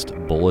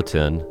Surrealist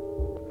Bulletin,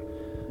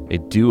 a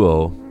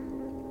duo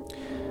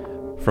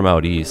from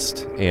out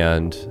east,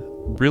 and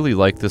really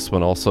like this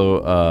one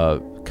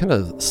also. Kind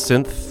of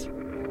synth,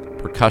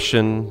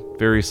 percussion,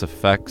 various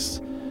effects,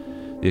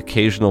 the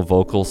occasional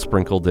vocal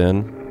sprinkled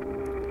in.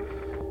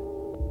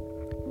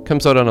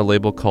 Comes out on a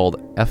label called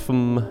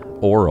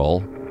Ephem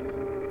Oral,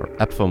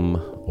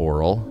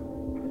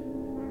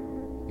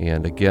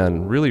 and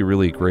again,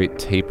 really great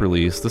tape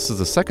release. This is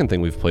the second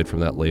thing we've played from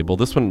that label.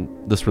 This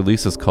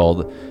release is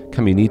called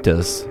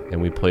Caminitas,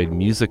 and we played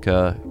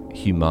Musica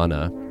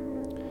Humana.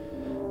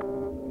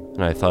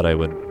 And I thought I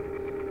would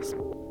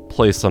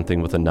play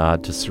something with a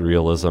nod to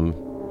surrealism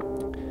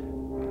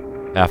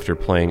after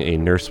playing a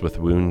Nurse with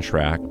Wound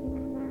track.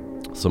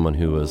 Someone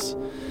who was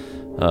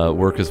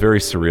work is very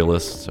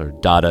surrealist, or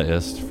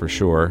Dadaist for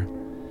sure.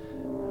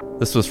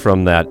 This was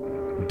from that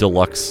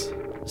deluxe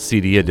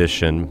CD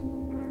edition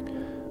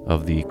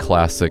of the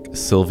classic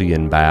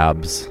Sylvian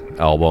Babs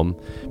album.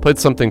 Played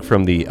something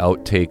from the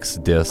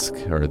outtakes disc,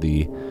 or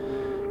the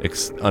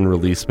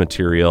unreleased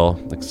material,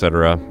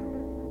 etc.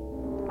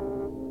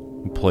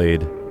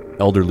 Played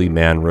Elderly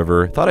Man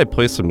River. Thought I'd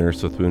play some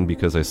Nurse with Wound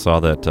because I saw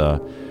that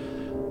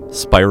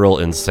Spiral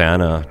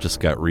Insana just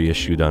got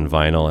reissued on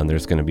vinyl, and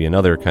there's going to be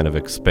another kind of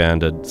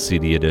expanded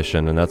CD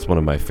edition, and that's one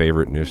of my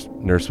favorite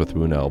Nurse with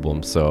Wound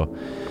albums, so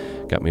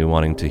got me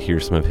wanting to hear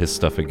some of his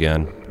stuff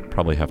again.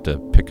 Probably have to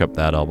pick up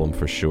that album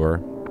for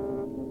sure.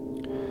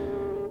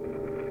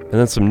 And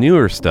then some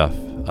newer stuff.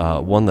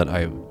 One that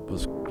I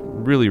was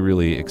really,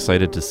 really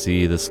excited to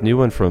see, this new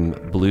one from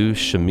Blue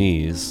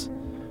Chemise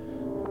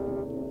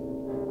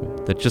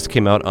that just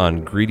came out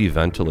on Greedy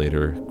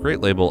Ventilator. Great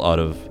label out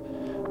of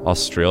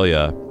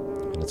Australia,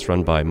 and it's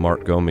run by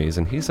Mark Gomes,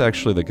 and he's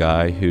actually the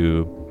guy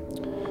who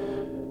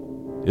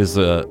is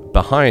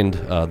behind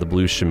the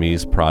Blue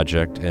Chemise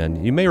project.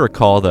 And you may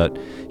recall that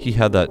he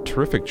had that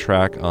terrific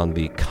track on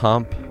the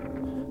comp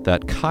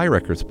that Kai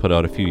Records put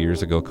out a few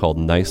years ago called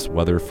Nice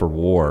Weather for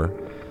War,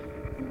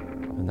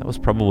 and that was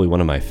probably one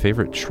of my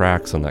favorite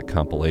tracks on that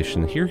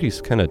compilation. Here he's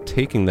kind of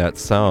taking that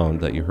sound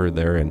that you heard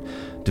there and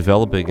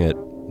developing it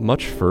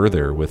much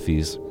further with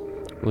these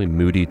really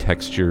moody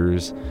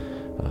textures,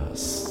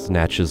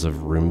 snatches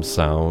of room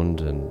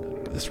sound,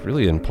 and this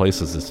really in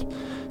places this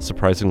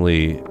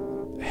surprisingly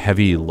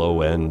heavy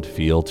low-end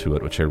feel to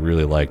it, which I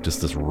really like,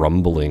 just this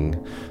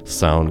rumbling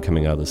sound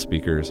coming out of the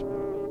speakers.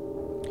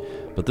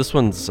 But this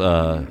one's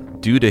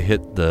due to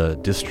hit the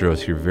distros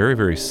here very,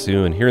 very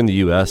soon. Here in the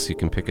US, you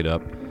can pick it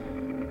up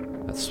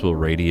at Swill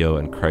Radio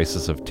and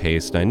Crisis of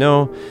Taste. And I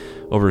know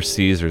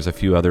overseas there's a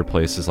few other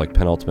places like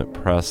Penultimate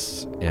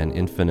Press and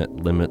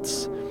Infinite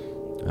Limits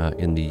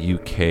in the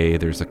UK.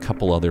 There's a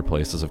couple other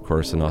places, of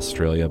course, in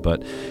Australia.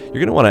 But you're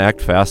going to want to act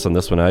fast on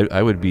this one.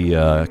 I would be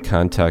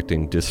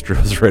contacting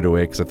distros right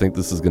away, because I think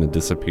this is going to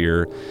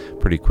disappear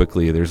pretty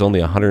quickly. There's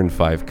only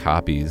 105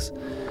 copies.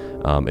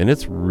 And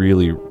it's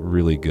really,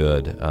 really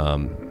good.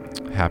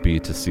 Happy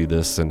to see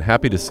this, and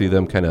happy to see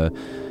them kind of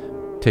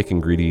taking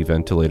Greedy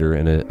Ventilator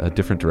in a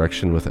different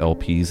direction with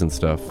LPs and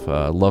stuff.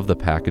 Love the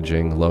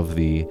packaging, love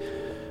the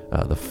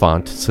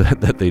font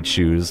that they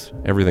choose.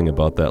 Everything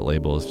about that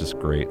label is just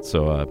great.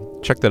 So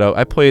check that out.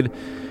 I played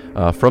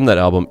from that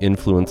album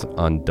Influence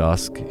on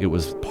Dusk. It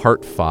was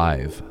part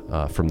 5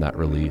 from that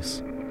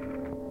release.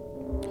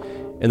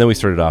 And then we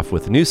started off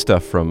with new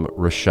stuff from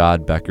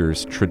Rashad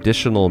Becker's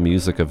Traditional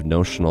Music of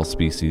Notional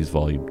Species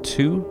Volume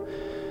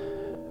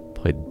 2.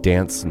 Played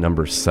Dance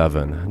Number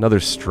 7. Another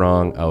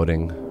strong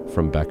outing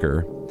from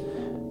Becker,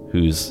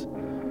 whose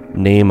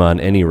name on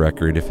any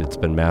record, if it's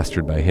been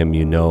mastered by him,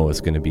 you know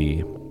is going to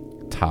be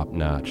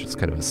top-notch. It's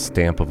kind of a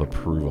stamp of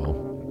approval.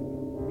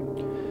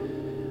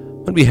 I'm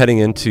going to be heading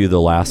into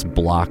the last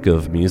block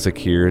of music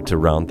here to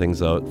round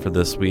things out for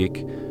this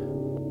week.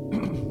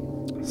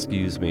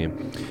 Excuse me.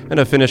 And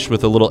I finished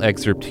with a little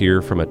excerpt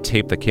here from a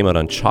tape that came out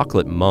on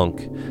Chocolate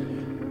Monk,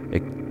 a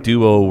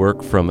duo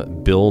work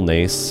from Bill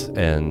Nace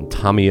and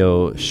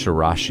Tamio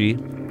Shirashi.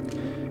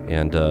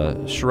 And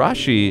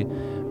Shirashi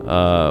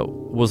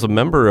was a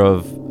member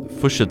of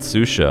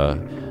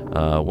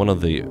Fushitsusha, one of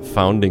the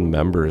founding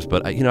members.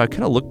 But I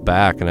kind of look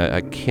back and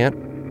I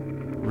can't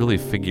really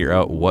figure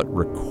out what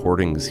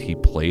recordings he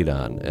played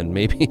on, and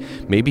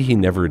maybe he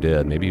never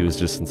did. Maybe he was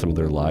just in some of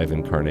their live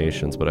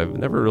incarnations, but I've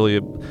never really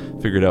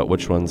figured out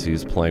which ones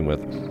he's playing with.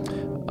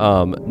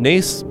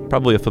 Nace,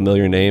 probably a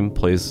familiar name,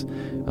 plays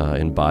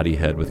in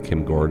Bodyhead with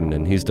Kim Gordon,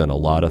 and he's done a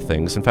lot of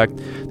things. In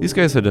fact, these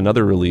guys had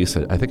another release,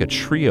 I think a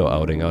trio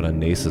outing out on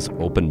Nace's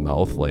Open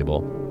Mouth label.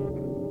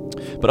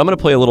 But I'm going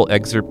to play a little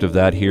excerpt of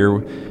that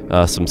here,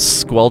 some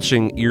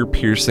squelching,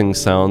 ear-piercing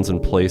sounds in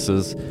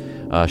places.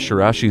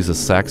 Shirashi's a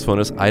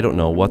saxophonist. I don't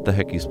know what the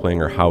heck he's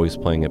playing or how he's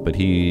playing it, but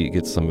he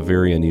gets some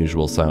very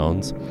unusual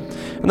sounds.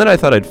 And then I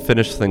thought I'd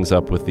finish things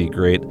up with the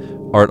great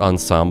Art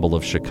Ensemble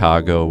of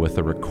Chicago with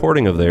a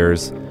recording of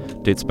theirs.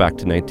 Dates back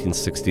to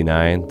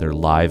 1969, their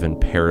Live in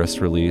Paris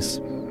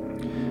release.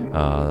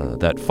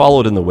 That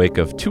followed in the wake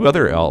of 2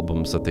 other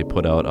albums that they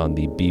put out on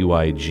the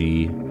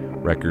BYG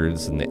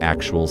records in the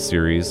Actual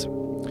series.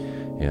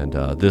 And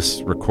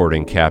this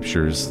recording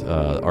captures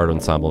Art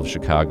Ensemble of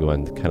Chicago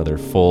and kind of their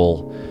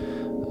full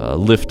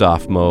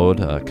lift-off mode,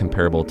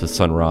 comparable to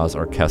Sun Ra's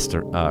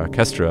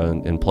orchestra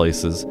in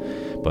places,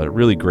 but a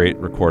really great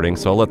recording,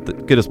 so I'll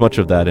get as much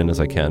of that in as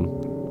I can.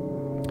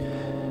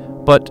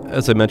 But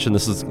as I mentioned,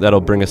 that'll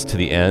bring us to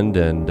the end,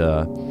 and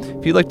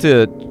if you'd like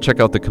to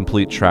check out the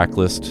complete track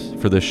list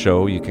for this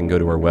show, you can go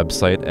to our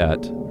website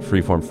at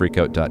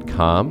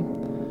freeformfreakout.com,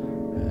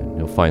 and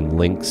you'll find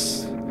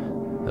links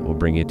that will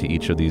bring you to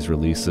each of these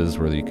releases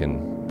where you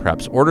can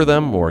perhaps order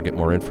them or get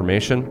more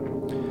information.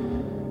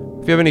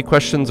 If you have any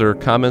questions or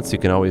comments, you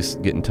can always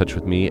get in touch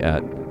with me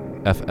at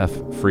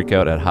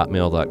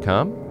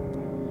fffreakout@hotmail.com.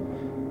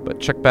 But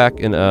check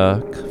back in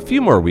a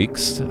few more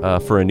weeks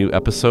for a new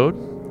episode.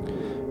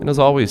 And as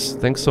always,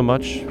 thanks so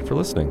much for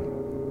listening.